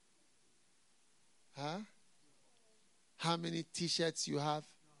 how many t-shirts you have,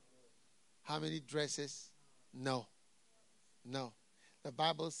 how many dresses. No. The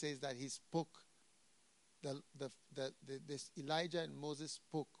Bible says that he spoke. This Elijah and Moses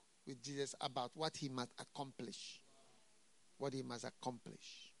spoke with Jesus about what he must accomplish. What he must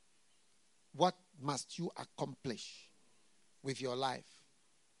accomplish. What must you accomplish with your life?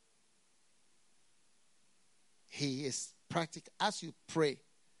 He is practical. As you pray,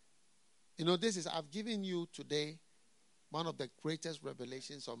 I've given you today one of the greatest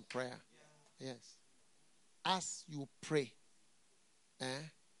revelations on prayer. Yes. As you pray,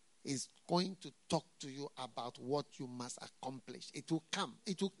 is going to talk to you about what you must accomplish. It will come.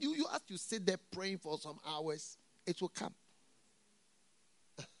 You have to sit there praying for some hours. It will come.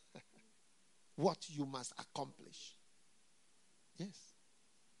 What you must accomplish. Yes.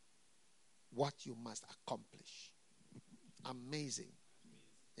 What you must accomplish. Amazing.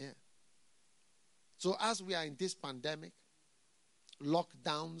 Yeah. So as we are in this pandemic,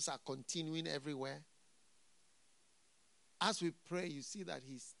 lockdowns are continuing everywhere. As we pray, you see that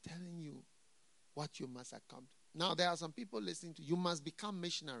he's telling you what you must accomplish. Now, there are some people listening to you. Must become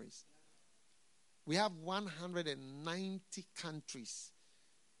missionaries. We have 190 countries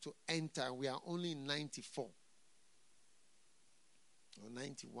to enter. We are only in 94 or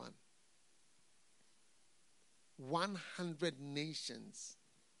 91. 100 nations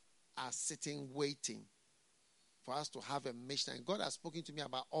are sitting waiting for us to have a mission. And God has spoken to me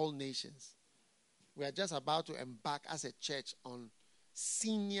about all nations. We are just about to embark as a church on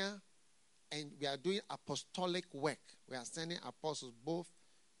senior, and we are doing apostolic work. We are sending apostles, both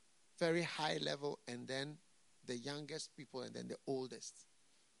very high level and then the youngest people and then the oldest,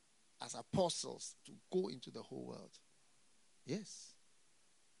 as apostles to go into the whole world. Yes.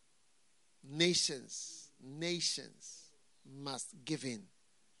 Nations must give in,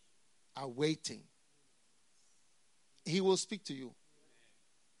 are waiting. He will speak to you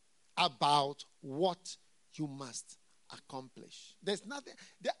about what you must accomplish. There's nothing.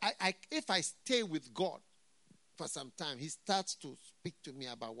 If I stay with God for some time, he starts to speak to me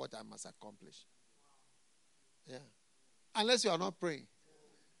about what I must accomplish. Yeah. Unless you are not praying.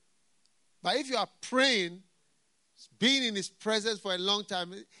 But if you are praying, being in his presence for a long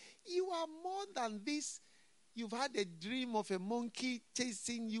time, you are more than this. You've had a dream of a monkey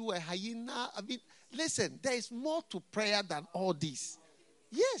chasing you, a hyena. I mean, listen, there is more to prayer than all this.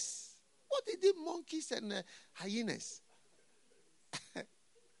 Yes. What did the monkeys and hyenas?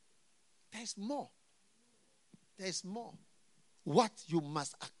 There's more. There's more. What you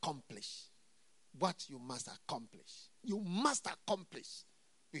must accomplish. What you must accomplish. You must accomplish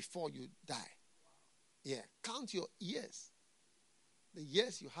before you die. Yeah. Count your years. The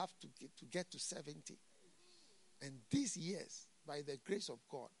years you have to get to 70. And these years, by the grace of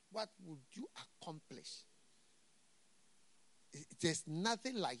God, what would you accomplish? There's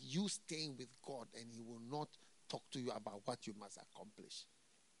nothing like you staying with God and he will not talk to you about what you must accomplish.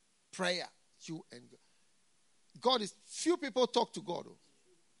 Prayer, you and God. God is, few people talk to God.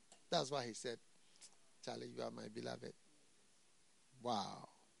 That's why he said, Charlie, you are my beloved. Wow.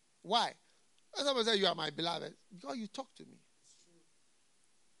 Why? When somebody says you are my beloved, because you talk to me.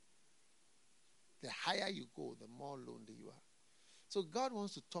 The higher you go, the more lonely you are. So God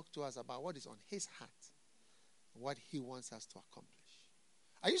wants to talk to us about what is on his heart. What he wants us to accomplish.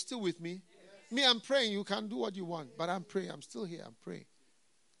 Are you still with me? Yes. Me, I'm praying. You can do what you want. But I'm praying. I'm still here. I'm praying.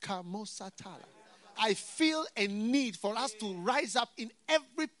 Kamosatala. I feel a need for us to rise up in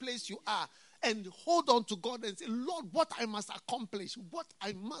every place you are and hold on to God and say, Lord, what I must accomplish. What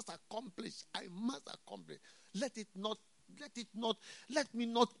I must accomplish. I must accomplish. Let me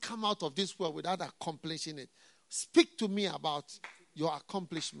not come out of this world without accomplishing it. Speak to me about your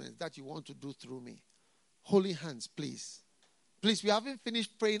accomplishments that you want to do through me. Holy hands, please. Please, we haven't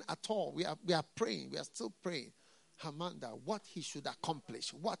finished praying at all. We are praying. We are still praying. Hamanda, what he should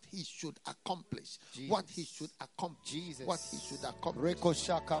accomplish. What he should accomplish. Jesus. What he should accomplish. Jesus. What he should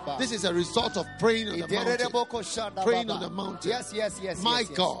accomplish. This is a result of praying on the mountain. Praying on the mountain. Yes. My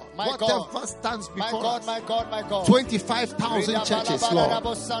God. Whatever stands before us. My God. 25,000 churches, Lord.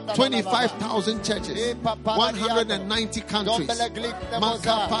 25,000 churches. 190 countries. 1,000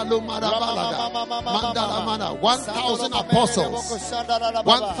 apostles.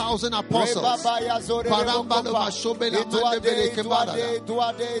 1,000 apostles. 1,000 apostles.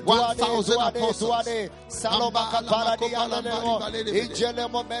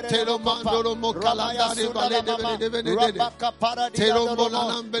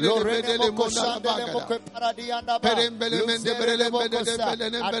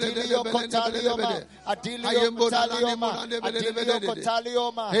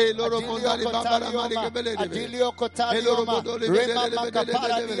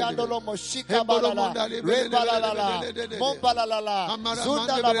 Mombalala, Mombalala,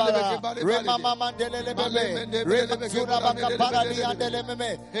 Zundalabara, Remama Mandele Bebe, Remazura Bacapara Diandele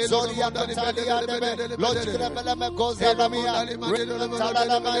Meme, Zoria Cataliandeme, Logicabeleme Gozalamia,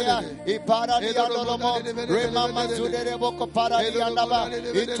 Rematalamaya, Ipara Diandolomo, Remama Zudere Bocopara Diandaba,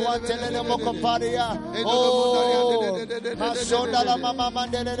 Ituantele Mocoparia, oh, Masonda Mama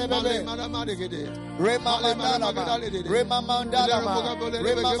Mandele Bebe, Remama Dalama, Remama Dalama,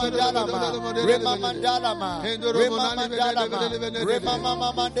 Remama Dalama, Remama Dalama, Remama Dalama, Remama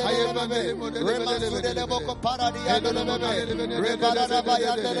Mandele, Remama Zudere Bocopara Diandele, Rebara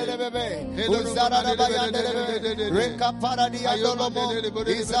Bayandele Bebe, Uzara Bayandele, Reka Paradia Dolomo,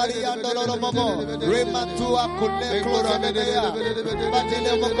 Izari Andolomo, Rematua Kule Cloramedea,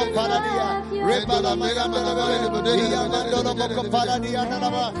 Batile Moco Paradia, Rebala Mayandele, Yandolomo Paradia,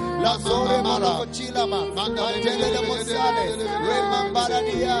 La Sore Mala Chilama, Mandele Mosale, Reman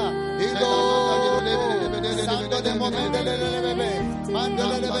Paradia, Sando de Momendele.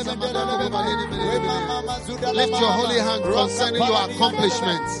 Lift your holy hand concerning your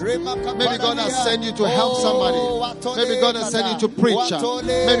accomplishments. Maybe God has sent you to help somebody. Maybe God has sent you to preach.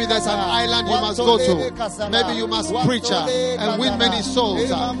 Maybe there's an island you must go to. Maybe you must preach and win many souls.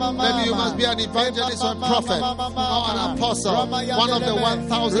 Maybe you must be an evangelist or prophet or an apostle, one of the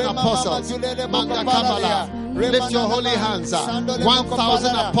 1,000 apostles. Manda Kabbalah. Lift your holy hands.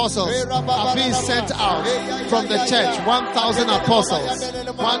 1,000 apostles are being sent out from the church. 1,000 apostles.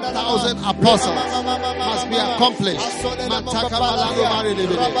 1,000 apostles must be accomplished.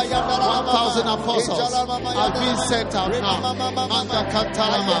 1,000 apostles are being sent out now. Manda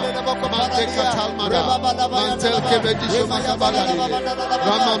Katalama, Mante Katalmada, Mantel Kebedisho Makabalari,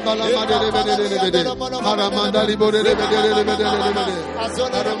 Ramambala Madede, Haramanda Libode,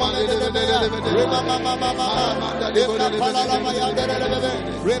 lift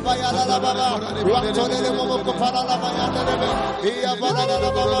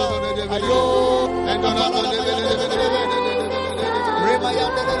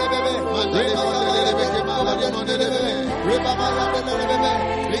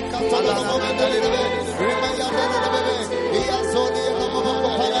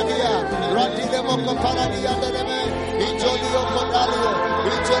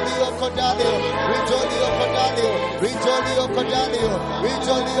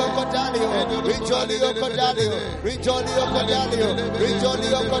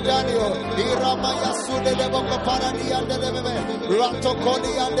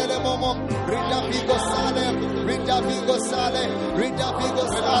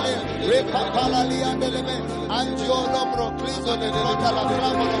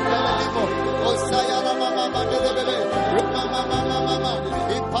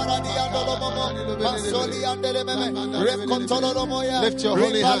holy hands. Lift your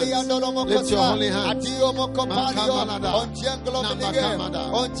holy hands.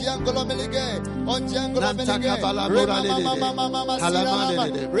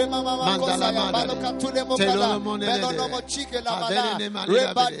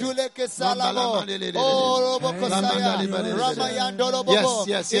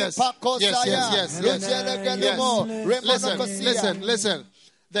 Listen.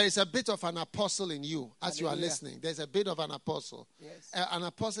 There is a bit of an apostle in you as you are listening. There's a bit of an apostle. Yes. An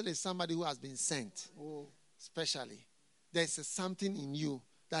apostle is somebody who has been sent. Especially. There's something in you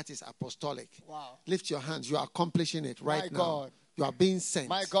that is apostolic. Wow. Lift your hands. You are accomplishing it right now. God. You are being sent.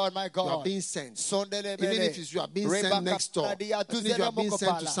 My God. You are being sent. Even if you are being sent next door. Even if you are being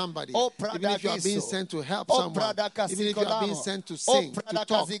sent to somebody. Even if you are being sent to help someone. Even if you are being sent to sing, to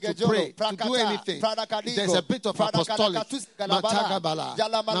talk, to pray, to do anything. There's a bit of apostolic. Matagabala,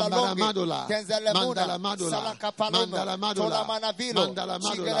 Mandala Madula, Mandala Madula, Mandala Madula, Mandala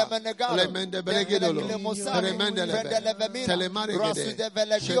Madula, Lemende Beregidolo, Remendele, Telemarigede,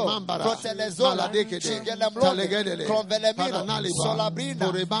 Shemambara, Maladekede, Talegedele, Paranali,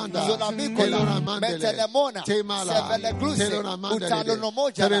 Solabrina, Zolamicola, Metelemona, Temala,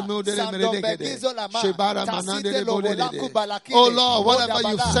 oh Lord, whatever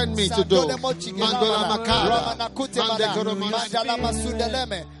you send me to do, Mandola Makara, Mandala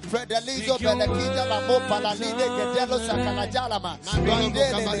Masudeleme, Fredelizo Belekida la Mopa la Lide Gedelo Sakalajalama,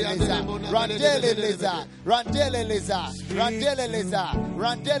 Randele Leza,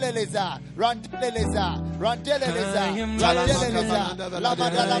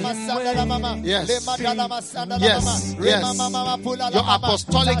 Yes. Yes. Your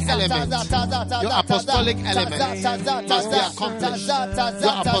apostolic element. Your apostolic element must be accomplished.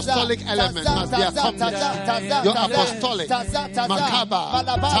 Your apostolic element must be accomplished. Your apostolic Makaba,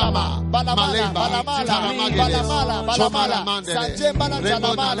 Tama, Maleba, Taramageles, Chomara Mandele,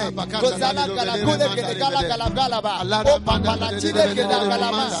 Remonala,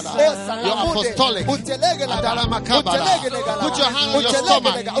 your apostolic Makaba. Put your hand on your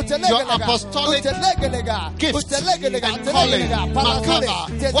stomach. Your apostolic gift and calling,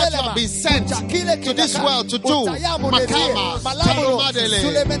 Makaba. What you have been sent to this world to do, Makaba, Tarumadele,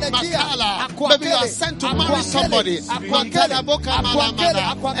 Makala. Maybe you are sent to marry somebody, Makala Boka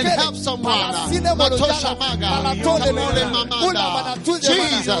Malamana, and help someone. Matosha Maga,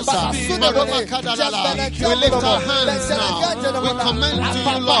 Jesus, we lift our hands now. We commend to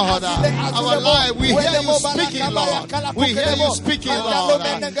you, Lord, our life. We hear you speaking, Lord. We hear you speaking, Lord.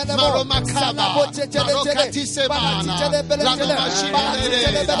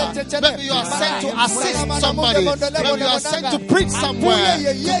 Maybe you are sent to assist somebody. Maybe you are sent to preach somewhere,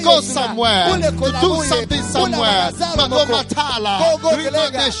 to go somewhere, to do something somewhere.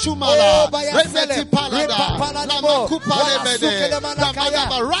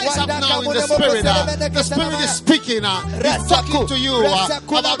 Rise up now in the spirit. The spirit is speaking. He's talking to you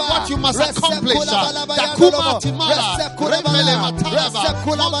about what you must accomplish.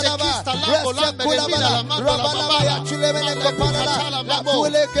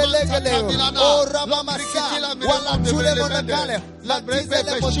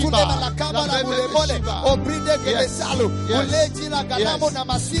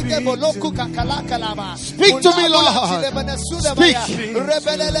 Speak to me, Lord. Speak.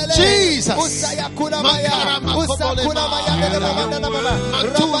 Jesus.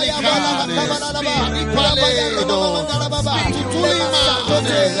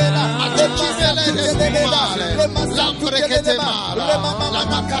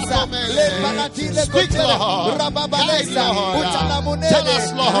 Speak, Lord. Tell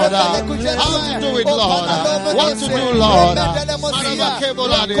us, Lord, how to do it, Lord. What to do, Lord.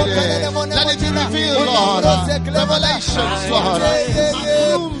 Let it be revealed, Lord. Revelations, Lord.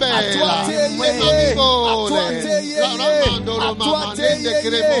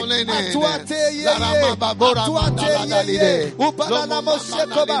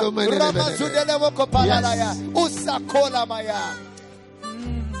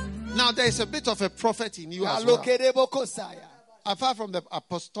 Now there is a bit of a prophet in you as well. Apart from the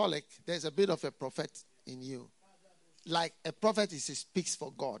apostolic, there is a bit of a prophet in you. Like a prophet is, he speaks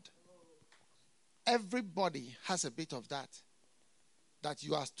for God. Everybody has a bit of that. That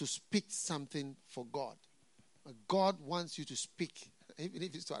you are to speak something for God. God wants you to speak, even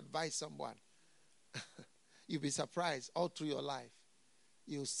if it's to advise someone. You'll be surprised all through your life.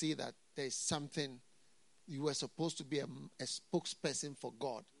 You'll see that there's something you were supposed to be a spokesperson for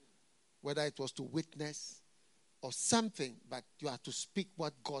God. Whether it was to witness or something, but you have to speak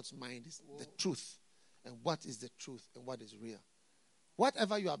what God's mind is, the truth, and what is the truth and what is real.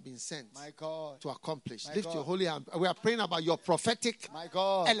 Whatever you have been sent to accomplish, lift your holy hand. We are praying about your prophetic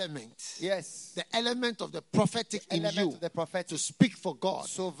element. Yes. The element of the prophetic in you to speak for God.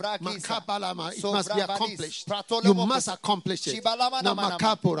 It must be accomplished. You must accomplish it.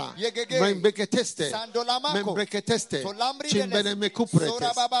 Namakapura. Membreketeste. Membreketeste. Chimbene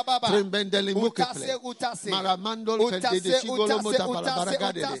mekupretes. Trimbendeli mukeple. Maramandol pededechigolo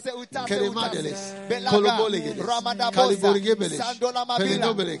mutabaragadeles. Keremadeles. Kolobolegeles. Kaliburigebeles.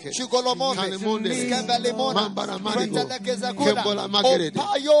 Pelinobereke, Kalemonde, Mambara Marigo, Kembola Magrede,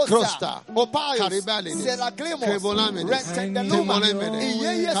 Crosta, Caribali, Kebolamede, Temolemede,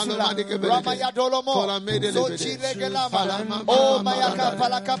 Kalomadike Bereke, Colamede,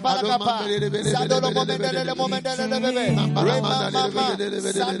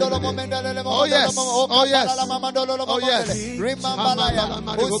 Oh yes, oh yes, oh yes.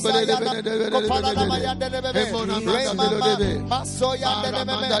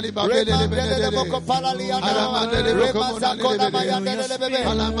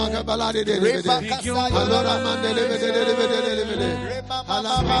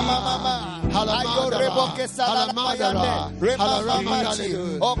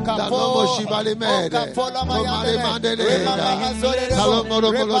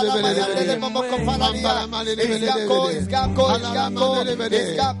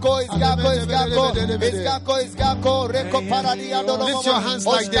 Lift your hands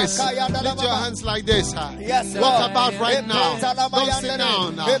like this. Lift your hands like this. Yes, Walk about right now. Don't sit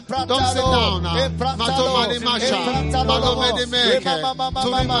down. Don't sit down. Matomani Masha. Malomedi Meke.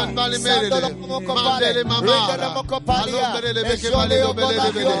 Tuliman Balimere. Mandele Mamara. Alomere Beke Balego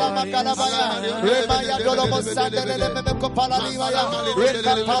Belebele.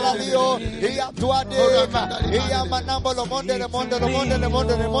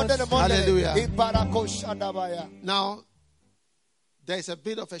 Hallelujah. Now, there's a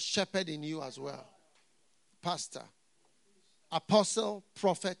bit of a shepherd in you as well. Pastor, apostle,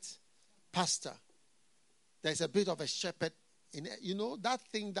 prophet, pastor. There's a bit of a shepherd in it. You know, that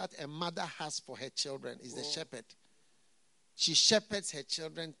thing that a mother has for her children is the shepherd. She shepherds her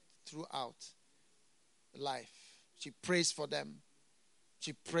children throughout life. She prays for them.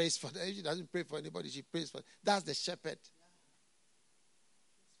 She prays for them. She doesn't pray for anybody. She prays for them. That's the shepherd.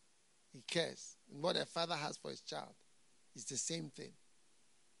 He cares. And what a father has for his child is the same thing.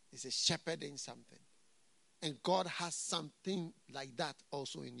 It's a shepherding something. And God has something like that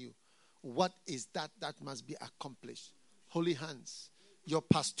also in you. What is that must be accomplished? Holy hands. Your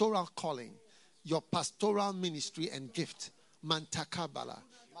pastoral calling. Your pastoral ministry and gift. Mantakabala.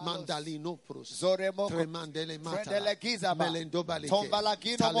 Mandalino Prus. Tremandele Matala. Melendo Balike.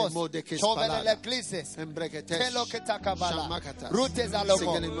 Talemo de Kispalada. Embregetes. Shamakata. Rutes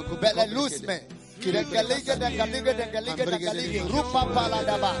alomo. Belelusme. Rupa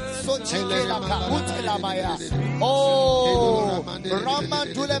paladaba. Oh, Rama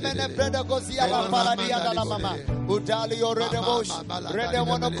Dulemene Breda Gozia la Paradia la Mama. Udalio Redebosh.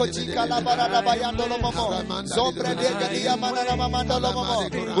 Redemono Kochika la Barada Bayando Lomo. Zombre de Gadia Manana Mamando Lomo.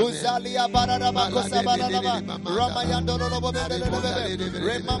 Uzalia Barada Cosa Barada. Ramayando Lomo.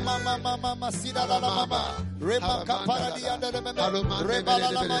 Rema Mama Sida la Mama. Rema Caparadia de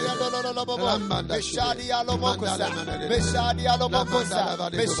Rebala la Mayando Lomo. There's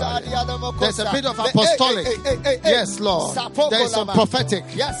a bit of apostolic. Yes, Lord. There's some prophetic.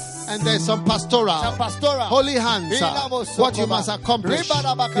 Yes. And there's some pastoral. Holy hands. What you must accomplish.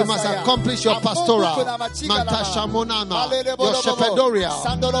 You must accomplish your pastoral. Your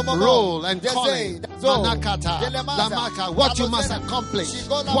shepherdorial role and calling. Manakata. Lamaka. What you must accomplish.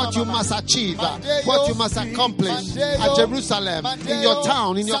 What you must achieve. What you must accomplish at Jerusalem, in your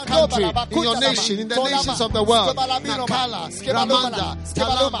town, in your country, in your nation, in the nations of the world. Nakala, Ramanda,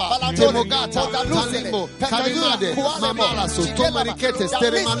 Talamba, Temogata, Talimo, Karimade, Mamalaso, Tomariketes,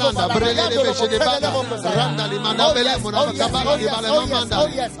 Teremananda, Brele Beshe de Bada, Randa Limana Belemona, Kabala de Balamanda,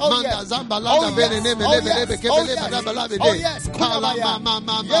 Manda Zambalada, Beneme, Lebe, Kebele, Balabe, Kala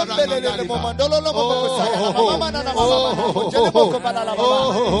Mama,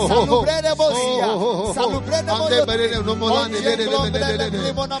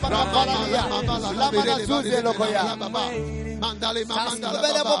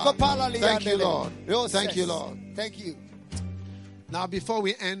 Thank you, Lord. Thank you, Lord. Thank you. Now, before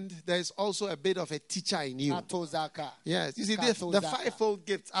we end, there's also a bit of a teacher in you. Yes, you see, the fivefold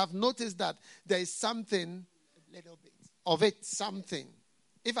gifts. I've noticed that there is something of it, something.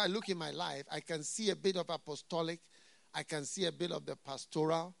 If I look in my life, I can see a bit of apostolic, I can see a bit of the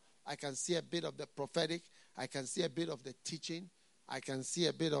pastoral, I can see a bit of the prophetic, I can see a bit of the teaching, I can see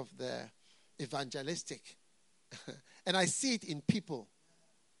a bit of the evangelistic. And I see it in people.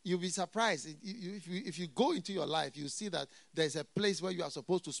 You'll be surprised. If you go into your life, you see that there's a place where you are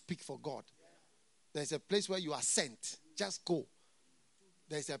supposed to speak for God. There's a place where you are sent. Just go.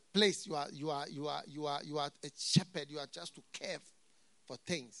 There's a place you are a shepherd. You are just to care for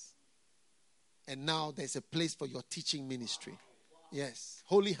things. And now there's a place for your teaching ministry. Yes.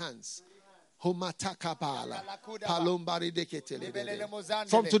 Holy hands. From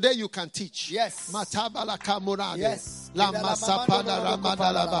today you can teach. Yes. Yes.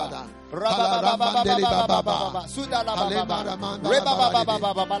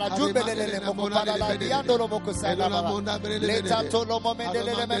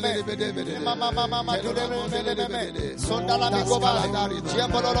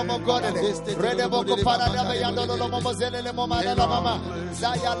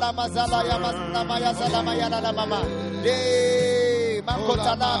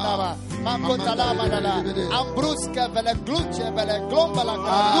 Ambruska vele gluche vele glombala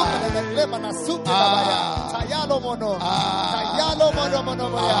vele glemana suta tayalo mono mono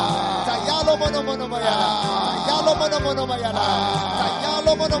maya tayalo mono mono maya tayalo mono mono maya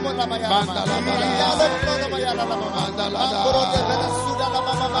tayalo mono mono maya tayalo mono maya ambro de vele suda la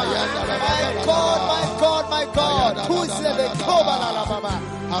mama my God who is the kobala la mama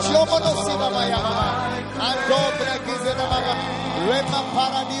Jomono siba maya mama and go bregizena mama Rema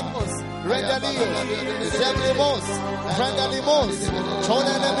paradimos Redelio, Zemlimos, Redelimos,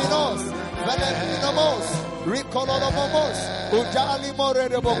 Toneleminos, Veneminamos, Ricolomos, Ujali More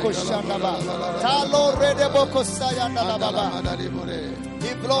de Boko Shandaba, Talo Rede Boko Sayanda,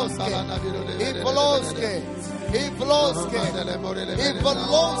 Ibloske, Ibloske, Ibloske,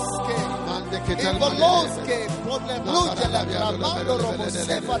 Ibloske, Ibloske,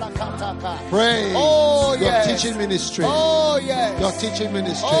 pray. Oh, your yes. teaching ministry. Oh, yes. Your teaching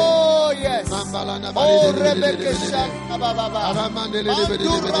ministry. Oh, yes. Oh, Rebecca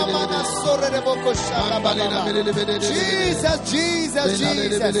Jesus, Jesus,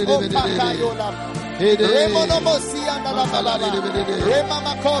 Jesus. Oh, Pakayola. Remonomosi and la Baba,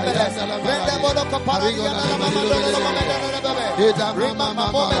 Remama Coveles, Remono Coparadi and la Mama, Remama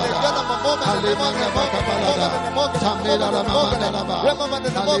Moment,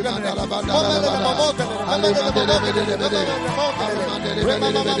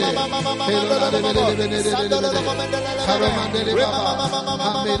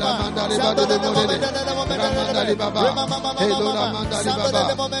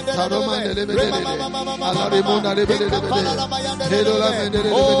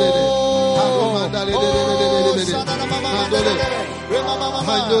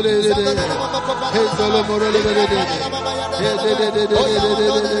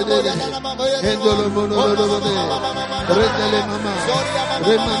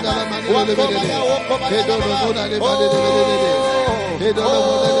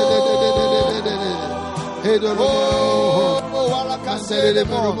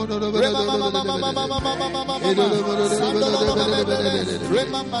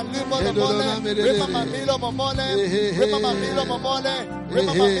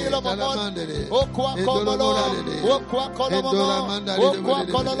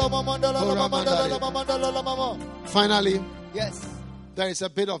 Finally, yes, there is a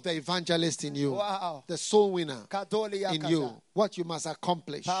bit of the evangelist in you, wow, the soul winner in you. What you must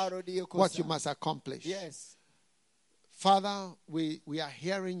accomplish. What you must accomplish. Yes. Father, we are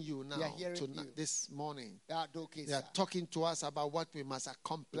hearing you now, this morning. They are talking to us about what we must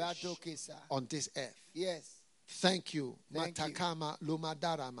accomplish on this earth. Yes. Thank you. Matakama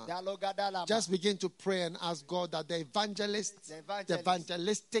Lumadarama. Just begin to pray and ask God that the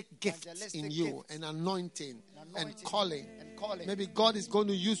evangelistic gifts in you, and anointing and calling. Maybe God is going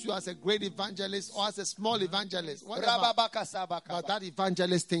to use you as a great evangelist or as a small evangelist. Whatever. But that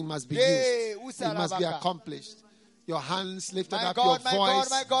evangelist thing must be used. It must be accomplished. Your hands lifted up, your voice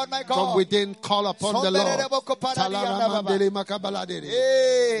from within, call upon the Lord.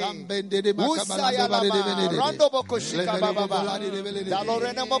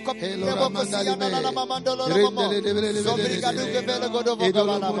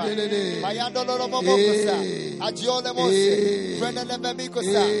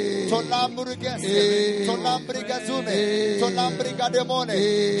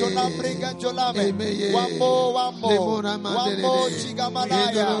 One more,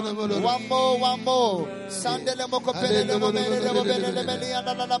 Chigamalaya. One more. Sandele Mokopele and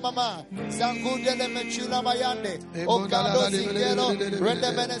Mama. Sangudele Mechula Mayande. Okado Singero.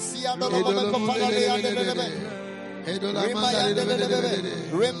 Rende Menesia and Mokopale. Oh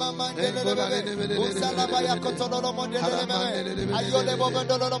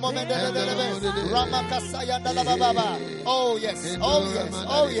yes, oh yes,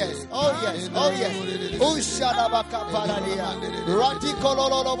 oh yes, oh yes, oh yes. Ushadabaka Paradia.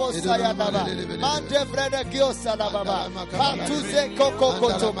 Ratikololobo Sayadaba. Mante Freda Giosalababa. Patuze Coco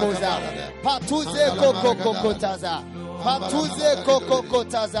Cotocoza. Patuze Coco Cocotaza. Patuze Coco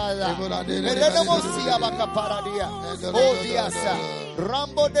Cotazaza. Meremosia Bakaparadia. Oh, diasa.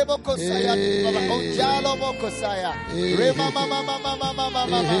 Rambo de Bokosaya. Onjalo Bokosaya. Rema Mama.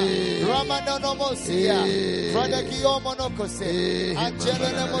 Ramano Mosia. Freda Giomo Nokose.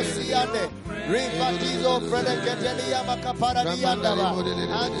 Angela Mosiande. Rifatizo Freda Ketelia Makaparadia.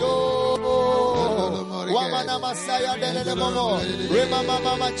 Ando. Wamana Masaya de Momo. Rema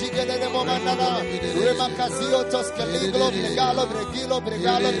Mama Chigele de Momana. Rema Casio Toscali. Bregalo,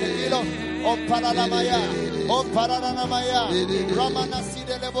 on Paralamaya, Ramana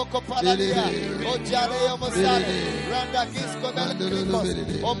Side Levoko Paradia, O Jaleo Mosale, Randa Gisco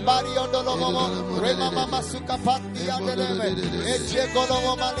Galicos, on Barrio Dolomo, Rema Mama Suka Patti and the Leve, Eche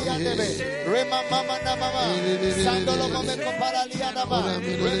Golomo Maliandebe, Rema Mama Namama, Sandolo Meco Paralianama,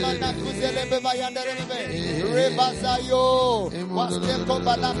 Rema Nakuzele Bevayanderebe, Rebazayo, Wasteco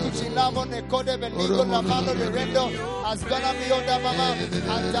Balacucilamo, Necode Benigo, Lamalo de Rendo. As gonna be on the mama,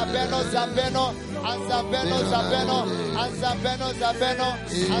 and Zabeno,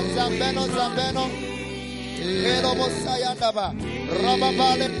 Ero Mosayandaba,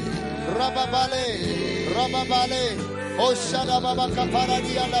 Rababale, Rababale, Rababale, Oshada Baba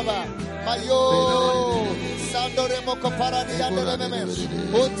Kaparadi Alaba, Mayo, Sandore Moko Paradi Andememe,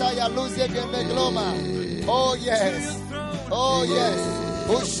 Utaya Luzie Gloma. Oh yes, oh yes.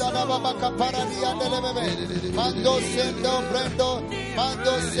 Ushada Baba Kaparadi Andememe, Mando Sendo Brendo,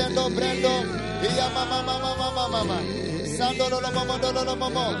 Iya Mama. Sandolo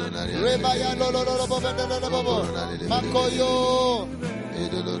Momo, Rebaya Lolo Bobo, Makoyo,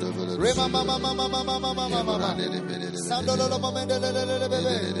 Rema Mama, Sandolo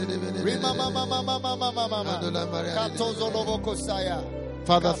Rema Mama, Katozo Lobo Saya.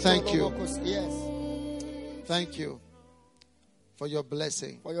 Father, thank you. Yes. Thank you for your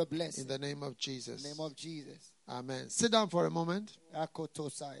blessing. For your blessing. In the name of Jesus. In the name of Jesus. Amen. Sit down for a moment.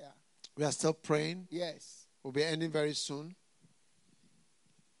 We are still praying. Yes. We'll be ending very soon.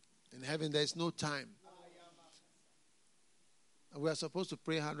 In heaven, there is no time. We are supposed to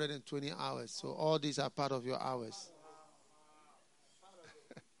pray 120 hours. So all these are part of your hours.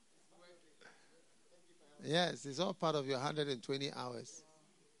 Yes, it's all part of your 120 hours.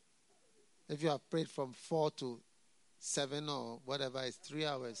 If you have prayed from 4 to 7 or whatever, it's 3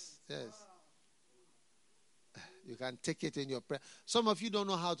 hours. Yes. You can take it in your prayer. Some of you don't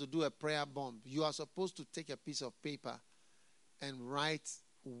know how to do a prayer bomb. You are supposed to take a piece of paper and write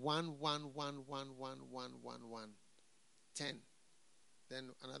 1, 1, 1, 1, 1, 1, 1, 1, 10. Then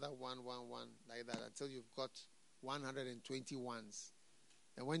another 1, 1, 1, like that until you've got 120 ones.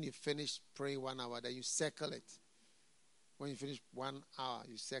 And when you finish praying 1 hour, then you circle it. When you finish 1 hour,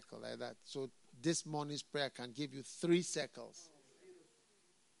 you circle like that. So this morning's prayer can give you 3 circles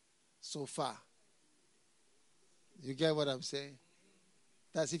so far. You get what I'm saying?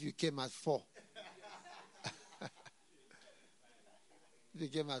 That's if you came at 4. If you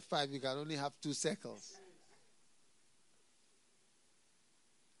came at 5, you can only have 2 circles.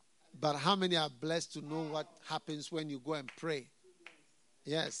 But how many are blessed to know what happens when you go and pray?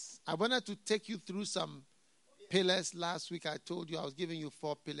 Yes. I wanted to take you through some pillars. Last week I told you I was giving you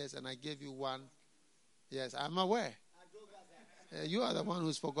 4 pillars and I gave you 1. Yes, I'm aware. You are the one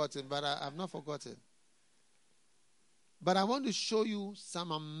who's forgotten, but I've not forgotten. But I want to show you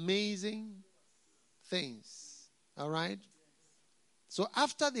some amazing things. All right? So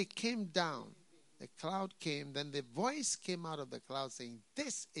after they came down, the cloud came, then the voice came out of the cloud saying,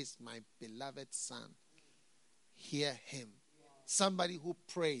 "This is my beloved son. Hear him." Somebody who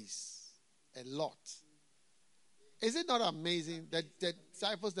prays a lot. Is it not amazing that the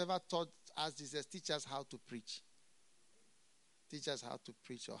disciples never taught us Jesus, teach us how to preach? Teach us how to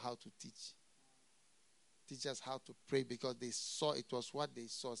preach or how to teach. Teach us how to pray because they saw it was what they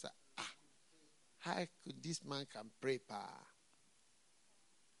saw. So, how could this man can pray, pa?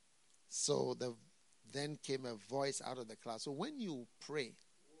 So then came a voice out of the cloud. So when you pray,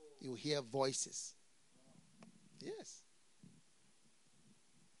 you hear voices. Yes.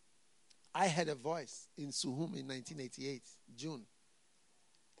 I heard a voice in Suhum in 1988, June.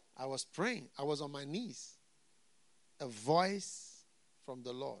 I was praying. I was on my knees. A voice from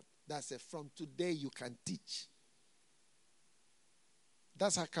the Lord that said, "From today you can teach."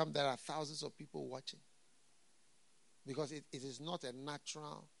 That's how come there are thousands of people watching. Because it is not a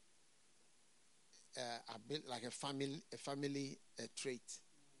natural, like a family trait.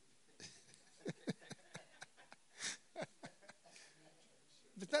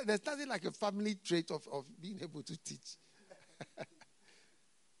 There's nothing like a family trait of being able to teach.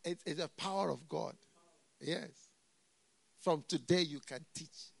 It's a power of God. Yes. From today you can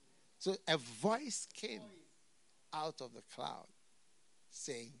teach. So a voice came out of the cloud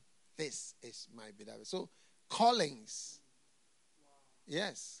saying, "This is my beloved." So callings.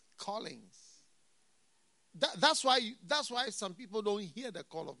 Yes, callings. That's why some people don't hear the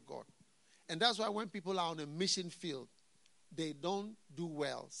call of God. And that's why when people are on a mission field, they don't do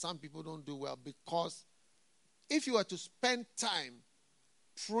well. Some people don't do well because if you were to spend time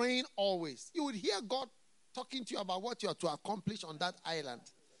praying always, you would hear God talking to you about what you are to accomplish on that island.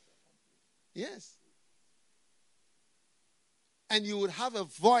 Yes. And you would have a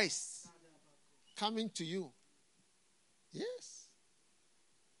voice coming to you. Yes.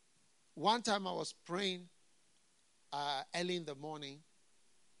 One time I was praying early in the morning,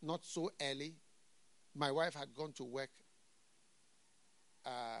 not so early. My wife had gone to work.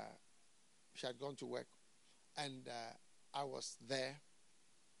 She had gone to work. And I was there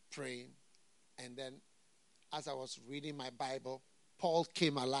praying. And then as I was reading my Bible, Paul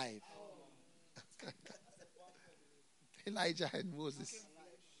came alive. Elijah and Moses.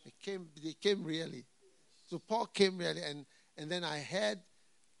 They came really. So Paul came really. And then I heard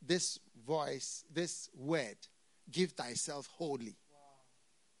this voice, this word, "Give thyself wholly."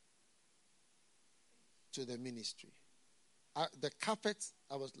 to the ministry. The carpet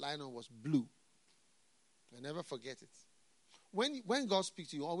I was lying on was blue. I never forget it. When God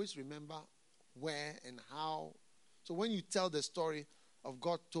speaks to you, always remember where and how. So when you tell the story of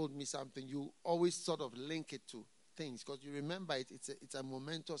God told me something, you always sort of link it to things because you remember it. It's a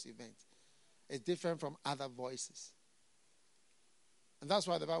momentous event. It's different from other voices. And that's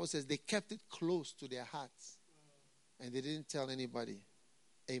why the Bible says they kept it close to their hearts. And they didn't tell anybody.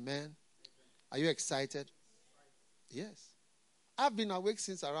 Amen. Are you excited? Yes. I've been awake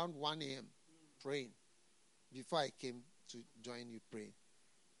since around 1 a.m. praying before I came to join you praying.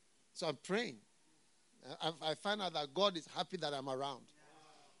 So I'm praying. I find out that God is happy that I'm around.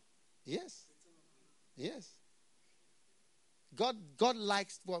 Yes. Yes. God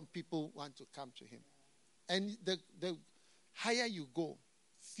likes when people want to come to him. And the higher you go,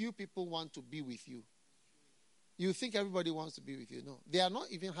 few people want to be with you. You think everybody wants to be with you. No. They are not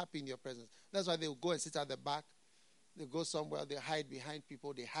even happy in your presence. That's why they'll go and sit at the back. They go somewhere. They hide behind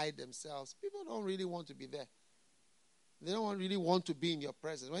people. They hide themselves. People don't really want to be there. They don't really want to be in your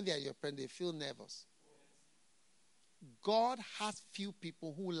presence. When they are in your presence, they feel nervous. God has few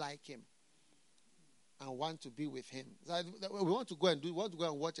people who like him and want to be with him. So we want to go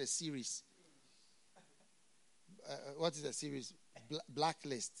and watch a series. What is the series?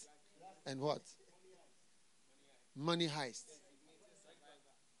 Blacklist. And what? Money Heist.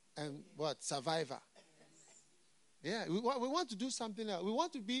 And what? Survivor. Yeah, we want to do something else. We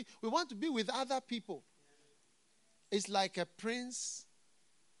want to be with other people. It's like a prince,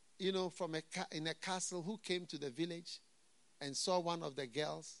 from in a castle who came to the village and saw one of the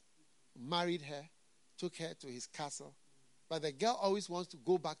girls, married her, took her to his castle. But the girl always wants to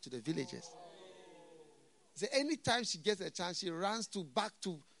go back to the villages. So anytime she gets a chance, she runs back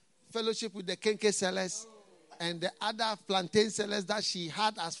to fellowship with the kenke sellers and the other plantain sellers that she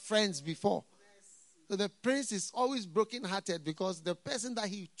had as friends before. So the prince is always brokenhearted because the person that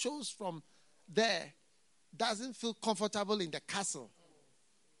he chose from there doesn't feel comfortable in the castle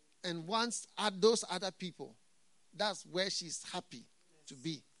and wants those other people. That's where she's happy to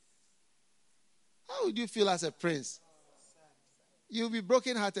be. How would you feel as a prince? You'll be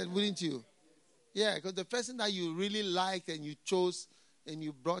brokenhearted, wouldn't you? Yeah, because the person that you really liked and you chose and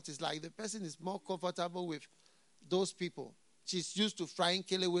you brought is like the person is more comfortable with those people. She's used to frying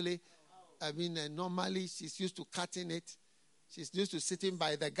kelewele. Normally she's used to cutting it. She's used to sitting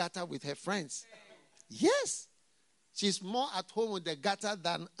by the gutter with her friends. Yes. She's more at home with the gutter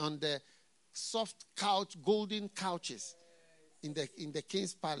than on the soft couch, golden couches in the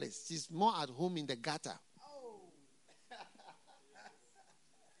king's palace. She's more at home in the gutter.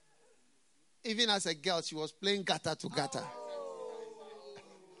 Even as a girl, she was playing gutter to gutter.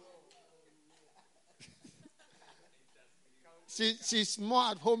 She's more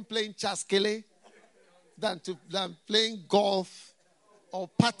at home playing chaskele than playing golf or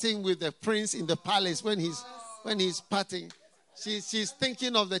partying with the prince in the palace when he's partying. She's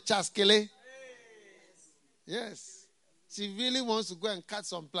thinking of the chaskele. Yes. She really wants to go and cut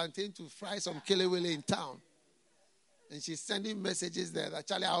some plantain to fry some kelewele in town. And she's sending messages there that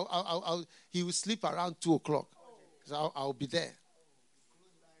Charlie, he will sleep around 2 o'clock. So I'll be there.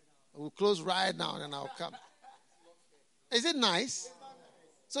 We'll close right now and I'll come. Is it nice?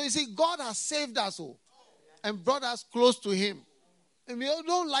 So you see, God has saved us all and brought us close to him. And we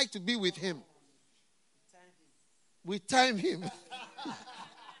don't like to be with him. We time him.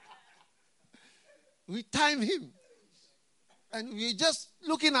 We time him. And we're just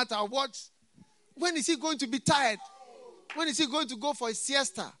looking at our watch. When is he going to be tired? When is he going to go for a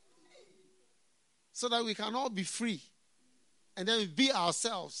siesta? So that we can all be free. And then we be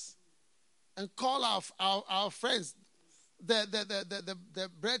ourselves. And call our friends. The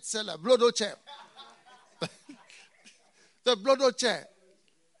bread seller, Blodo Chair. The Blodo Chair.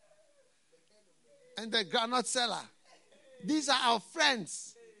 And the granite seller. These are our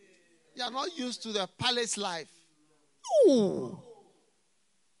friends. They are not used to the palace life. Ooh.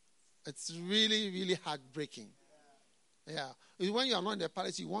 It's really, really heartbreaking. Yeah. When you are not in the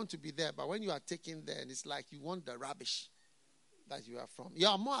palace, you want to be there. But when you are taken there, it's like you want the rubbish that you are from. You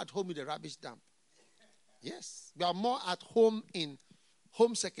are more at home in the rubbish dump. Yes. You are more at home in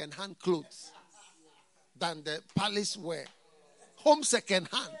home second-hand clothes than the palace wear. Home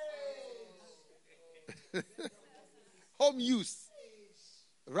second-hand. Home use.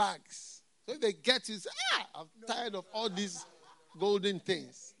 Rags. So if they get you, say, I'm tired of all these golden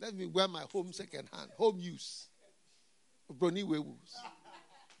things. Let me wear my home second-hand. Home use. Brony Wewus.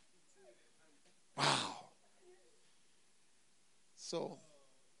 Wow. So,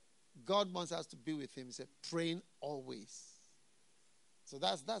 God wants us to be with him. He said, praying always. So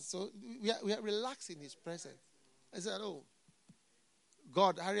that's so we are relaxed in his presence. I said, oh,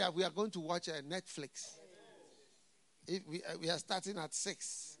 God, hurry up. We are going to watch Netflix. If we are starting at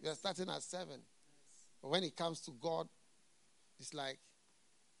 6. We are starting at 7. But when it comes to God, it's like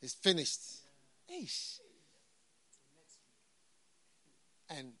it's finished. Eish.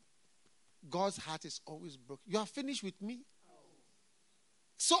 And God's heart is always broken. You are finished with me.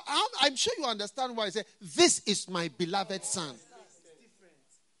 So I'm sure you understand why I say, this is my beloved son.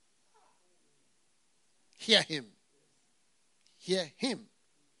 Hear him. Hear him.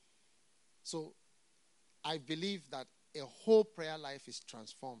 So I believe that a whole prayer life is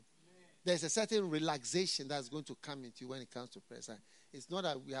transformed. There's a certain relaxation that's going to come into you when it comes to prayer. It's not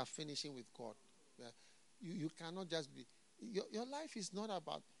that we are finishing with God. You cannot just be. Your life is not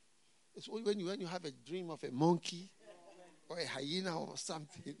about. It's when you have a dream of a monkey or a hyena or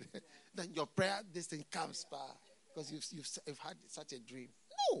something, then your prayer, this thing comes by because you've had such a dream.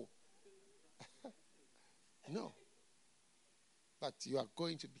 No. No. But you are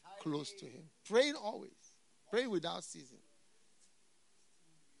going to be close to him. Praying always. Pray without ceasing.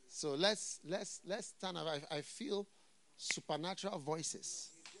 So let's stand up. I feel supernatural voices.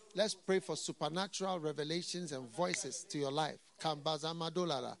 Let's pray for supernatural revelations and voices to your life.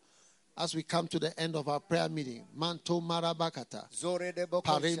 As we come to the end of our prayer meeting, Manto Marabakata,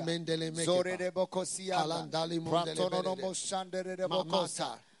 Pare Mendele Mekepa, Alandali Mondele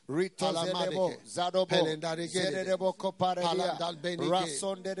Mamata, Ritozelebo, Zadobo, Zedebo Coparadia,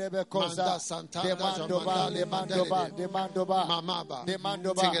 Rasonde Cosa, Demandoba, Mamaba,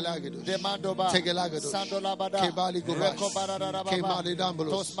 Demandoba, Sandolabada, Kebali Gubara, Kemali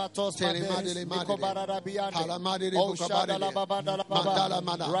Dambulos, Tosmatos, Telemadele Palamadi, Mandala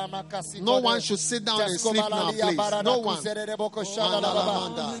Mana. No one should sit down and sleep now, please. No one.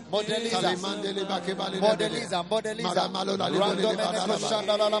 Modeliza,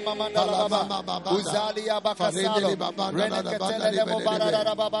 Uzalia Bakasalo, Renekatele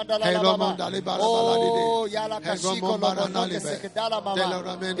Mubarada Babandala, oh Yala Kashiko Loboke Sekadala Mama,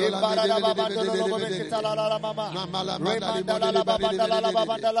 Ibarada Babandolo Ketala Mama, Remandala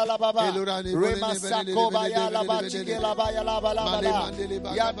Babandala Baba, Remasako Bayala Bachikela Bayala Bala,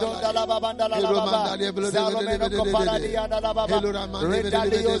 Yadondala Babandala Baba, Zalomeno Koparadia Baba,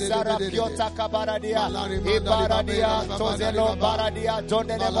 Redalio Zara Piota Kabaradia, Ibaradia, Tozelo Baradia,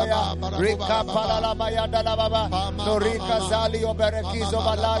 Dondele Rika Palala Mayanda Baba, Norika Zali Oberekizo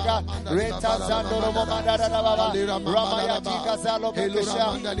Balaga, Reta Zandoro Mamada Baba, Ramayatika Zalo Bekesha,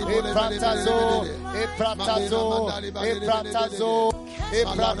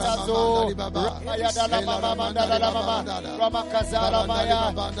 Epratazo, Ramayada Mama Mandala Mama, Ramakazala Maya,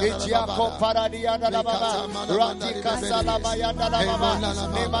 Ichiako Paradia Baba, Ratika Salamayanda Mama,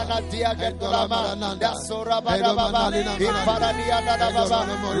 Nemana Diagetulama, Dasora Baba, Iparadia Baba.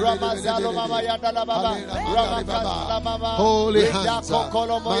 Ramazalo Mama Yandala Baba, Ramakazala Mama, Holy Hands,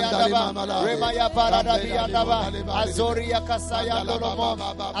 Remaya Parada Yandaba, Azoria Kasaya Dolomo,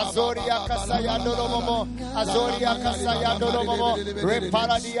 Azoria Kasaya Dolomo, Azoria Kasaya Dolomo,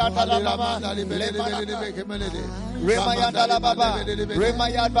 Reparadia Dalama, Remaya Dalababa,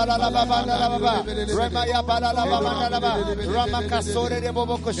 Remaya Balababa, Remaya Balababa, Ramakasore de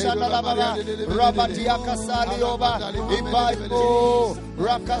Boboko Shandalababa, Rabatia Kasalioba, Ibayo.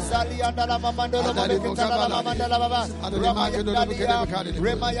 Rakazali and la Mamandolo Mandala Baba,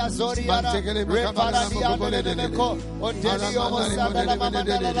 Remaya Zoria, Reparadia, Otelio Sandala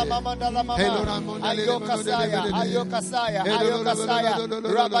Mamandala Mama, Ayokasaya,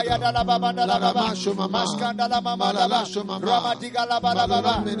 Rabayada Babandala Mashkandala Mamala, Ramadiga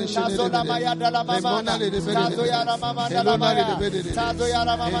Baba, Tazola Mayadala Mama, Tazoyara Mamandala Maya,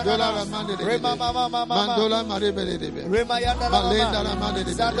 Tazoyara Mamandala, Remama Remayadala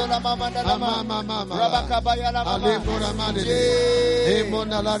Sandola Mama Mama Rabakabaya Mama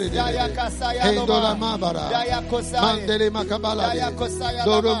Daya Kasaya Dola Mabara Daya Kosaya Mandele Makabala Daya Kosaya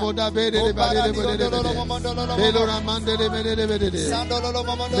Doro Moda Bede Belora Mandele Bede Sandolo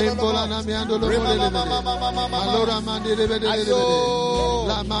Momola Namiandolo Alora Mandele Bede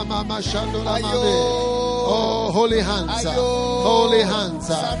La Mama Shandola Mame. Oh, holy hands, holy hands,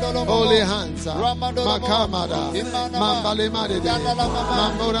 holy hands, Makamada, Mambale Made,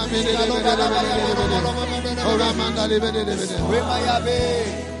 Mambora Mede, Oramanda Lebe,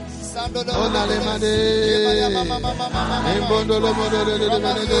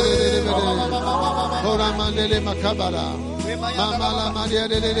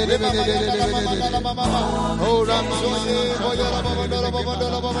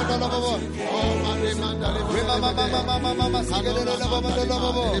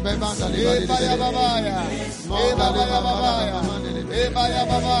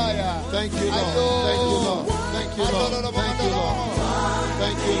 Thank you, Lord. Thank you, Lord. Thank you, Lord.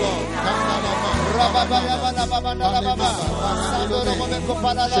 Thank you, Lord. Thank you, Lord.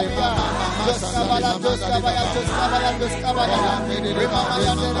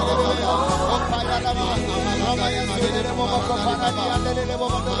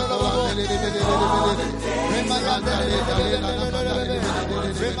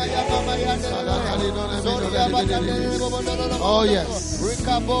 Oh yes.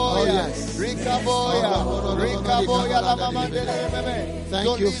 Oh yes.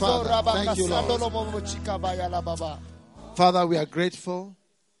 Thank you, Father. Thank you, Lord. Father, we are grateful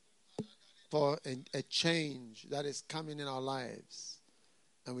for a change that is coming in our lives.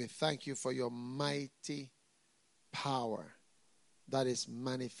 And we thank you for your mighty power that is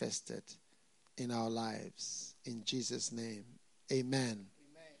manifested in our lives. In Jesus' name, amen.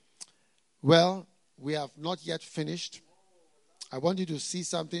 Well, we have not yet finished. I want you to see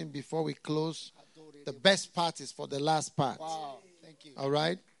something before we close. The best part is for the last part. Wow, thank you. All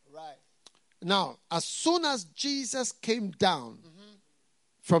right? Right. Now, as soon as Jesus came down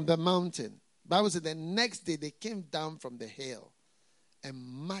from the mountain, Bible said the next day they came down from the hill and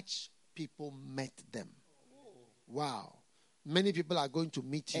much people met them. Wow. Many people are going to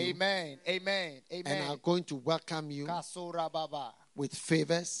meet you. Amen. Amen. Amen. And are going to welcome you with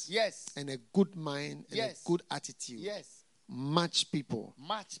favors. Yes. And a good mind and a good attitude. Yes. Much people.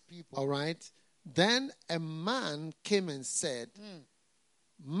 Much people. All right. Then a man came and said,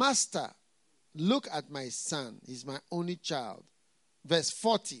 Master, look at my son. He's my only child. Verse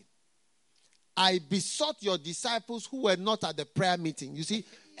 40. I besought your disciples who were not at the prayer meeting. You see,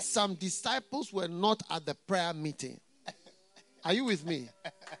 some disciples were not at the prayer meeting. Are you with me?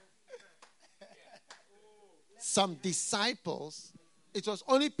 Some disciples, it was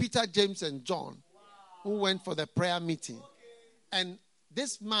only Peter, James, and John who went for the prayer meeting. And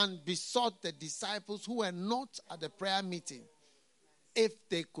this man besought the disciples who were not at the prayer meeting if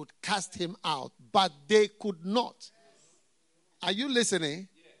they could cast him out, but they could not. Are you listening?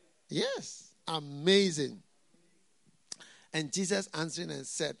 Yes. Amazing. And Jesus answered and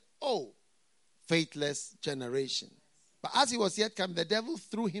said, oh, faithless generation. But as he was yet come, the devil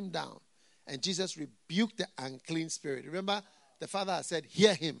threw him down. And Jesus rebuked the unclean spirit. Remember, the Father had said,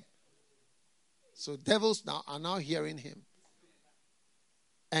 hear him. So devils are now hearing him.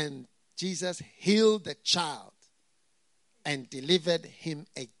 And Jesus healed the child and delivered him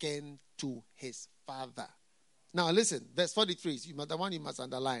again to his father. Now listen, verse 43, the one you must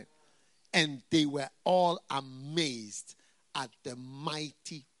underline. And they were all amazed at the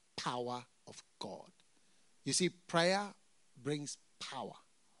mighty power of God. You see, prayer brings power.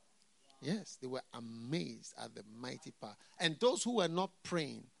 Yes, they were amazed at the mighty power. And those who were not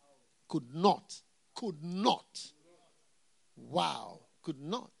praying could not. Wow, could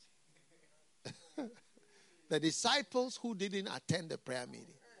not. The disciples who didn't attend the prayer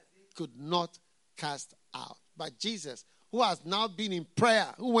meeting could not cast out. But Jesus, who has now been in prayer,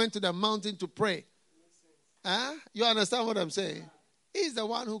 who went to the mountain to pray. You understand what I'm saying? He's the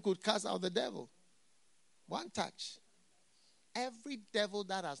one who could cast out the devil. One touch. Every devil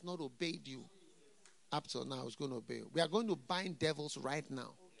that has not obeyed you up till now is going to obey you. We are going to bind devils right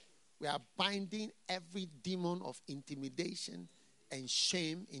now. We are binding every demon of intimidation and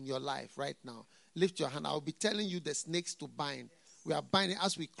shame in your life right now. Lift your hand. I will be telling you the snakes to bind. We are binding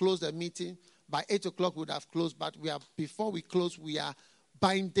as we close the meeting. By 8 o'clock we would have closed, but before we close, we are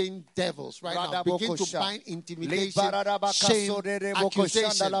binding devils right now. Begin to bind intimidation, shame,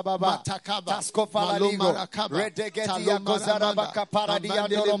 accusation, matakaba, malomarakaba, talomaramanda,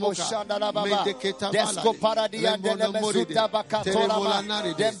 mendeketa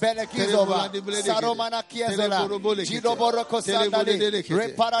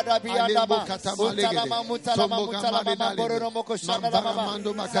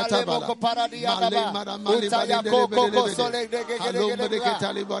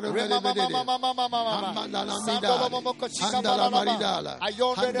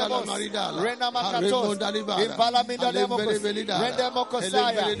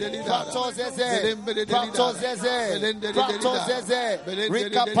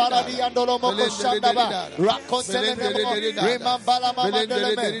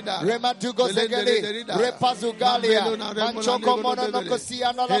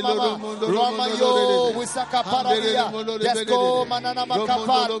Ramayo, Wisaka Paradia, Desco Manana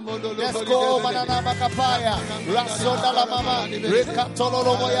Makapa, Desco Manana Makapaya, Rasoda la Mama,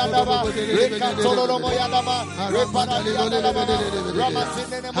 Ricatolo Moyanaba, Ricatolo Moyanaba, Reparadia la Mama,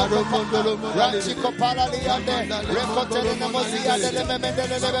 Ramasine Mondo, Ranchico Paraliande, Recotele Mosia de Memende,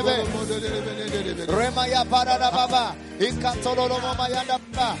 Remaya Parada Baba, Incatolo Momayanda,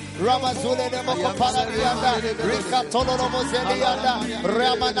 Ramazule de Mocopaladianda, Ricatolo Moselianda,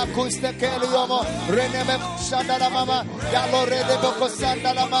 Ramana Kuste Keliomo, Reneme Shandala Mama, Yalore de Boko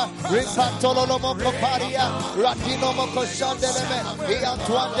Sandalama, Ripatolo Mocoparia, Ratino Moco Shandeleme,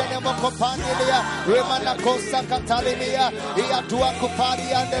 Iantuan de Mocopania, Remana Costa Catalimia, Iatua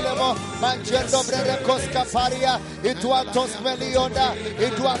Cuparia Delemo, Manchendo Brede Cosca Paria, Ituatos Melionda,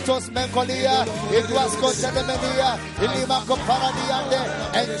 Ituatos Mencolia, Ituas Coselemenia, Ilima Coparadiande,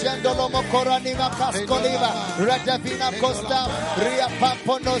 Engendolo Mocoranima Cascoliva, Redavina Costa, Ria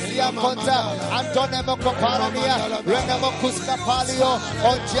Paponosia Conta, Antonemo Coparania, Renamo Cusca Palio,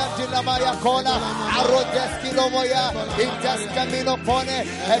 Ongentina Maya Cola, Arodeskilo Moya, Intescamino Pone,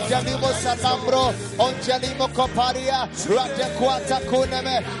 Ejanimo Salambro, Ongelimo Coparia, Ratequata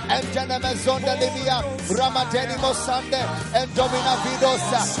Kuneme, Engeneme Zonda Livia, Ramadenimo Sande, Endomina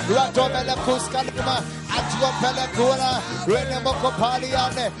Vidosa, Ratomele Cusca Lima, Atio Pelecula, Renamo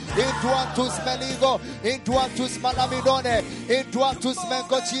Copaliane, Intuantus Meligo, Intuantus Malamidone, Intuantus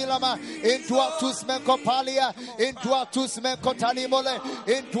Mencochilama, Intuatus Mencopalia, Intuatus Mencotalimole,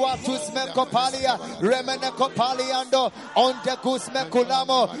 Intuatus Mencopalia, Remenecopaliando, Ondecus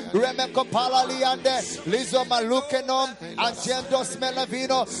Menculamo, Remecopaliande, Lizo Malukenom, Agendos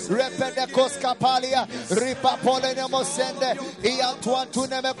Melavino, Repedecos Capalia, Ripa Polenemosende,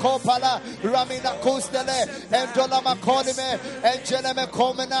 Iantuantuneme Copala, Ramina Custele, Endolama Colime, Engeleme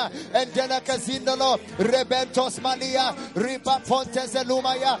Comena, Endeleca Zindolo, Rebentos Malia, Ripa Pontes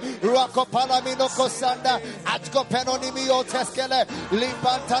Lumaya, Rocco Palamino Cosanda, Atco Penonimio Tescele,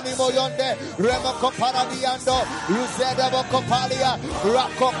 Limpantanimo Yonde, Remoco Paradiando, Luzeda Bocopalia,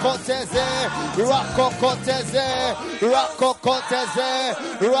 Rocco Coteze, Rocco Coteze, Rocco Coteze,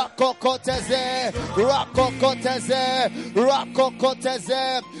 Rocco Coteze, Rocco Coteze, Rocco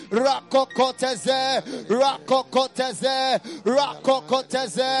Coteze, Rocco Coteze, Rocco Coteze, Rocco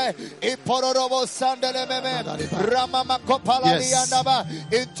Coteze, Ipororobo Sandele Meme, Ramama Copalanianaba,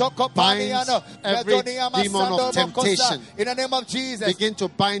 Intocopaniano, every demon of temptation. In the name of Jesus, begin to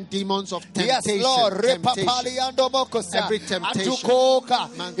bind demons of temptation. Yes, Lord, Repapaliando Mocosa, every temptation. Atucoca,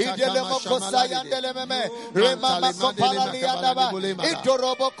 Idele Mocosa Yandele Meme, Remama Copalanianaba,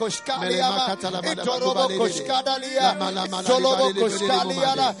 Itorobo Koshkaliama, Itorobo Koshkadalia, Itolobo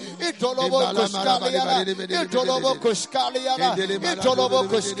Koshkaliana, Itolobo Koshkaliana, Itolobo Koshkaliana, Itolobo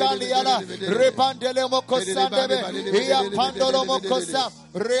Koshkaliana, Repandele Mocosandebe, Iapandolo Mocosa,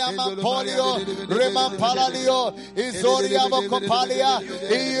 Reama Polio, Reman Palalio, Izoria Mocopalia,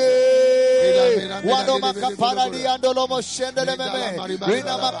 Wadoma Caparadiando Lomo Shendele Meme,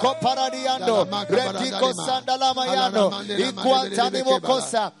 Rinama Coparadiando, Retico Sandalamayano, Iquantanimo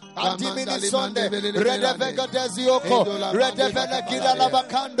Cosa, Antimini Sonde, Redevega Desioko, Redevele Kida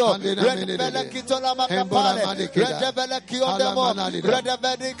Lavacando, Redevele Kitola Macapale, Redevele Kiondemo,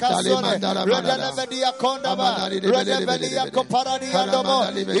 Redevele Casone, Redevele Condama, Redevele Coparadiandomo,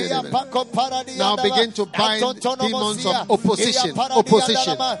 Iapaco Paradiandomo. Now begin to bind demons of opposition,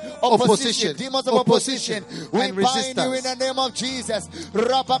 opposition, demons of opposition. We bind you in the name of Jesus.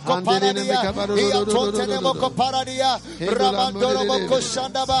 Rabako Paradia, Iatontenemo Coparadia, Ramandoro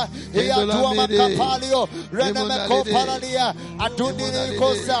Coshandaba, Iatuama Capalio, Renemeco Paradia, Adundini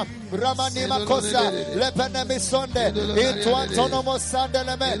Cosa. Ramanima Cosa, Lepenemi Sonde, Ituantonomo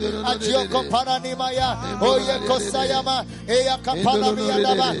Sandeleme, Agioko Paranimaya, Oye Kosayama, Eya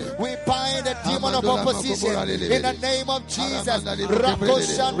Kapalamiadaba. We bind the demon of opposition in the name of Jesus.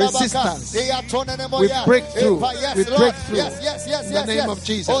 Resistance. We break through. We break through. Yes. In the name of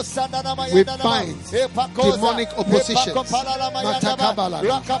Jesus. We bind demonic opposition. Matakabala,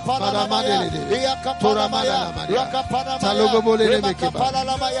 Paramadele, Toramadala, Talogobole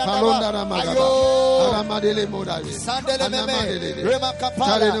Mekeba, Malondara Magaba, Aramadele Modali, Sandele meme, Rema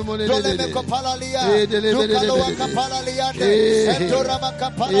Kapala, Doleme Kopalalia, Dukaloa Kapalalia, Endorama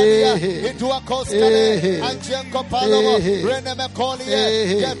Kapalalia, Indua Koskale, Anjem Kopalo, Reneme Kolia,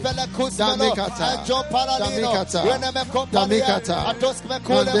 Devela Kusmano, Anjo Palalino, Reneme Kopalia, Adoskme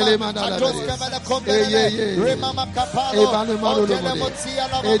Kolema, Adoskme Kombele, Rema Kapalo, Odele Motsia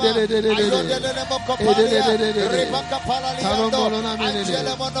Lama, Ayodele Mokopalia, Rema Kapalalia,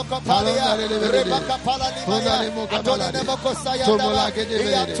 Angele Monokopalia, Rema Kapalalia,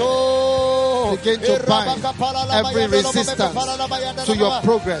 begin to bind every resistance to your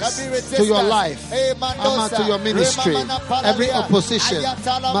progress, to your life, to your ministry, every opposition.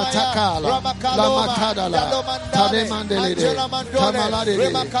 Matakala, Lamakadala, Tademandelede,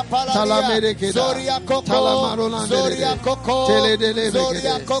 Tamaladede, Talamerekeda, Talamarolandede,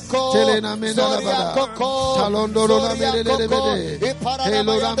 Teledelebede, Telenamenalabada, Talondorolamedede,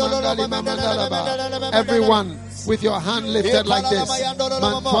 Heloramandali Mamandalaba. Everyone with your hand lifted like this.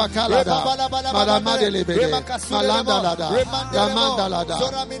 Mantuakalada, Madamadelebede, Malandalada, Ramandalada,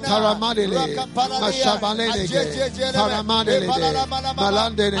 Taramadele, Mashabalenege, Taramadele,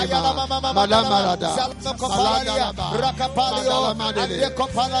 Malandenema, Malamarada, Malandalaba,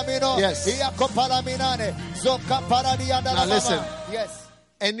 yes. Now listen. Yes.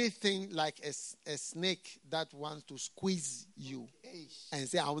 Anything like a snake that wants to squeeze you and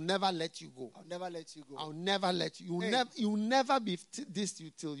say, "I'll never let you go. I'll never let you go. I'll never let you. You'll never be this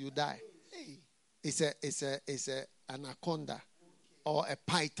till you die." It's a anaconda or a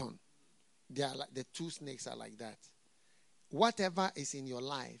python. They are like the two snakes are like that. Whatever is in your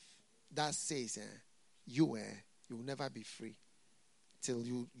life that says you'll never be free till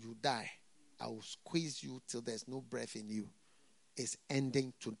you die. I will squeeze you till there's no breath in you. Is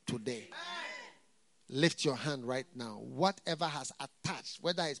ending today. Lift your hand right now. Whatever has attached,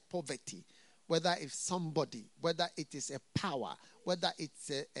 whether it's poverty, whether it's somebody, whether it is a power, whether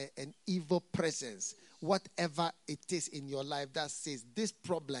it's an evil presence, whatever it is in your life that says this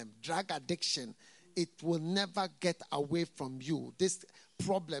problem, drug addiction, it will never get away from you. This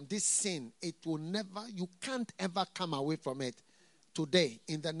problem, this sin, it will never, you can't ever come away from it. Today,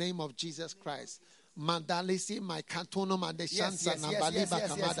 in the name of Jesus Christ. Mandalisi, my cantono, Mandeshansa, Nabaliba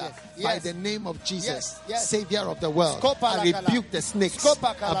Kamada, by the name of Jesus, Savior of the world, I rebuke the snakes,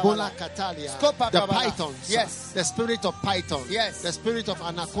 Abola Katalia, the pythons, the spirit of python, the spirit of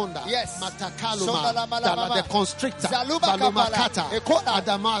anaconda, Matakaluma, the constrictor, Balumakata,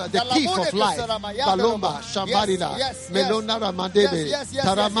 Adamala, the thief of life, Balomba, Shambarila, Melona Ramadebe,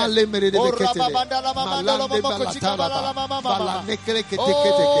 Taramale Meredekete, Malande Balataraba, Balanekele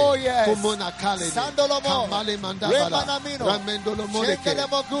Ketekete, Kumona Kale. Kamale Mandabala, Ramendolo Moleke,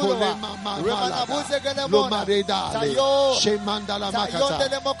 Kolema Mala, Lomaredale, Shemandala Makata,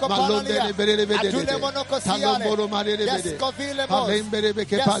 Malonde Berede, Talomoro Marede, Palembere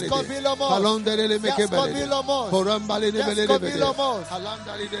Bekepale, Palondere Mekebele, Porambale Belede,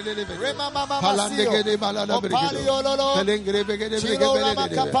 Halandari de Palandege de Balada Brigido, Pelengre Begede Bekebele,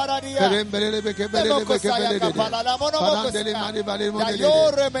 Perembere Bekebele Bekebele, Parandele Manibale Modele,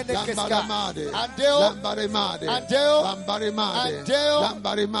 Lambarimade, Lambarimade,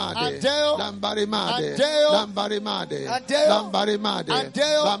 Lambarimade, Lambarimade, Lambarimade, Lambarimade,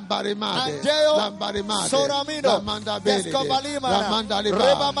 Lambarimade, Lambarimade, Lamanda Bele, Lamanda Liba,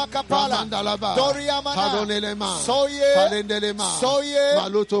 Lamanda Laba, Padonelema, Palendelema,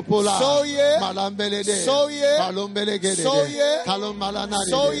 Maluto Pola, Malambelede, Malombelegede,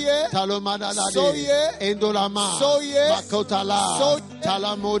 Talomalanade, Talomalanade, Endolama, Makotala,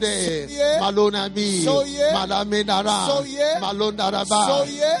 Talamode, Malonabi, Malamenara, Malondaraba,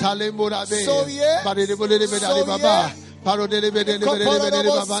 Talemurabe, Baridebele Baba.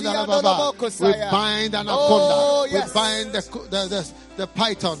 We bind anaconda. We bind the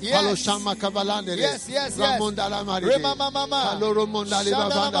python. Paloshama Kabalande. Ramonda la Maride. Paloromonda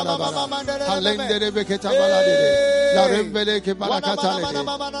Libavanda Rabara. Palende Rebeketa Balade. La Rembele Kebalakatale.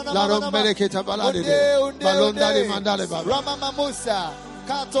 La Rombele Ketabalade. Balonda de Mandale Baba. Ramamamusa.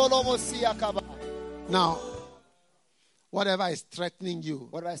 Katolomosia Kaba. Now, whatever is threatening you,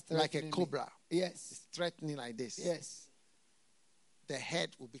 like a cobra, it's threatening like this. The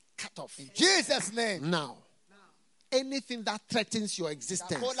head will be cut off. In Jesus' name. Now, anything that threatens your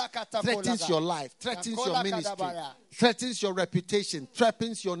existence, threatens your life, threatens your ministry, threatens your reputation,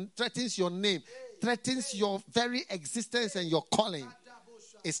 threatens your name, threatens your very existence and your calling,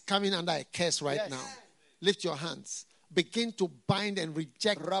 is coming under a curse right now. Lift your hands. begin to bind and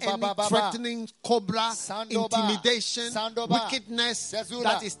reject any Rabababa. threatening cobra, Sandoba. intimidation, Sandoba. wickedness Dezula.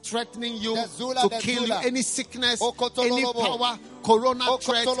 that is threatening you Dezula, to dezula. kill you, any sickness, Okotololobo. any power, corona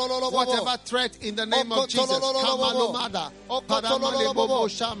threat, Okotololobo. whatever threat in the name of Jesus. Okotololobo. Kamalomada, Okotololobo. Paramale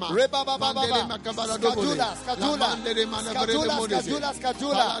Shama, Rebababa. Mandele Makabala Dobole, Skadula, skadula. Lamandele Manabere Modese, Skadula,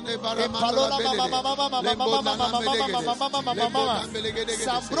 skadula. Palane Baramanda Empalola, Belede, mama, mama, mama, Lembo mama, Nana mama, Belegede, mama, mama, Lembo mama. Nana Belegede,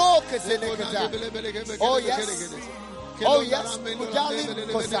 Sambro keseleketa. Oh, yes. Oh yes, Mujali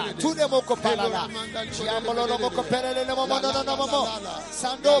Kosa, Tune Moko Palala, Chiamolo Moko Perele Momo,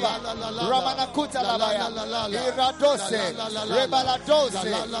 Sandova, Ramanakuta Labaya, Iradose, Rebaladose,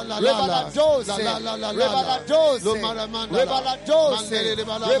 Rebaladose, Rebaladose, Rebaladose,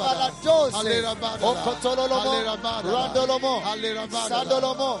 Rebaladose, Okotolomo, Randolomo,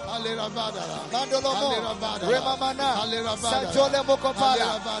 Sandolomo, Mandolomo, Remamana, Sanjole Mokopala,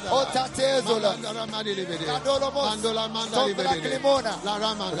 Otatezola, Mandolomo,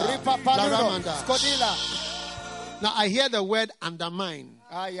 Now I hear the word undermine.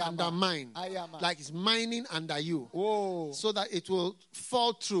 Undermine. Like it's mining under you. Whoa. So that it will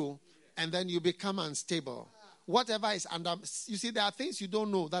fall through and then you become unstable. Whatever is under, you see, there are things you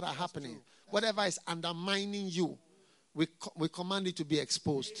don't know that are happening. Whatever is undermining you, we command it to be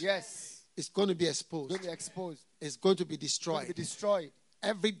exposed. Yes. It's going to be exposed. Going to be exposed. It's going to be destroyed. Going to be destroyed.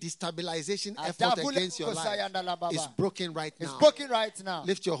 Every destabilization effort against your life is broken right now. It's broken right now.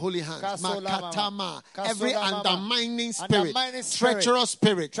 Lift your holy hands. Makatama. Every Kasolama. undermining spirit, Undermining spirit, treacherous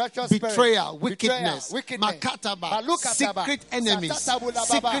spirit, betrayal, wickedness, Makataba, secret enemies,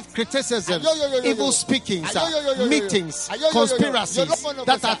 secret criticisms, evil speakings, meetings, conspiracies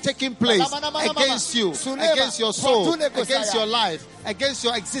that are taking place against you, against your soul, against your life, against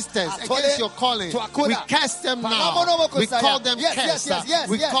your existence, against your calling. We cast them now. We call them cursed.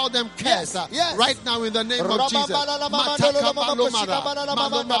 We call them cursed. Right now in the name of Jesus. We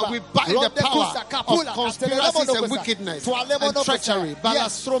bind the power of conspiracies and wickedness and treachery.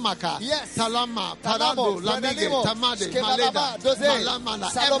 Balasromaka, Talama, Parando, Lamige, Tamade, Maleda, Malamana.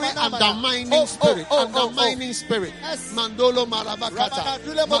 Every undermining spirit, Mandolo Marabakata,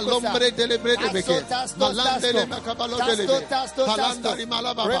 Malombre Delebredebeke, Malandele Makabalo Delebe, Palandari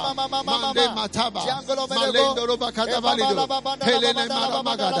Malababa, Mande Mataba, Malendo Robakata Valido, Helene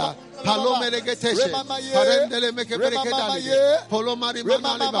Maramagada, Palomere Geteshe, Parendele Mekeberekedali, Polomari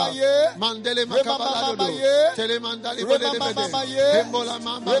Mamaliba, Mandele Makabalado, Telemandali Bedebede, Hembola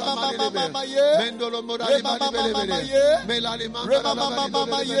Mama Mendolo Morali Malibede, Melali Mama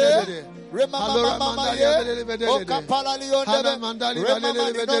Remama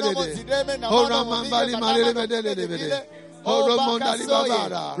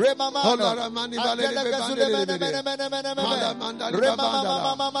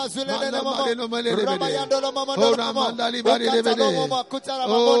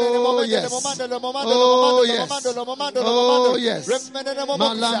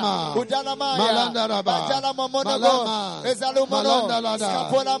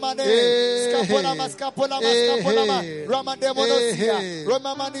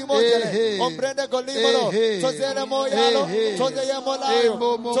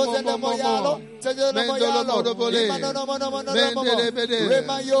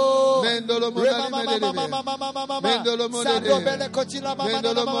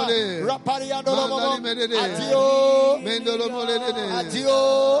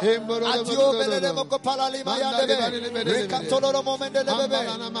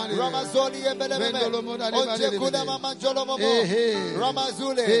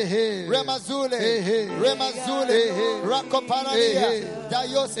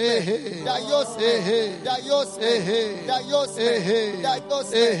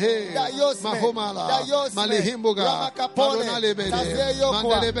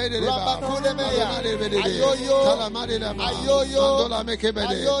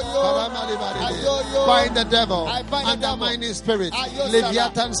Bind the devil, undermining spirit,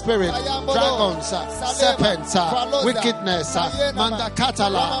 Leviathan spirit, dragons, serpents, wickedness,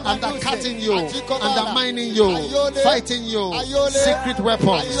 mandakatala, undercutting you, undermining you, fighting you, secret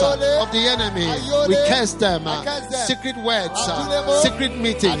weapons of the enemy. We curse them, secret words, secret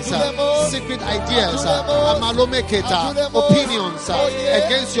meetings, secret ideas, amalomeketa, opinions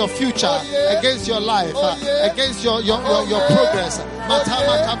against your future, against your life, against your progress.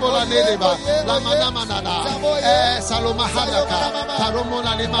 Matama kabola nedeba, lamanamanada, salomahadaka,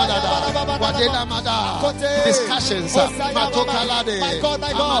 taromona limadada, wadela mada, discussions, matokalade,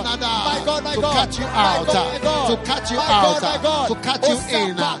 amanada, to cut you out, to cut you out, to cut you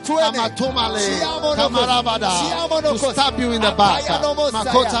in, amatomale, kamarabada, to stab you in the back,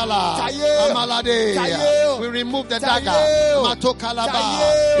 makotala, Amalade. We remove the dagger. Mato kalaba.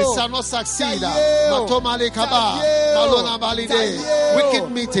 It shall not succeed. Mato malikaba. Malona balide.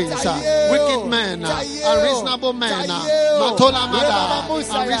 Wicked meetings. Wicked men. Unreasonable men. Matola mada.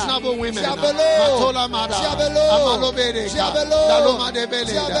 Unreasonable women. Matola mada. Amalobede. Daloma de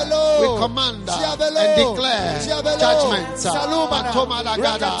beleda. We command and declare judgments. Matoma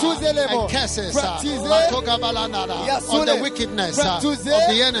lagada. And curses. Matoga balanada. On the wickedness of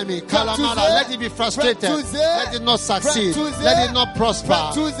the enemy. Kalamada. Let it be frustrated. Let it not succeed. Let it not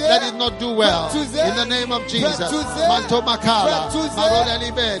prosper. Let it not do well. In the name of Jesus. Manto makala. Maroda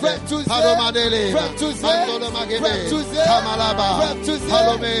libede. Paromadele. Mandolo magebe. Kamalaba.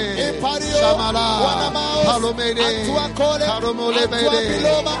 Palome. Shamala. Palomede. Karomole bede.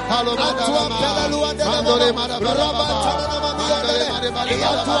 Palomadalama. Mandole madabalaba. Mandole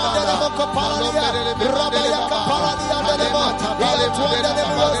madabalaba.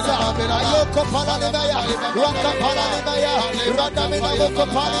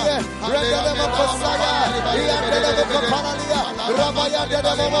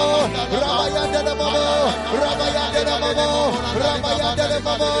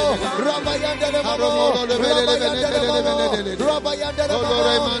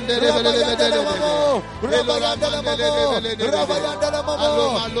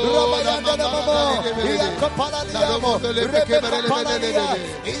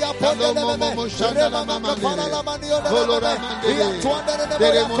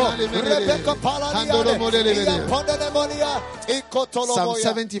 Psalm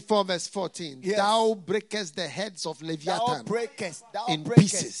 74 verse 14. Yes. Thou breakest the heads of Leviathan in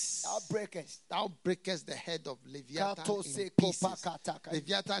pieces. Thou breakest the head of Leviathan in pieces.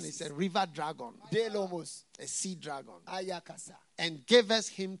 Leviathan is a river dragon, a sea dragon, and gavest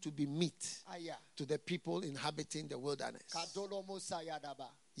him to be meat to the people inhabiting the wilderness.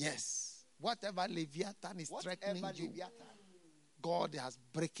 Yes. Whatever Leviathan is threatening you, God has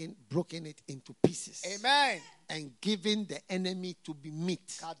broken it into pieces. Amen. And given the enemy to be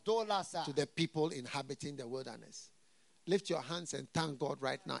meat to the people inhabiting the wilderness. Lift your hands and thank God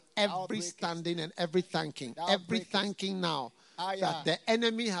right now. Every standing and every thanking now that the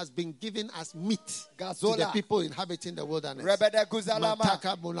enemy has been given as meat to the people inhabiting the wilderness.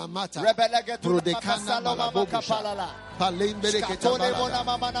 Mataka mulamata, prodekana malabobusha,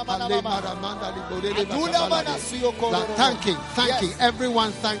 thanking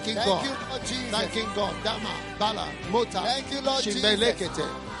everyone, thanking God, thanking God. Dama, Bala, Mota, Shimbelekete.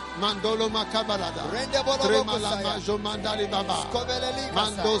 Mandolo makabalada. Tremala majo mandali baba.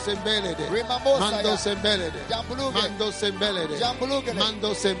 Mando sembelede. Mando sembelede. Mando sembelede.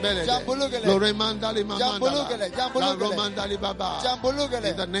 Mando sembelede. Lore mandali mamandala. La romandali baba.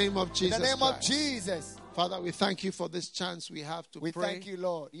 In the name of Jesus. In the name of Jesus. Father, we thank you for this chance we have to pray. We thank you,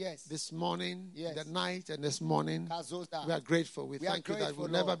 Lord. Yes. This morning, the night and this morning. We are grateful. We thank you that we'll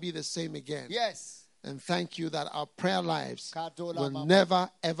never be the same again. Yes. And thank you that our prayer lives will never,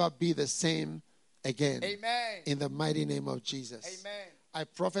 ever be the same again. Amen. In the mighty name of Jesus. Amen. I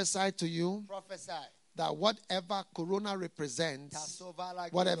prophesy to you that whatever Corona represents,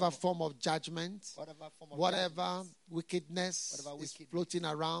 whatever form of judgment, whatever wickedness is floating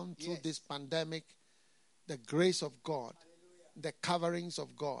around through this pandemic, the grace of God, the coverings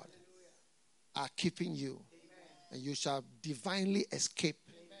of God are keeping you. And you shall divinely escape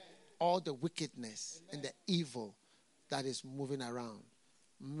all the wickedness and the evil that is moving around.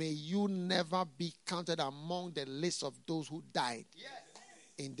 May you never be counted among the list of those who died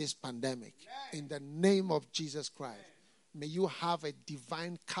in this pandemic. In the name of Jesus Christ, may you have a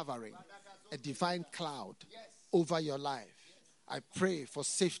divine covering, a divine cloud over your life. I pray for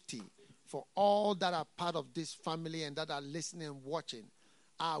safety for all that are part of this family and that are listening and watching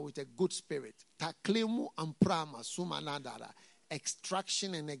with a good spirit. Taklimu amprama sumanadara.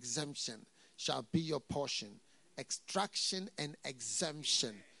 Extraction and exemption shall be your portion. Extraction and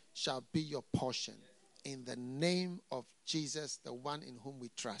exemption shall be your portion. In the name of Jesus, the one in whom we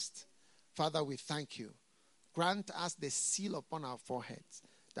trust. Father, we thank you. Grant us the seal upon our foreheads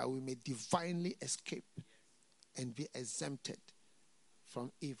that we may divinely escape and be exempted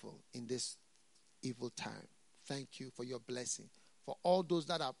from evil in this evil time. Thank you for your blessing. For all those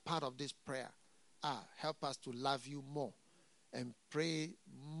that are part of this prayer, help us to love you more and pray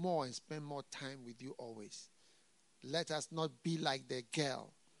more and spend more time with you always. Let us not be like the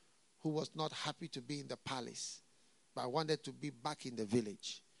girl who was not happy to be in the palace, but wanted to be back in the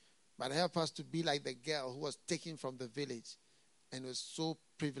village. But help us to be like the girl who was taken from the village and was so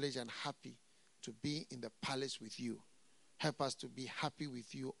privileged and happy to be in the palace with you. Help us to be happy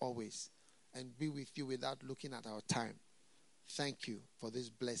with you always and be with you without looking at our time. Thank you for this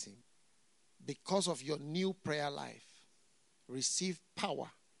blessing. because of your new prayer life, receive power,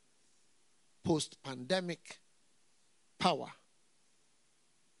 post-pandemic power,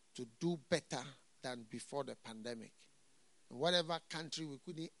 to do better than before the pandemic. In whatever country we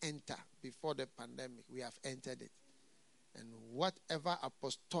couldn't enter before the pandemic, we have entered it. And whatever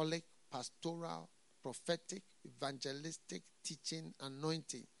apostolic, pastoral, prophetic, evangelistic, teaching,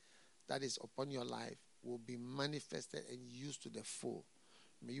 anointing that is upon your life will be manifested and used to the full.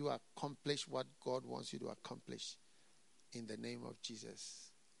 May you accomplish what God wants you to accomplish. In the name of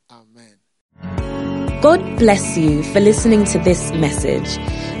Jesus. Amen. God bless you for listening to this message.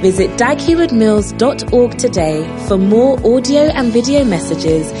 Visit daghewardmills.org today for more audio and video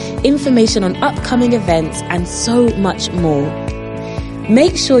messages, information on upcoming events, and so much more.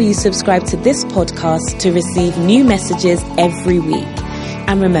 Make sure you subscribe to this podcast to receive new messages every week.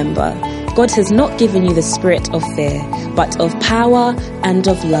 And remember, God has not given you the spirit of fear, but of power and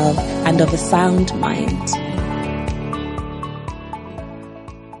of love and of a sound mind.